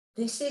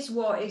 This is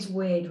what is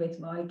weird with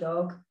my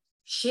dog.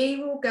 She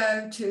will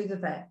go to the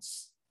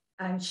vets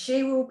and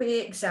she will be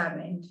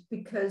examined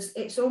because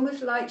it's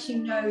almost like she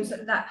knows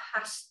that that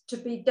has to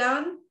be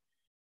done.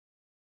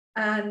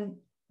 But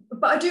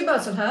I do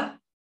muzzle her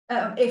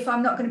if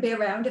I'm not going to be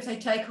around, if they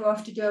take her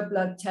off to do a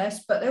blood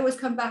test, but they always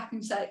come back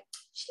and say,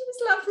 she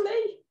was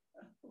lovely.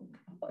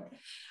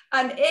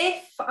 And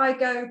if I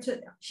go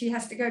to, she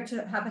has to go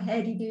to have a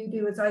heady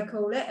doo-doo, as I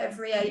call it,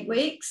 every 8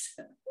 weeks,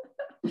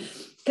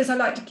 because I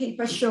like to keep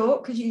her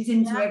short because she's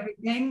into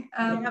everything.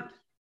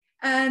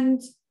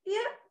 And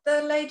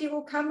the lady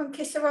will come and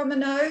kiss her on the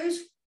nose.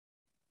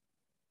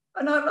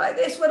 And I'm like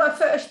this when I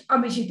first, I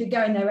mean, she's been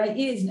going there 8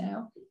 years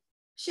now.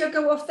 She'll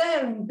go off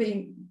there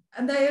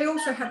and they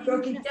also have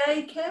doggy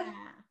daycare.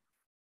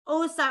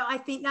 Also, I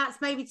think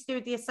that's maybe to do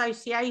with the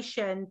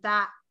association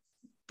that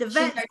the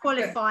vet's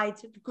qualified,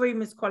 the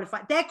groomer's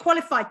qualified. They're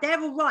qualified.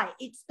 They're all right.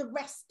 It's the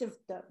rest of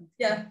them.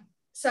 Yeah.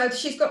 So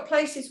she's got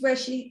places where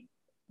she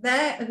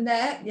there and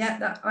there. Yeah,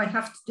 that I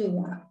have to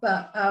do that.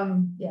 But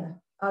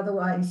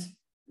otherwise,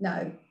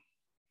 no.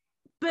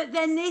 But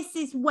then this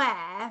is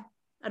where,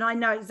 and I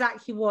know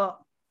exactly what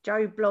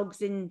Joe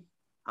blogs in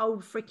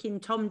old freaking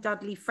Tom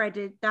Dudley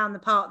Fred down the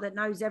park that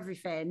knows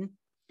everything.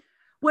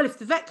 Well, if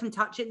the vet can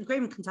touch it and the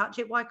groomer can touch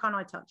it, why can't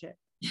I touch it?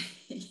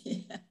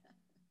 Yeah.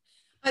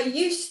 I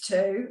used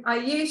to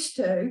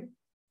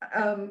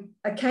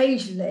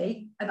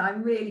occasionally, and I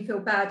really feel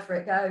bad for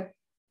it, go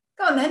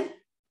on then.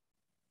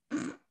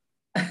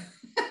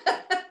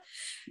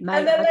 Mate,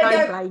 and then I they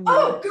don't go, blame you.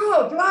 oh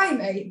God,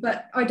 blimey.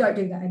 But I don't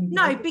do that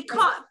anymore. No, but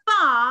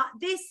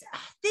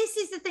this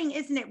is the thing,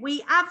 isn't it?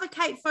 We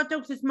advocate for our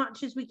dogs as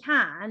much as we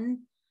can,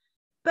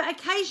 but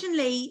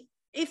occasionally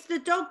if the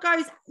dog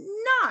goes,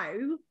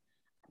 no,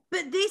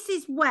 but this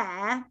is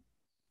where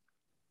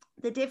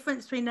the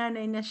difference between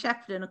owning a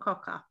shepherd and a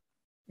cocker.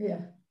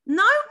 Yeah.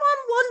 No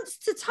one wants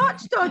to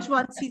touch Dodge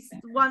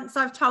once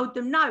I've told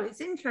them no.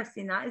 It's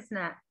interesting that, isn't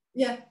it?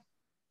 Yeah.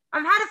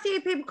 I've had a few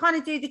people kind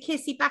of do the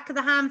kissy back of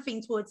the hand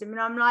thing towards him, and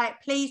I'm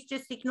like, please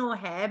just ignore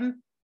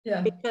him.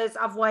 Yeah. Because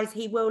otherwise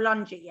he will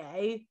lunge at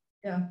you.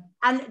 Yeah.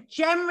 And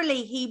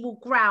generally he will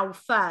growl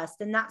first,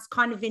 and that's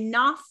kind of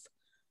enough.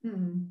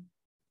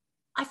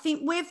 I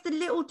think with the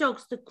little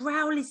dogs, the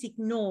growl is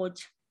ignored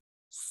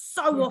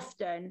so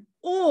often,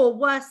 or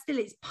worse still,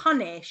 it's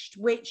punished,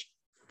 which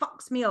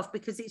fucks me off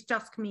because it's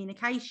just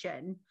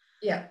communication.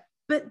 Yeah.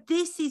 But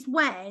this is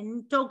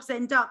when dogs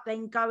end up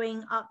then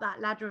going up that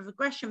ladder of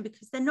aggression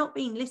because they're not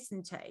being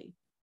listened to.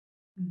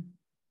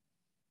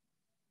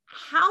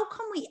 How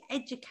can we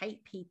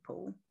educate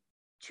people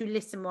to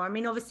listen more? I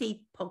mean,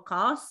 obviously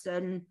podcasts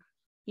and,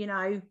 you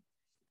know,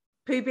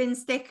 poo bin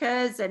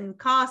stickers and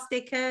car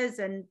stickers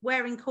and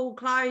wearing cool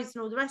clothes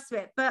and all the rest of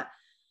it. But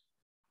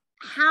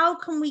how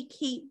can we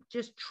keep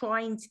just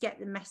trying to get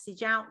the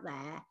message out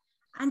there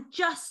and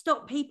just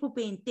stop people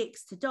being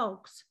dicks to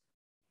dogs?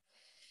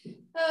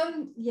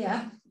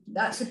 Yeah,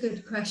 that's a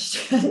good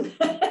question.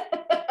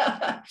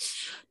 That's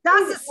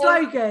a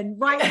slogan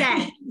right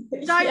there.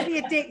 Don't be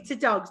a dick to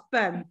dogs.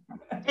 Boom.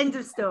 End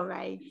of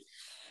story.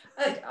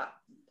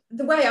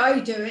 The way I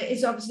do it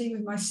is obviously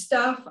with my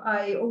staff.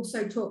 I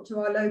also talk to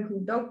our local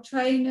dog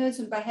trainers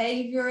and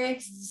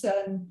behaviourists,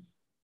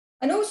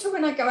 and also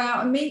when I go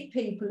out and meet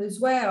people as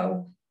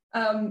well.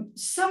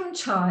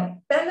 Sometimes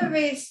Bella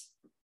is,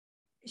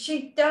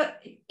 she does,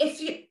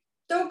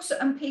 dogs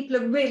and people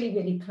are really,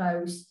 really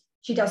close,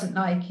 she doesn't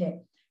like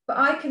it. But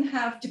I can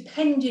have,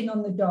 depending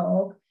on the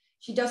dog,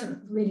 she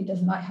really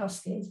doesn't like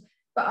huskies,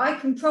 but I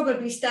can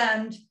probably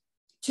stand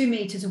 2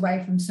 meters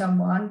away from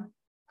someone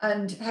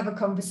and have a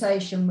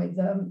conversation with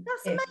them.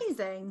 That's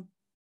amazing.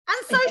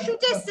 And social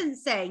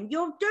distancing.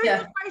 You're doing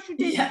your social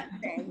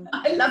distancing.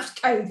 I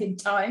loved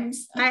COVID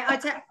times.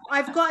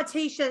 I've got a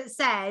t-shirt that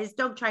says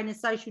dog trainer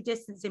social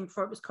distancing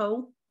before it was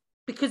cool.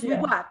 Because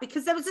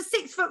because there was a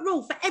 6 foot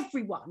rule for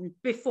everyone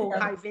before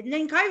COVID, and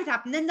then COVID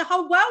happened, then the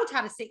whole world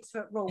had a 6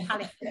 foot rule.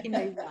 And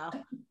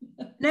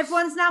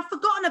everyone's now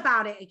forgotten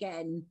about it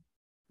again.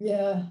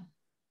 Yeah.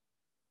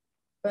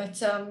 But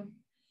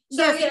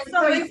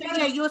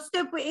you're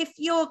still, if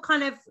you're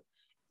kind of,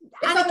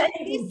 and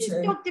this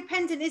is dog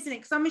dependent, isn't it?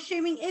 Because I'm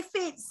assuming if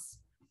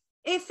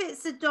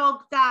it's a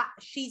dog that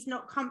she's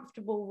not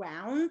comfortable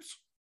around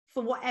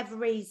for whatever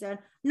reason,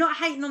 not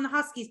hating on the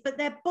huskies, but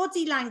their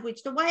body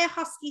language, the way a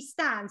husky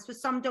stands for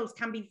some dogs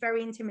can be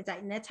very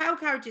intimidating. Their tail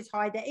carriage is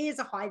high, their ears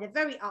are high, they're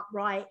very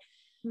upright.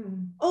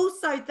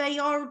 Also, they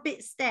are a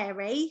bit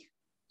stary.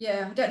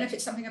 Yeah, I don't know if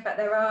it's something about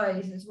their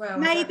eyes as well.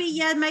 Maybe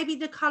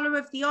the colour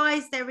of the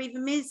eyes, they're either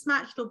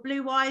mismatched or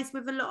blue eyes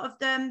with a lot of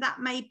them. That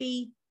may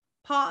be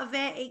part of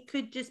it. It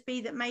could just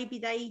be that maybe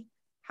they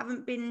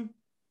haven't been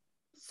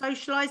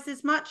socialised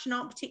as much and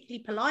aren't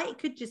particularly polite. It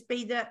could just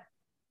be that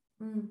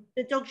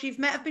the dogs you've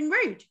met have been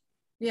rude.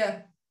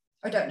 Yeah,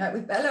 I don't know.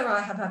 With Bella,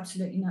 I have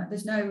absolutely no,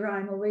 there's no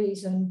rhyme or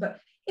reason. But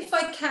if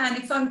I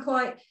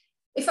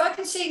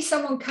can see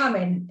someone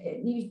coming,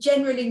 you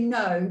generally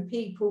know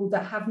people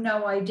that have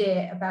no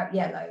idea about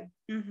yellow.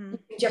 Mm-hmm. You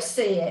can just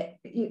see it.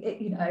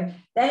 You know,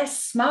 they're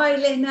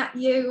smiling at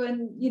you,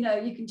 and you know,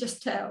 you can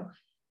just tell.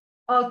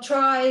 I'll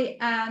try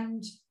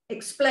and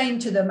explain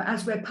to them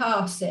as we're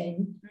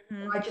passing.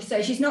 I just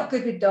say she's not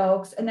good with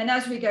dogs, and then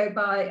as we go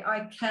by,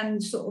 I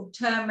can sort of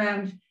turn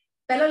around.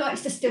 Bella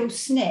likes to still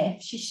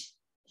sniff. She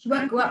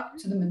won't go up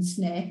to them and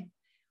sniff,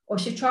 or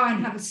she'll try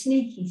and have a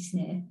sneaky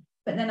sniff.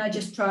 But then I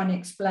just try and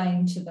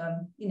explain to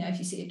them, you know, if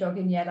you see a dog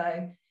in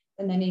yellow,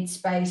 then they need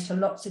space for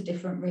lots of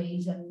different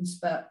reasons.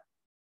 But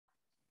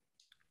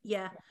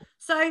yeah,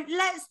 so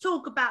let's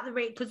talk about the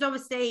because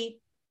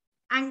obviously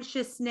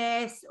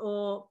anxiousness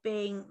or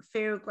being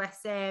fear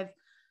aggressive,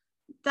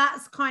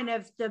 that's kind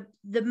of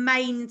the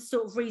main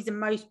sort of reason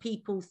most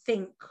people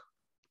think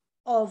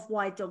of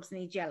why dogs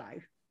need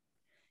yellow.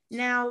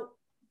 Now,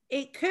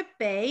 it could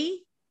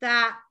be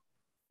that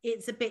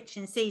it's a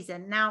bitching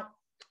season. Now,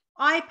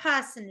 I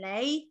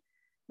personally,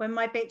 when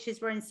my bitches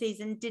were in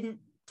season, didn't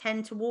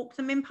tend to walk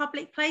them in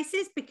public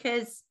places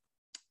because,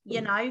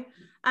 you know,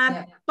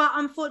 but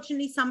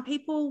unfortunately, some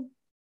people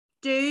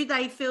do.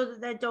 They feel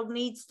that their dog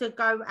needs to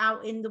go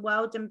out in the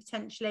world and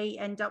potentially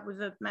end up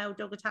with a male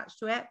dog attached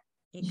to it.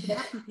 It could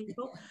happen,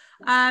 people.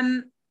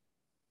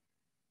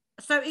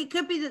 So it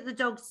could be that the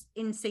dog's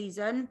in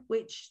season,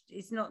 which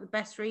is not the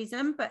best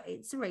reason, but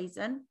it's a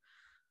reason.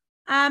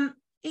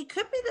 It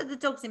could be that the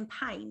dog's in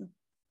pain.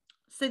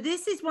 So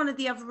this is one of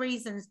the other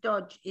reasons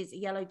Dodge is a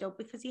yellow dog,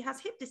 because he has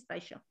hip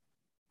dysplasia.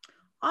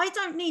 I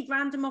don't need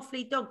random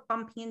off-lead dog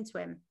bumping into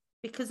him,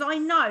 because I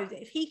know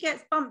that if he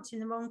gets bumped in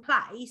the wrong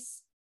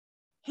place,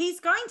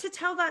 he's going to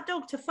tell that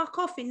dog to fuck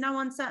off in no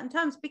uncertain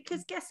terms,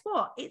 because guess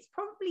what? It's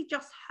probably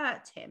just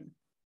hurt him.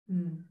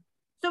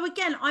 So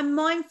again, I'm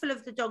mindful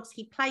of the dogs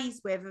he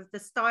plays with, of the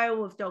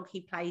style of dog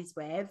he plays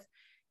with.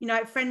 You know,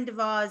 a friend of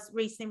ours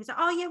recently was like,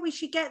 oh yeah, we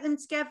should get them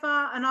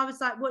together. And I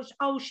was like, what?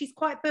 Oh, she's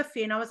quite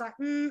buffy. And I was like,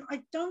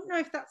 I don't know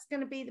if that's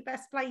going to be the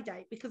best play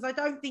date, because I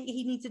don't think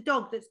he needs a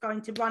dog that's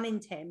going to run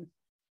into him,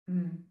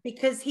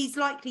 because he's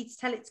likely to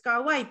tell it to go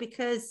away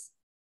because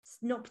it's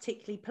not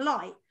particularly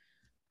polite.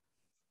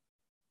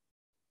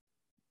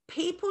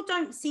 People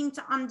don't seem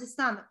to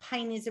understand that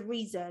pain is a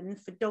reason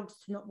for dogs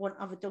to not want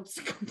other dogs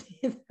to come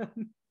near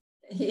them.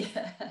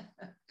 Yeah.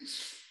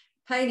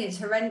 Pain is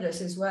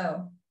horrendous as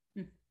well.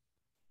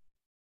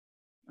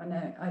 I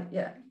know.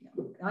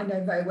 I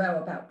know very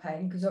well about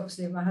pain, because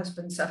obviously my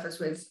husband suffers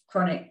with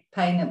chronic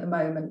pain at the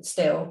moment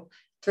still,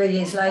 3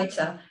 years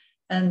later.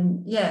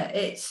 And yeah,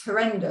 it's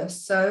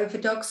horrendous. So for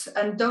dogs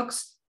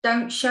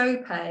don't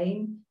show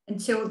pain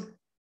until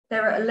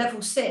they're at a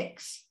level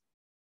 6.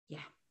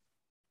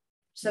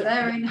 So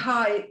they're in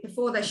high,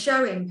 before they're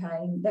showing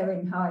pain, they're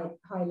in high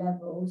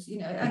levels. You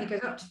know, it only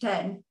goes up to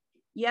 10.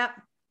 Yep.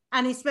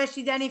 And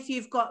especially then if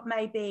you've got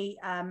maybe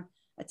a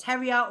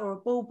terrier or a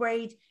bull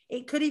breed,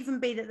 it could even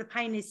be that the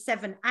pain is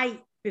 7, 8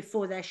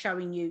 before they're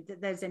showing you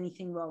that there's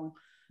anything wrong.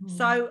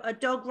 So a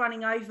dog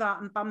running over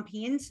and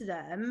bumping into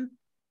them,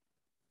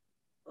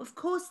 of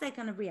course they're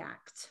going to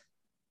react,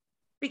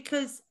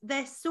 because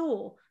they're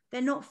sore.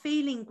 They're not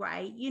feeling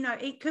great. You know,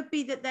 it could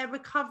be that they're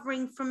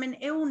recovering from an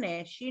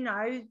illness, you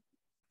know.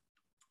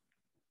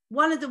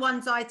 One of the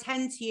ones I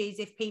tend to use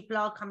if people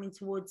are coming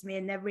towards me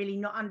and they're really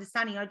not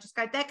understanding, I just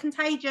go, they're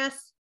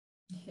contagious.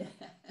 I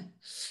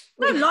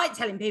don't like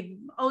telling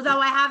people,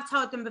 although I have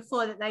told them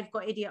before that they've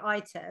got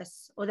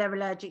idiot-itis or they're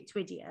allergic to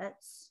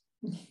idiots.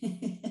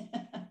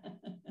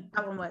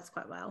 That one works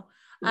quite well.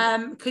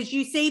 Because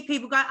you see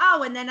people go,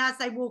 oh, and then as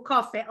they walk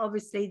off, it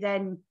obviously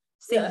then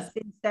sinks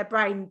into their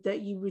brain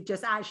that you were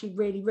just actually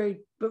really rude,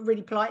 but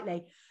really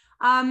politely.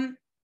 Other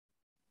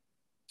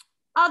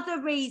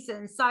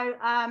reasons. So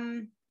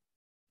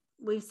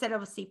we've said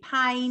obviously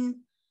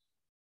pain.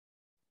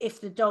 If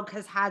the dog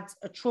has had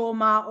a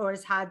trauma or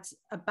has had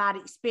a bad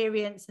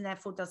experience and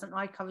therefore doesn't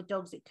like other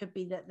dogs, it could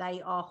be that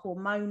they are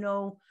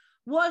hormonal.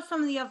 What are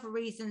some of the other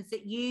reasons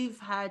that you've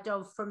heard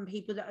of from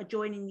people that are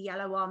joining the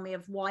Yellow Army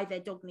of why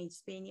their dog needs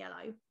to be in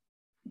yellow?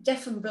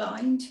 Deaf and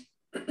blind.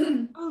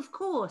 Oh, of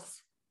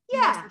course.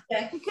 Yeah,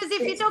 because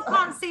if your dog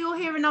can't see or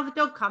hear another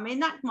dog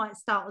coming, that might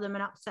startle them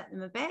and upset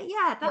them a bit.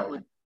 Yeah, that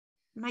would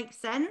make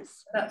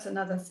sense. That's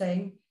another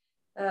thing.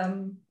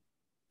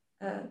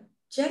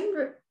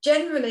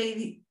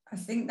 Generally, I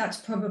think that's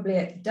probably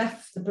it. The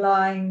deaf, the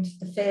blind,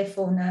 the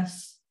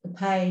fearfulness, the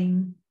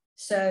pain,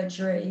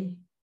 surgery.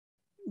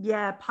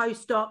 Yeah,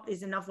 post-op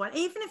is another one.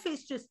 Even if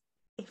it's just,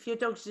 if your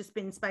dog's just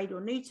been spayed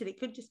or neutered, it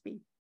could just be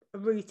a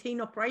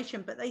routine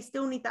operation, but they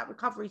still need that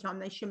recovery time.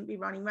 They shouldn't be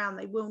running around.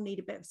 They will need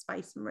a bit of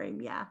space and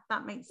room. Yeah,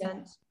 that makes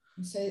sense.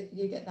 So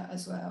you get that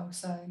as well.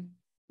 So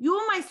you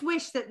almost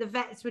wish that the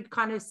vets would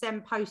kind of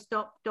send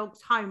post-op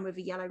dogs home with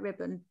a yellow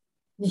ribbon.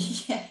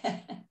 Yeah.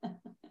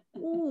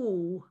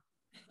 Ooh,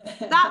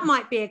 that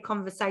might be a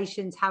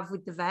conversation to have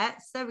with the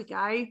vets. There we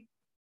go.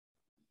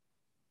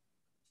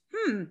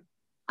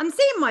 I'm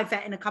seeing my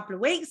vet in a couple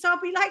of weeks, so I'll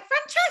be like,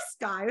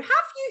 Francesco, have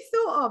you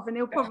thought of? And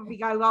he'll probably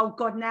go, oh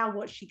God, now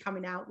what's she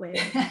coming out with?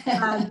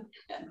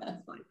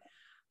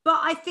 But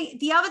I think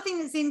the other thing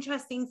that's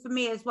interesting for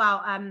me as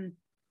well,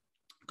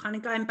 kind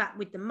of going back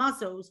with the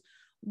muzzles,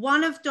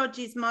 one of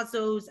Dodge's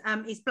muzzles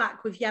is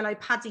black with yellow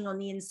padding on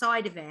the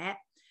inside of it.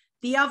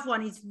 The other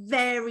one is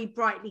very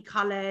brightly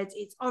coloured.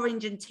 It's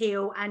orange and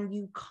teal, and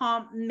you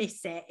can't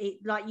miss it.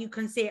 Like you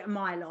can see it a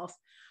mile off.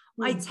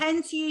 I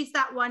tend to use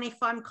that one if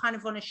I'm kind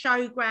of on a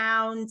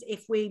showground,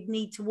 if we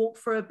need to walk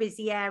through a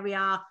busy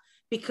area,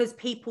 because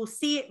people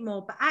see it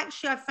more. But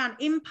actually, I found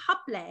in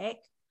public,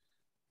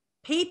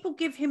 people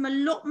give him a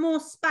lot more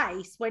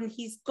space when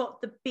he's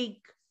got the big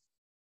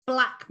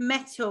black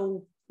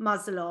metal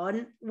muzzle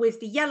on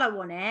with the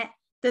yellow on it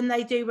than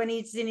they do when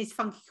he's in his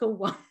funky cool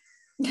one.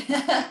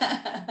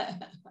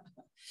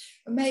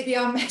 Maybe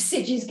our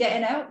message is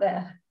getting out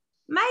there.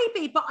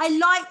 Maybe, but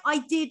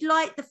I did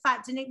like the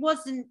fact, and it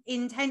wasn't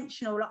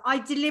intentional. I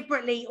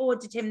deliberately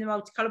ordered him the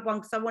multicolored one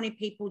because I wanted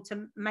people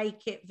to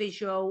make it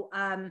visual,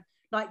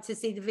 like to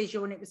see the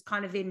visual, and it was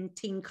kind of in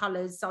team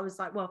colors. So I was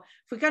like, well,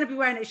 if we're going to be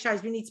wearing it at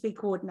shows, we need to be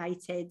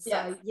coordinated.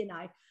 So, you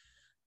know,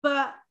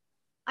 but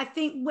I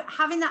think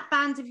having that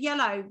band of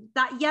yellow,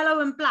 that yellow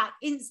and black,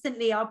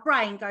 instantly our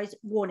brain goes,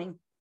 warning.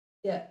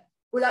 Yeah.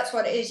 Well, that's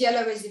what it is.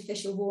 Yellow is the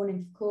official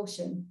warning for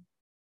caution.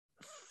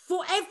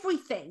 For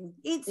everything.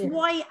 It's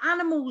why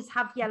animals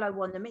have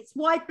yellow on them. It's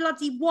why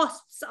bloody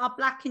wasps are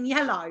black and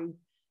yellow.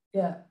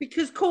 Yeah.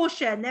 Because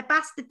caution, they're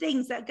bastard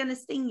things that are going to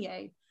sting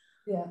you.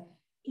 Yeah.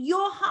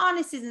 Your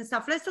harnesses and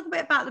stuff. Let's talk a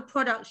bit about the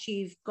products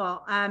you've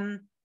got.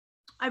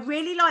 I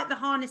really like the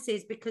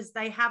harnesses because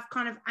they have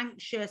kind of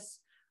anxious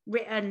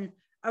written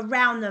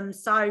around them.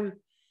 So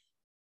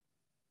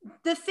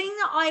the thing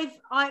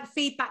that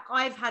feedback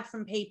I've had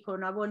from people,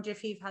 and I wonder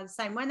if you've had the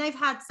same, when they've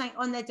had something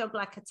on their dog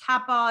like a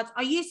tabard.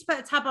 I used to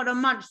put a tabard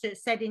on Munch that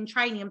said in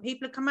training, and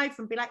people would come over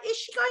and be like, is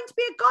she going to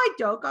be a guide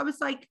dog? I was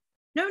like,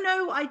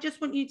 no, I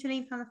just want you to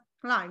leave her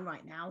alone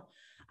right now.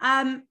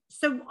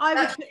 So I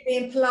was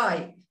being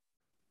polite.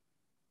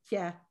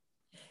 Yeah.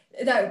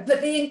 No,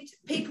 but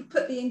people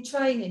put the in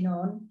training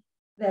on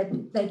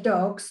their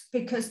dogs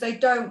because they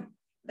don't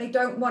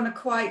want to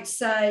quite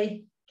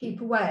say keep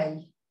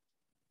away.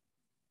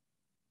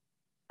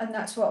 And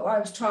that's what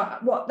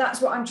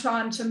I'm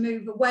trying to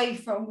move away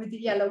from with the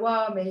Yellow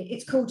Army.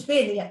 It's cool to be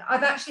in the.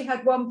 I've actually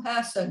had one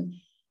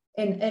person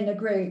in a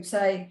group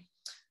say,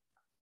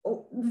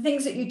 oh, the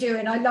things that you're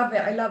doing, I love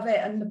it,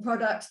 and the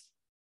products.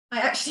 I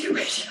actually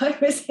wish I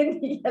was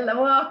in the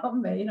Yellow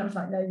Army. And I was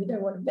like, no, you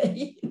don't want to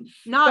be.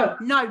 No,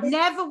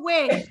 never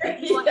wish.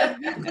 You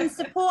can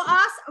support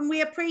us and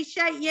we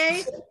appreciate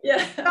you.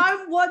 Yeah.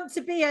 Don't want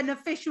to be an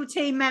official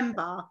team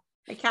member,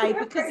 okay?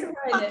 Because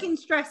it's fucking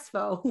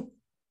stressful.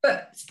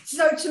 But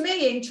so to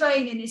me, in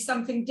training is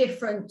something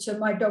different to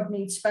my dog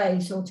needs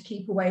space or to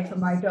keep away from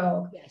my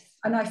dog. Yes.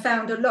 And I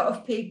found a lot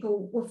of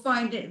people will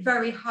find it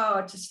very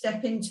hard to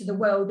step into the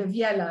world of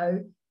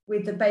yellow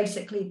with the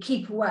basically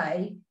keep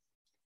away.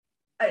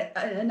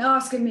 And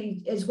asking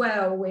me as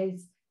well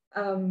with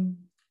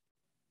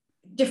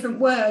different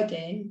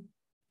wording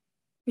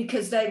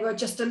because they were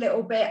just a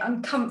little bit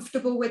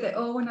uncomfortable with it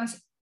all. And I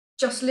said,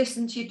 just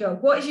listen to your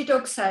dog. What is your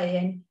dog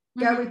saying?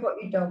 Go with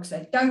what your dog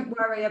said. Don't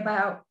worry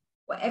about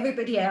what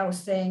everybody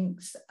else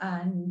thinks,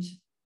 and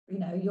you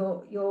know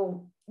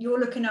you're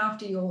looking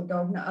after your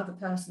dog, not other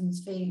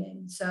person's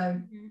feelings. So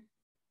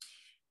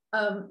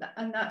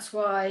and that's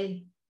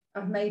why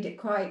I've made it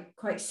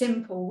quite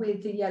simple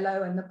with the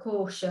yellow and the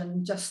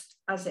caution, just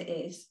as it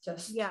is,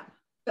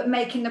 but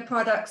making the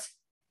products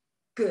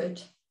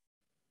good.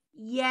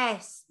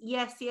 Yes.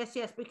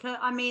 Because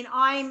I mean,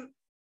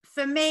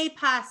 for me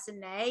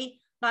personally,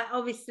 like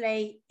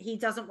obviously he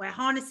doesn't wear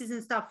harnesses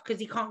and stuff because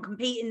he can't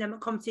compete in them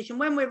at competition.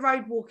 When we're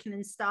road walking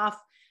and stuff,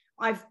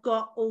 I've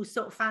got all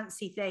sort of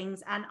fancy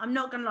things, and I'm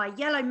not gonna lie,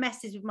 yellow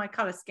messes with my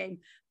color scheme,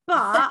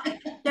 but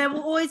there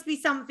will always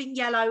be something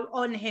yellow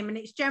on him, and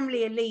it's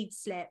generally a lead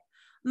slip.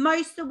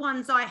 Most of the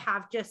ones I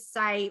have just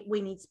say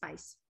we need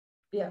space.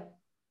 Yeah.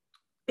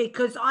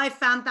 Because I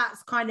found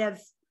that's kind of,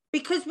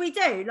 because we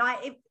do,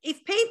 like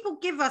if people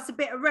give us a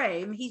bit of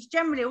room, he's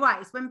generally away.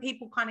 It's when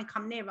people kind of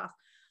come near us.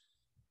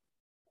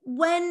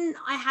 When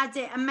I had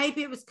it, and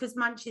maybe it was because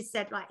Munches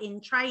said like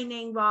in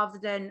training rather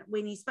than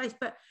we need space,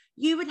 but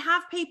you would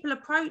have people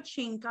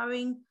approaching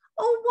going,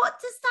 oh, what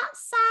does that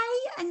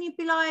say? And you'd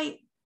be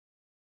like,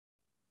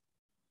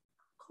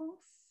 cough.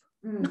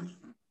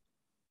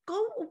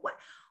 Go away.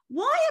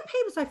 Why are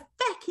people so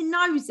fucking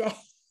nosy?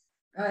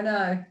 I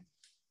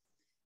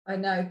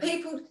know.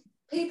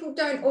 People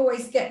don't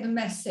always get the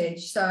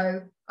message.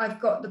 So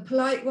I've got the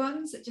polite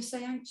ones that just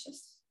say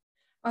anxious.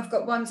 I've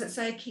got ones that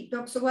say keep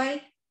dogs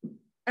away.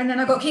 And then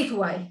I've got keep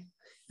away.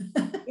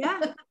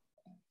 Yeah.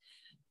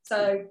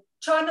 So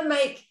trying to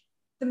make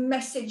the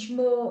message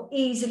more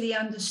easily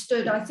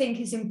understood, I think,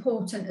 is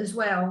important as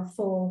well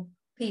for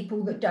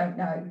people that don't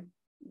know.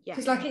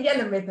 Because like a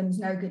yellow ribbon's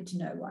no good to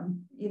no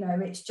one. You know,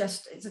 it's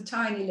a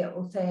tiny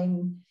little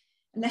thing.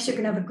 Unless you're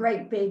going to have a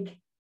great big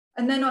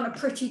And then on a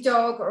pretty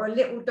dog or a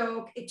little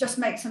dog, it just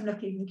makes them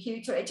look even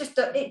cuter. It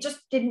just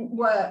didn't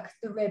work,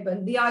 the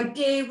ribbon. The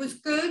idea was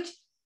good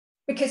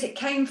because it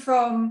came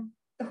from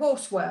the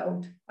horse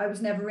world. I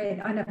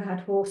never had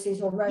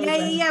horses or rode.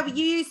 Yeah.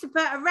 You used to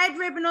put a red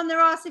ribbon on their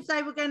ass if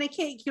they were going to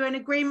kick you and a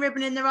green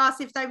ribbon in their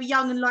ass if they were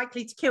young and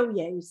likely to kill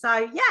you. So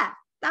yeah,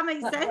 that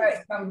makes sense. Where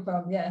it's come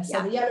from, yeah.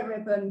 So the yellow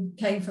ribbon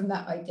came from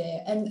that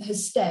idea and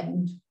has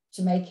stemmed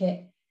to make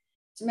it.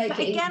 But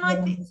again, I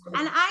think,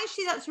 and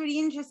actually that's really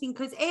interesting,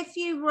 because if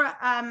you were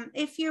at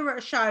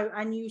a show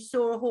and you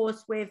saw a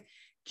horse with,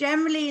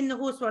 generally in the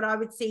horse world, I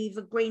would see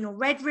either green or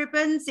red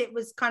ribbons. It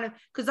was kind of,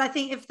 because I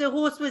think if the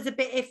horse was a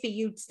bit iffy,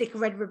 you'd stick a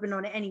red ribbon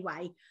on it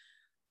anyway.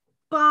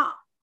 But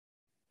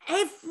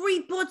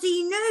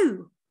everybody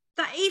knew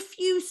that if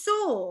you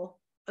saw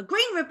a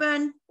green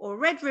ribbon or a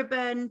red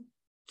ribbon,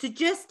 to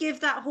just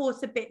give that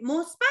horse a bit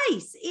more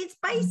space. It's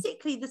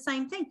basically the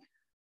same thing.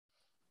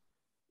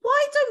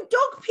 Why don't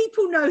dog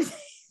people know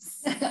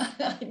this?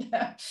 I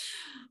know.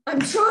 I'm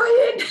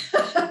trying.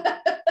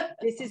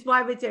 This is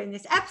why we're doing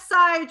this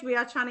episode. We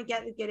are trying to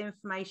get the good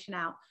information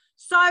out.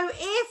 So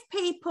if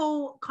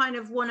people kind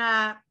of want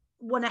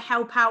to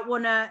help out,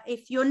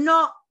 if you're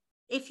not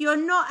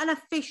an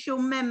official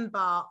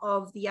member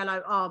of the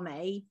Yellow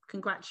Army,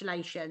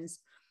 congratulations.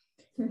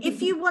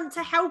 If you want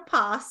to help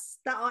us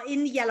that are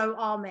in the Yellow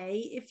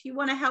Army, if you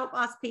want to help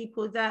us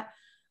people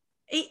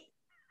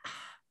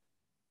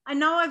I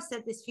know I've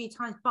said this a few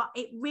times, but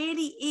it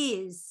really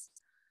is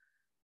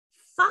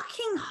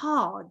fucking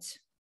hard.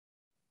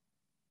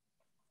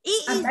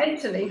 It is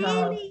mentally really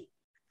hard.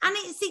 And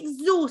it's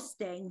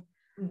exhausting.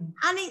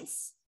 And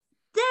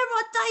there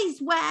are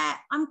days where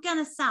I'm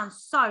going to sound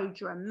so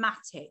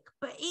dramatic,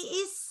 but it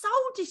is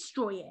soul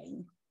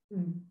destroying.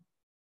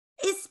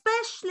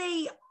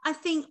 Especially, I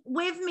think,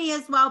 with me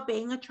as well,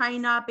 being a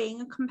trainer,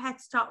 being a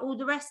competitor, all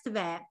the rest of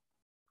it.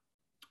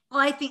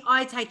 I think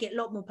I take it a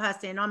lot more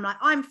personally, and I'm like,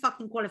 I'm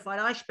fucking qualified.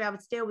 I should be able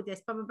to deal with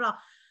this, blah, blah, blah.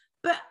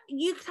 But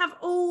you could have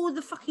all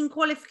the fucking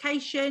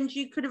qualifications.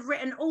 You could have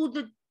written all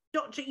the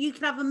doctorate. You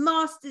could have a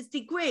master's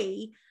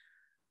degree,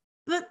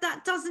 but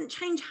that doesn't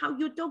change how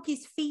your dog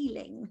is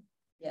feeling.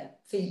 Yeah,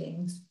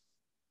 feelings.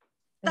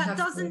 That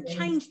doesn't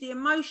change the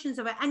emotions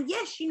of it. And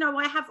yes,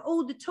 I have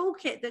all the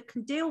toolkit that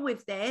can deal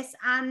with this,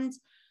 and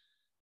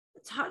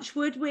touch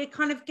wood, we're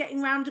kind of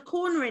getting round a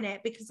corner in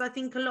it, because I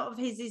think a lot of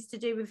his is to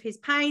do with his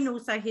pain,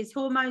 also his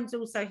hormones,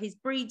 also his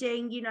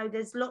breeding.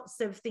 There's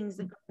lots of things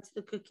that go into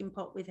the cooking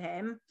pot with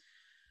him.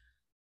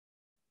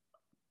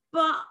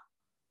 But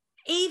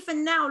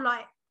even now,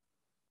 like,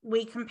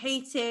 we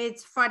competed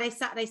Friday,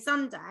 Saturday,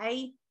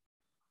 Sunday.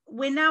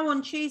 We're now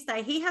on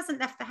Tuesday. He hasn't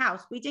left the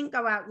house. We didn't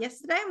go out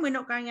yesterday, and we're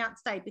not going out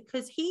today,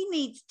 because he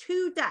needs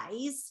 2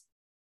 days,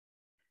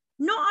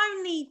 not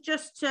only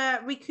just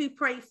to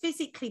recuperate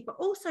physically, but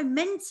also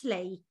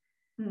mentally.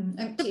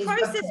 The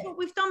process, what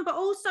we've done, but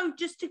also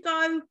just to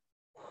go,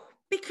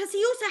 because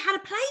he also had a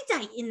play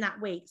date in that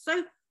week.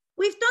 So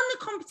we've done the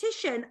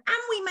competition,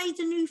 and we made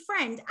a new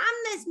friend,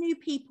 and there's new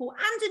people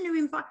and a new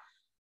invite.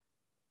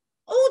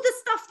 All the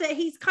stuff that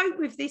he's coped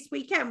with this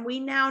weekend, we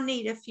now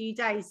need a few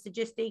days to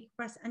just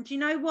decompress. And do you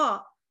know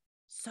what?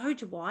 So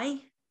do I.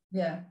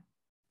 Yeah.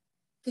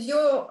 Because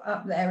you're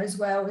up there as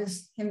well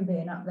as him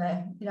being up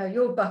there.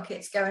 Your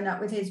bucket's going up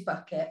with his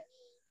bucket.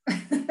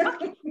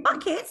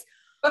 Buckets?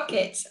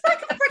 Buckets.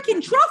 Like a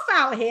freaking trough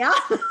out here.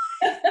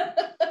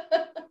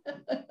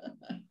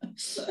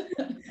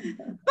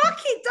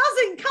 Bucket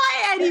doesn't cut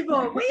it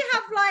anymore. We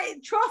have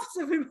like troughs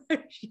of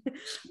emotion.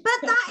 But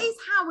that is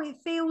how it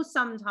feels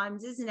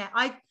sometimes, isn't it?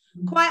 I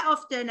quite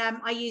often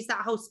I use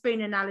that whole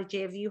spoon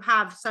analogy of you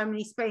have so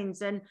many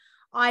spoons, and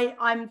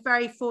I'm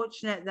very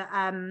fortunate that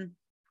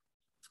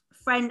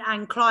friend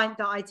and client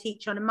that I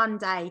teach on a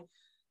Monday,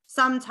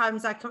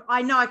 sometimes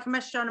I know I can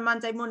message her on a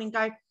Monday morning and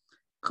go,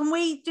 can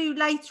we do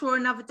later or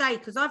another day,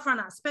 because I've run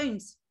out of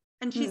spoons?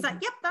 And she's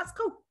like, yep, that's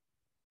cool.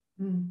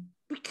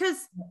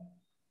 Because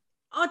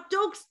our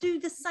dogs do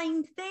the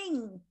same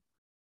thing.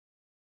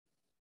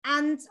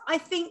 And I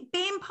think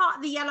being part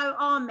of the Yellow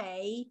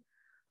Army,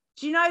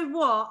 do you know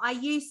what? I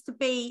used to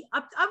be,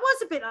 I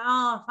was a bit like,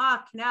 oh,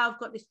 fucking hell, I've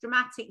got this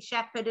dramatic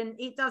shepherd. And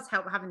it does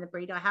help having the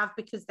breed I have,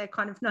 because they're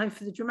kind of known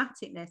for the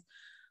dramaticness.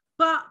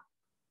 But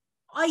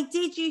I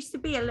did used to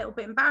be a little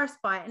bit embarrassed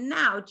by it. And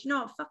now, do you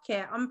know what? Fuck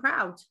it. I'm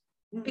proud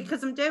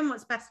because I'm doing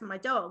what's best for my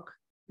dog.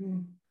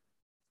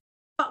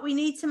 But we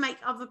need to make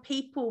other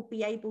people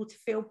be able to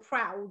feel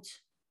proud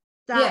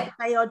that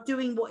they are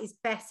doing what is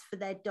best for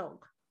their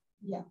dog.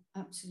 Yeah,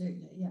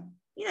 absolutely. Yeah.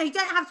 You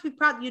don't have to be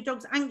proud that your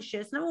dog's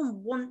anxious. No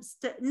one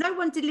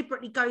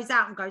deliberately goes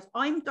out and goes,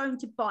 I'm going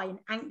to buy an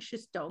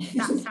anxious dog.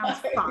 That sounds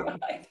fun.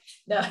 Right.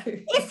 No.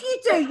 If you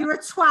do, you're a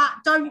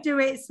twat. Don't do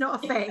it. It's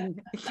not a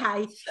thing.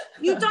 Okay.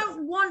 You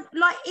don't want,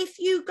 like, if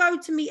you go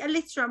to meet a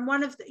litter and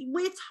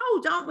we're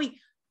told, aren't we?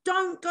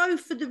 Don't go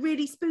for the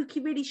really spooky,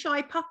 really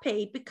shy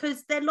puppy,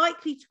 because they're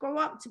likely to grow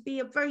up to be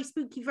a very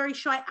spooky, very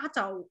shy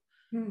adult.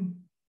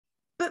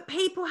 But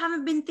people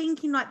haven't been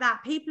thinking like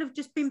that. People have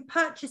just been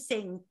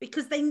purchasing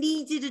because they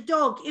needed a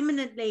dog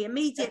imminently,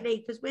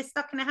 immediately, because we're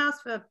stuck in a house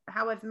for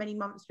however many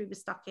months we were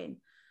stuck in.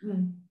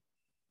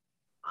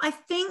 I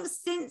think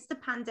since the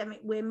pandemic,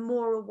 we're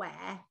more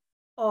aware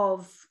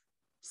of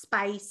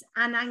space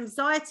and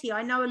anxiety.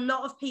 I know a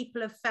lot of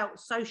people have felt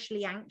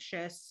socially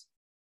anxious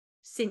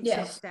since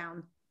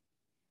lockdown.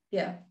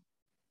 Yeah.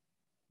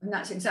 And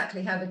that's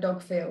exactly how the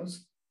dog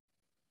feels.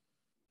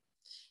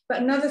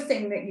 But another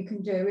thing that you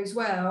can do as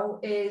well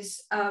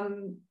is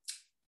to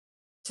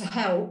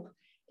help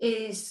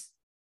is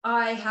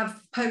I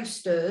have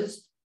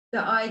posters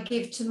that I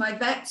give to my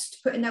vets to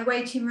put in their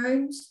waiting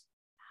rooms.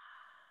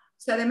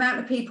 So the amount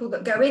of people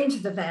that go into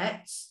the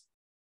vets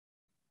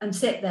and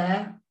sit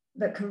there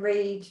that can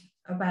read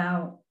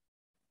about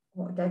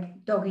what their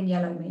dog in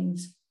yellow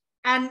means.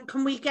 And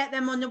can we get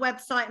them on the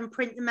website and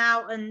print them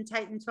out and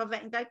take them to a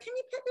vet and go, can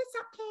you put this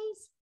up,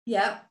 please?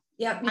 Yeah.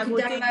 Yeah, I will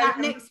do that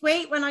next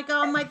week when I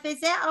go on my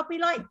visit. I'll be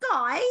like, guys,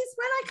 when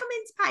I come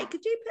in to pay,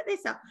 could you put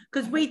this up?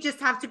 Because we just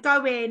have to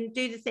go in,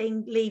 do the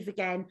thing, leave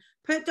again,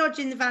 put Dodge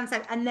in the van,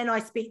 and then I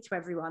speak to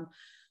everyone.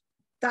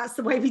 That's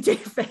the way we do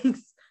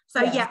things.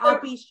 So yeah, I'll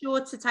be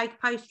sure to take a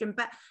poster in.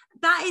 But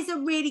that is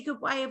a really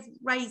good way of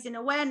raising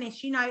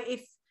awareness. You know,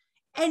 if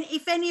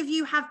any of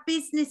you have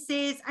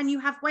businesses and you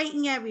have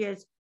waiting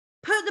areas,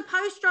 put the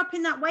poster up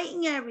in that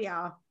waiting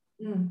area.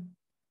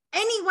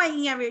 Any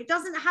waiting area. It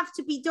doesn't have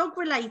to be dog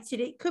related.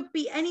 It could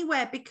be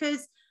anywhere,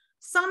 because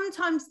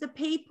sometimes the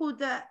people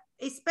that,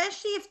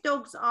 especially if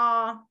dogs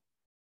are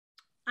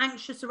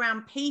anxious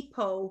around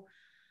people,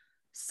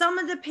 some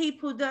of the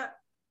people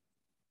that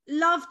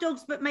love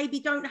dogs but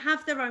maybe don't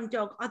have their own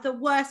dog are the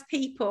worst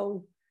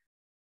people,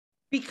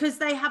 because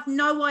they have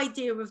no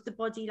idea of the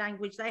body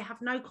language. They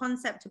have no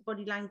concept of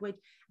body language,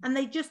 and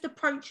they just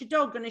approach a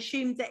dog and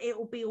assume that it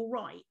will be all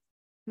right.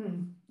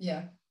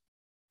 Yeah.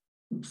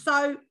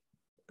 So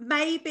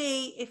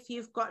maybe if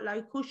you've got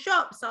local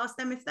shops, ask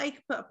them if they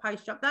could put a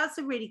poster up. That's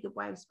a really good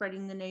way of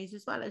spreading the news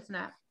as well, isn't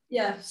it?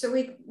 Yeah, so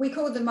we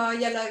call them our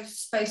yellow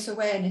space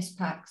awareness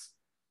packs.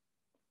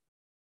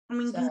 And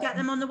we can get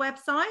them on the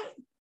website.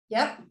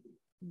 Yep.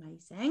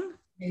 Amazing.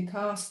 New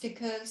car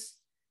stickers,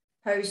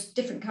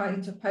 different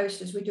kinds of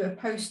posters. We do a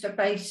poster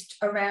based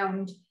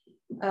around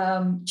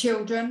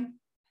children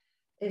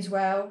as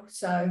well.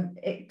 So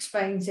it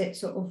explains it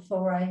sort of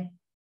for a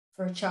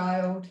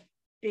child.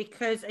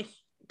 Because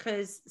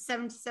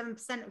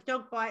 77% of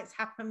dog bites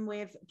happen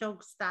with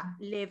dogs that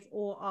live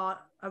or are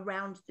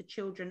around the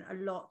children a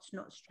lot,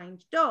 not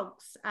strange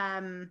dogs.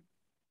 And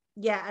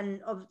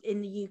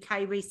in the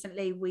UK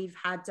recently, we've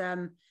had,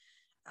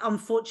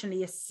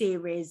 unfortunately, a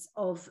series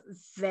of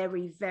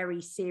very,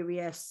 very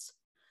serious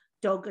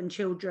dog and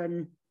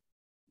children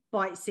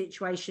bite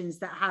situations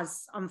that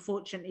has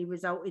unfortunately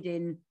resulted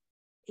in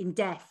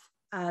death,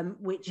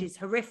 which is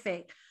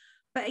horrific.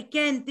 But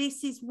again,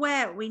 this is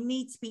where we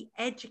need to be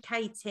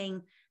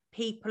educating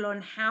people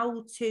on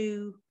how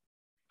to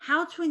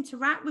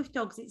interact with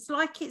dogs. It's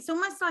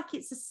almost like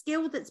it's a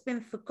skill that's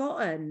been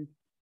forgotten.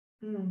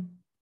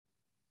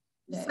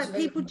 Yeah, so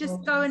people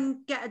just go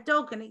and get a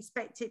dog and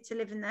expect it to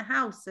live in their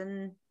house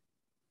and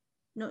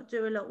not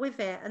do a lot with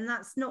it, and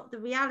that's not the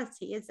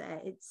reality, is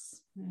it?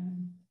 It's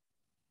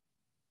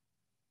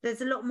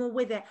there's a lot more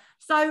with it.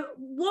 So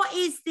what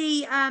is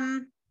the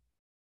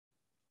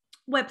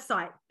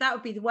website? That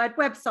would be the word.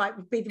 Website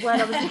would be the word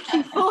I was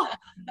looking for.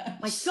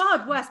 My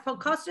God, worst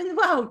podcaster in the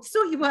world.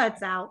 Sort your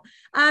words out.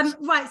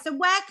 Right. So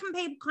where can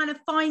people kind of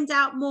find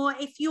out more?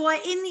 If you are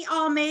in the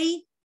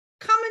army,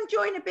 come and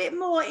join a bit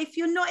more. If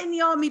you're not in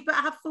the army but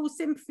have full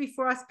sympathy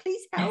for us,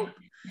 please help.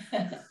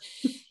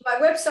 My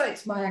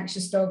website's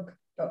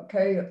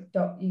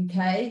myanxiousdog.co.uk.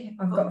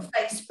 I've got a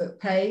Facebook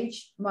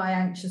page, My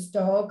Anxious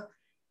Dog.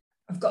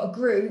 I've got a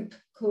group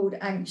called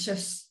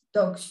Anxious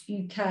Dogs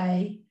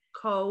UK.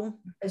 Cool.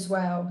 As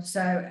well.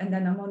 So, and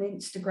then I'm on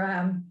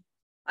Instagram.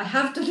 I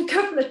have done a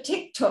couple of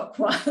TikTok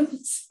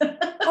ones.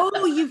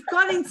 Oh, you've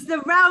gone into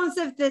the realms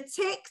of the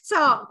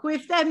TikTok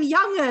with them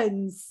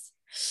young'uns.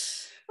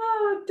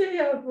 Oh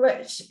dear,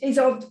 which is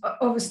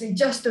obviously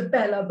just of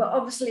Bella, but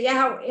obviously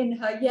out in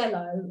her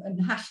yellow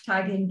and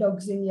hashtagging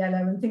dogs in yellow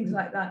and things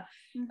like that.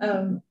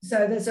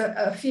 So there's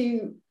a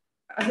few,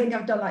 I think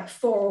I've done like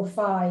 4 or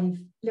 5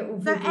 little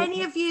videos. So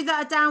any of you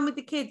that are down with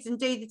the kids and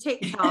do the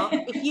TikTok,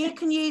 if you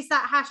can use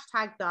that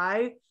hashtag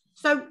though.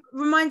 So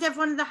remind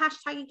everyone of the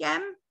hashtag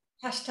again.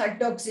 Hashtag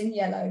dogs in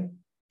yellow.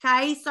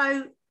 Okay,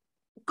 so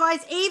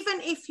guys,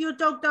 even if your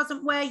dog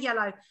doesn't wear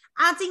yellow,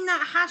 adding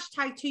that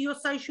hashtag to your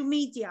social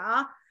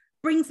media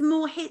brings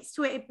more hits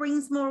to it. It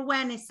brings more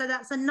awareness. So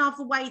that's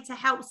another way to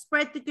help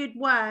spread the good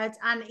word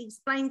and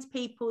explain to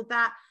people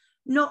that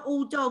not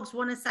all dogs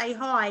want to say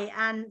hi,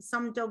 and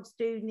some dogs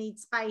do need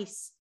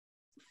space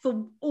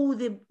for all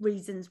the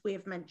reasons we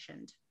have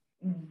mentioned.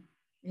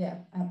 Yeah,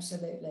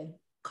 absolutely.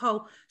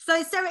 Cool.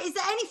 So Sarah, is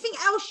there anything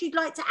else you'd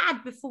like to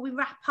add before we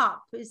wrap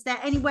up? Is there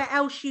anywhere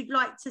else you'd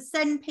like to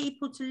send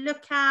people to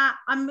look at?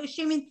 I'm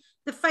assuming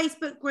the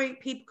Facebook group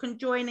people can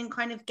join and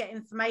kind of get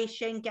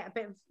information, get a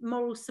bit of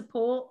moral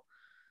support.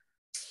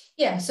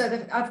 Yeah,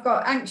 so I've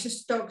got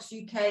Anxious Dogs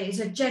UK is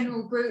a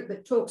general group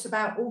that talks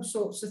about all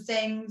sorts of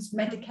things,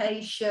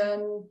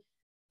 medication,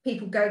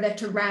 people go there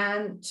to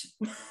rant,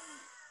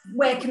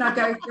 where can I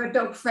go for a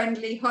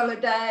dog-friendly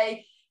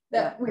holiday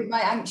with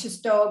my anxious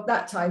dog,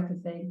 that type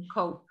of thing.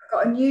 Cool. I've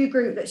got a new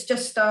group that's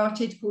just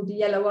started called the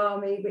Yellow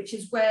Army, which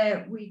is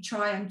where we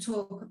try and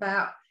talk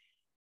about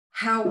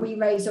how we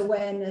raise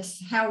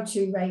awareness, how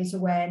to raise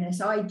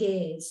awareness,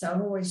 ideas. So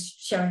I'm always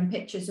showing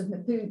pictures of my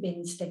poo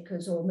bin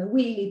stickers, or my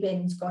wheelie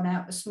bin's gone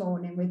out this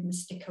morning with my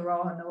sticker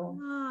on. Or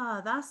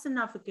that's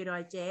another good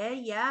idea.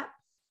 Yeah,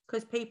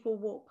 because people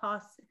walk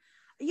past.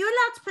 Are you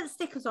allowed to put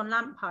stickers on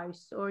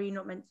lampposts, or are you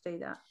not meant to do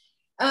that?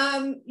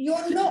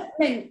 You're not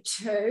meant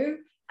to.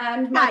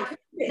 And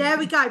there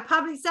we go.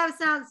 Public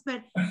service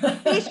announcement.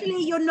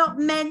 Officially, you're not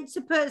meant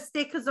to put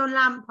stickers on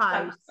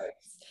lampposts.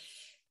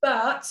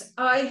 But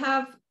I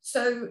have,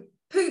 so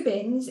poo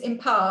bins in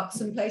parks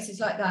and places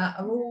like that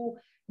are all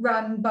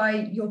run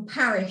by your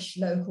parish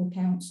local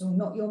council,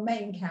 not your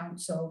main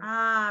council.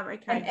 Okay.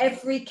 And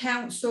every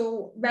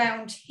council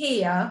round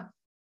here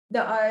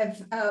that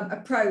I've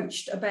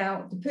approached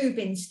about the poo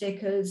bin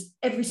stickers,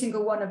 every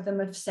single one of them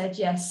have said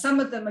yes. Some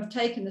of them have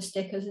taken the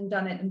stickers and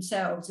done it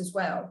themselves as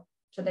well.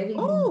 So they've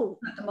even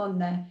put them on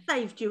there.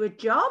 Saved you a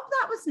job.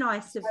 That was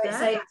nice of them.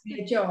 Saved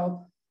me a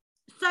job.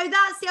 So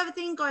that's the other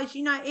thing, guys,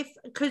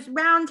 because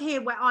round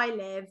here where I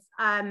live,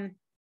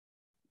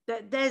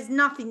 there's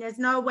nothing, there's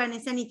no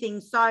awareness, anything.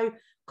 So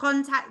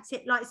contact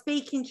it, like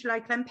speaking to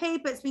local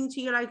MP, but speaking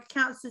to your local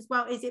council as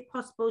well. Is it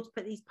possible to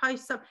put these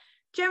posts up?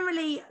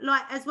 Generally,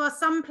 like as well,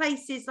 some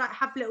places like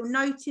have little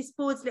notice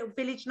boards, little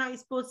village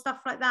notice boards,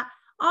 stuff like that.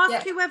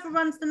 Ask whoever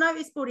runs the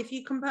notice board if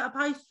you can put a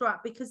poster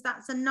up, because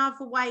that's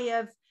another way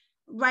of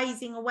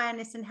raising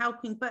awareness and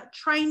helping. But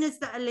trainers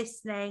that are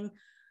listening,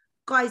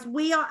 guys,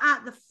 we are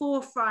at the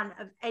forefront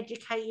of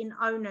educating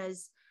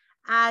owners,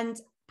 and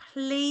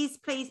please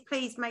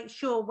make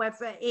sure,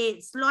 whether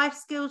it's life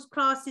skills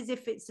classes,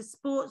 if it's a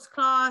sports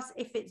class,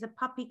 if it's a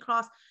puppy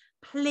class,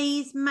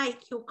 please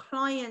make your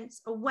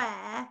clients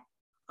aware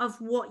of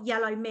what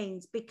yellow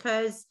means,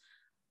 because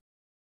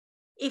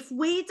if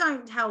we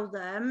don't tell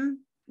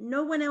them,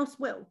 no one else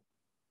will.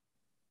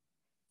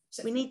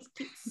 We need to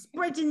keep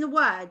spreading the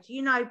word,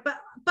 but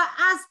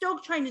as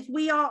dog trainers,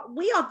 we are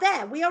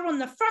there. We are on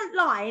the front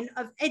line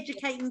of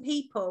educating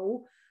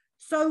people.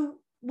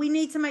 So we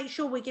need to make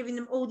sure we're giving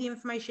them all the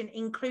information,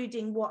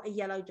 including what a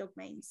yellow dog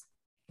means.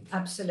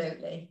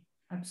 Absolutely.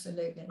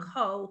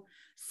 Cool.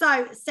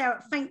 So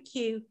Sarah, thank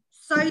you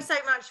so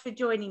much for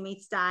joining me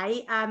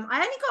today. I only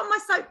got on my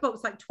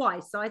soapbox like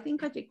twice, so I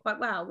think I did quite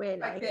well, really.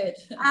 Quite good.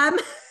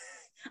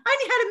 I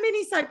only had a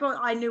mini soapbox.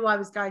 I knew I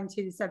was going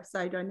to this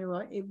episode. I knew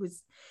it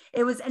was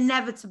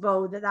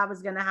inevitable that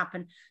was going to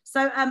happen.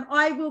 So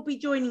I will be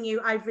joining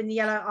you over in the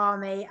Yellow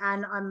Army,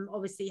 and I'm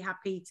obviously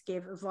happy to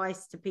give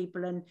advice to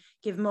people and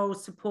give moral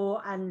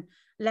support and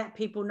let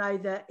people know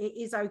that it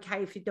is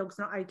okay if your dog's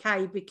not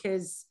okay,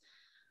 because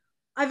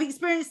I've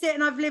experienced it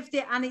and I've lived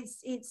it, and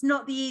it's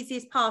not the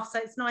easiest path. So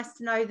it's nice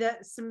to know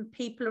that some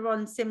people are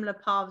on similar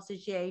paths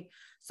as you.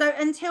 So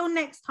until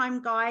next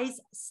time, guys,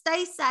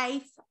 stay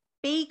safe.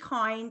 Be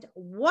kind,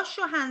 wash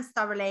your hands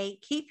thoroughly,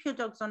 keep your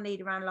dogs on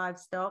lead around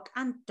livestock,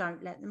 and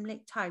don't let them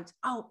lick toads.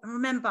 Oh, and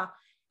remember,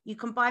 you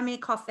can buy me a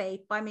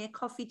coffee,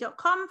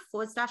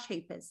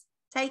 buymeacoffee.com/Hoopers.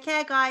 Take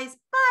care, guys.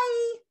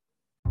 Bye.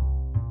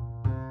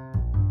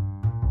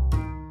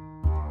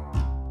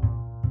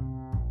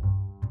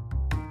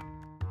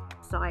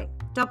 Site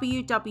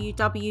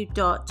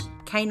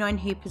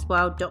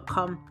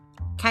www.caninehoopersworld.com.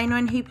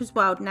 Canine Hoopers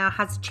World now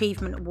has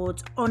achievement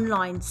awards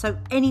online, so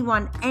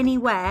anyone,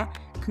 anywhere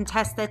can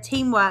test their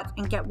teamwork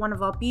and get one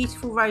of our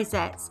beautiful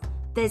rosettes.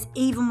 There's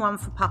even one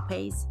for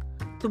puppies.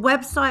 The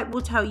website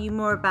will tell you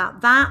more about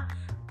that,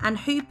 and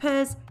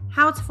Hoopers,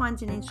 how to find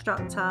an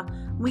instructor.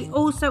 We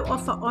also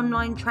offer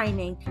online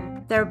training.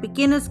 There are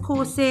beginners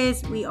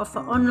courses, we offer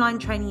online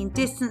training in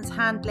distance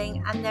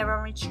handling, and there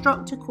are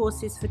instructor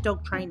courses for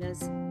dog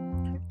trainers.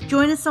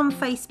 Join us on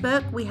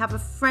Facebook. We have a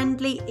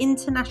friendly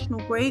international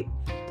group,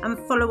 and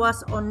follow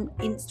us on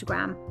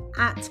Instagram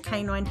at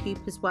Canine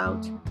Hoopers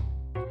World.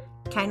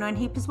 Canine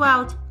Hoopers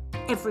World,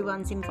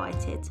 everyone's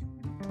invited.